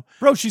of, you know,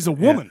 bro, she's a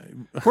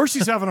woman. Of course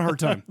she's having a hard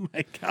time. Oh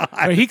my God,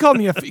 right, he called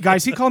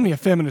me a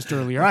feminist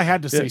earlier. I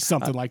had to say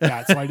something like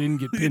that so I didn't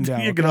get pinned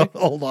down. You can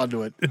hold on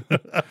to it.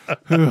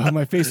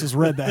 My face was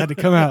red. That had to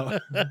come out.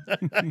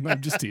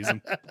 I'm just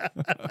teasing.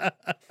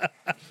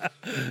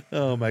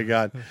 Oh my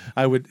God,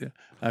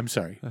 I'm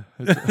sorry.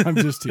 I'm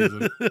just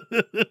teasing.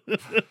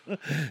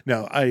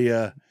 No,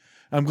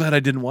 I'm glad I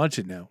didn't watch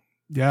it now.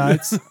 Yeah,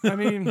 it's. I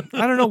mean,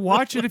 I don't know.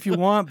 Watch it if you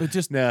want, but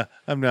just nah,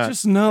 I'm not.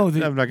 Just know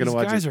that I'm not gonna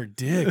watch these guys it. are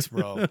dicks,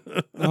 bro.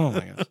 Oh my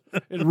gosh,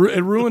 it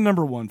ruined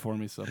number one for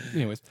me. So,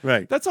 anyways,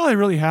 right. That's all I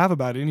really have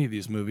about any of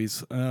these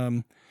movies.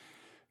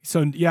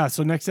 So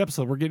next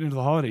episode we're getting into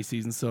the holiday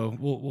season, so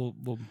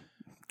we'll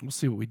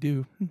see what we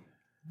do.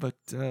 But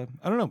I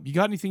don't know. You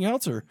got anything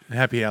else or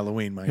Happy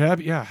Halloween, Mike?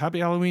 Happy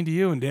Halloween to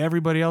you and to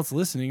everybody else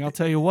listening. I'll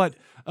tell you what.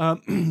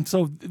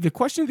 So the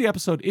question of the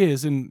episode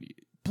is, and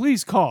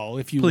please call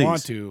if you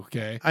want to.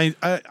 Okay.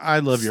 I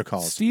love your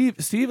calls. Steve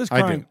is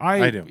crying.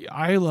 I do.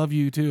 I love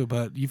you too,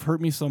 but you've hurt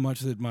me so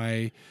much that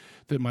my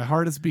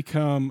heart has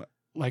become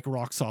like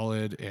rock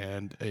solid,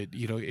 and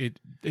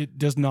it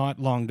does not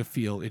long to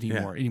feel any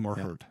more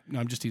hurt. No,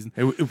 I'm just teasing.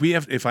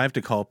 If I have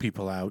to call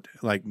people out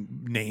like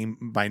name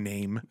by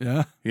name,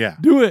 yeah,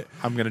 do it.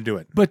 I'm gonna do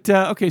it. But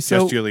okay, so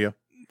Just Julia.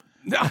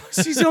 No,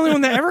 she's the only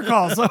one that ever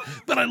calls. So.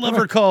 But I love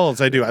her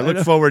calls. I do. I look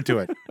forward to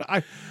it.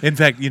 In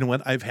fact, you know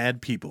what? I've had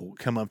people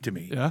come up to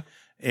me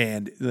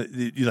and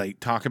you like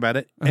talk about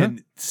it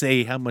and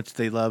say how much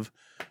they love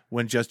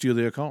when Just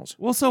Julia calls.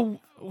 Well, so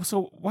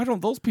why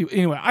don't those people?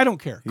 Anyway, I don't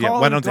care.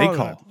 Why don't they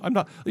call? I'm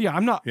not. Yeah,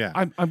 I'm not. Yeah.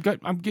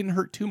 I'm getting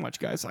hurt too much,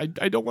 guys. I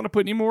don't want to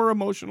put any more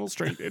emotional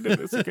strain into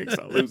this in case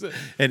I lose it.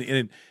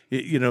 And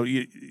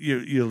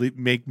you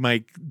make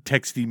Mike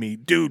texting me,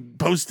 dude,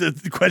 post the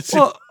question.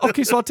 Well,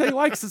 okay, so I'll tell you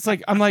why. Because it's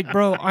like I'm like,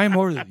 bro, I'm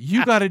over this.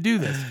 You got to do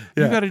this.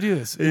 You got to do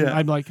this. And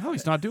I'm like, oh,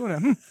 he's not doing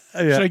it.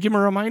 Should I give him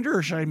a reminder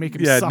or should I make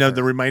him? Yeah, suffer? no,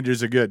 the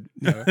reminders are good.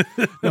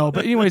 No,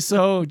 but anyway,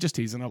 so just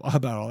teasing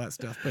about all that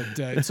stuff. But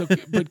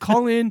but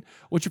call in.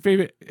 What's your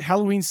favorite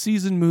Halloween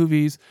season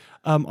movies?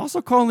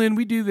 Also call in.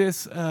 We do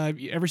this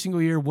every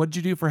single year. What'd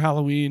you do for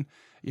Halloween?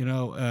 Did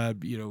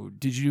you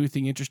do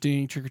anything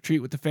interesting? Trick or treat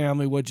with the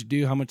family? What'd you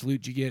do? How much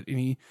loot did you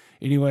get?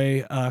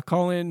 Anyway,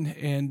 call in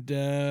and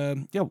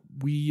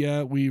we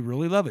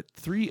really love it.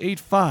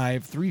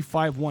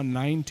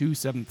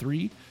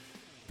 385-351-9273.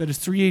 That is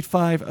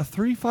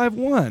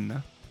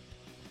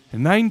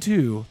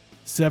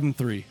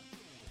 385-351-9273.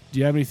 Do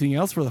you have anything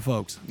else for the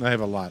folks? I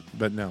have a lot,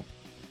 but no.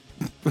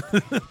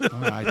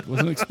 I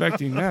wasn't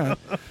expecting that.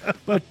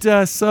 But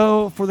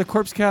so for the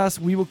Corpse Cast,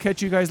 we will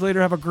catch you guys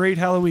later. Have a great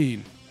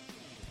Halloween.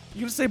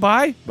 You gonna say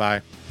bye?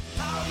 Bye.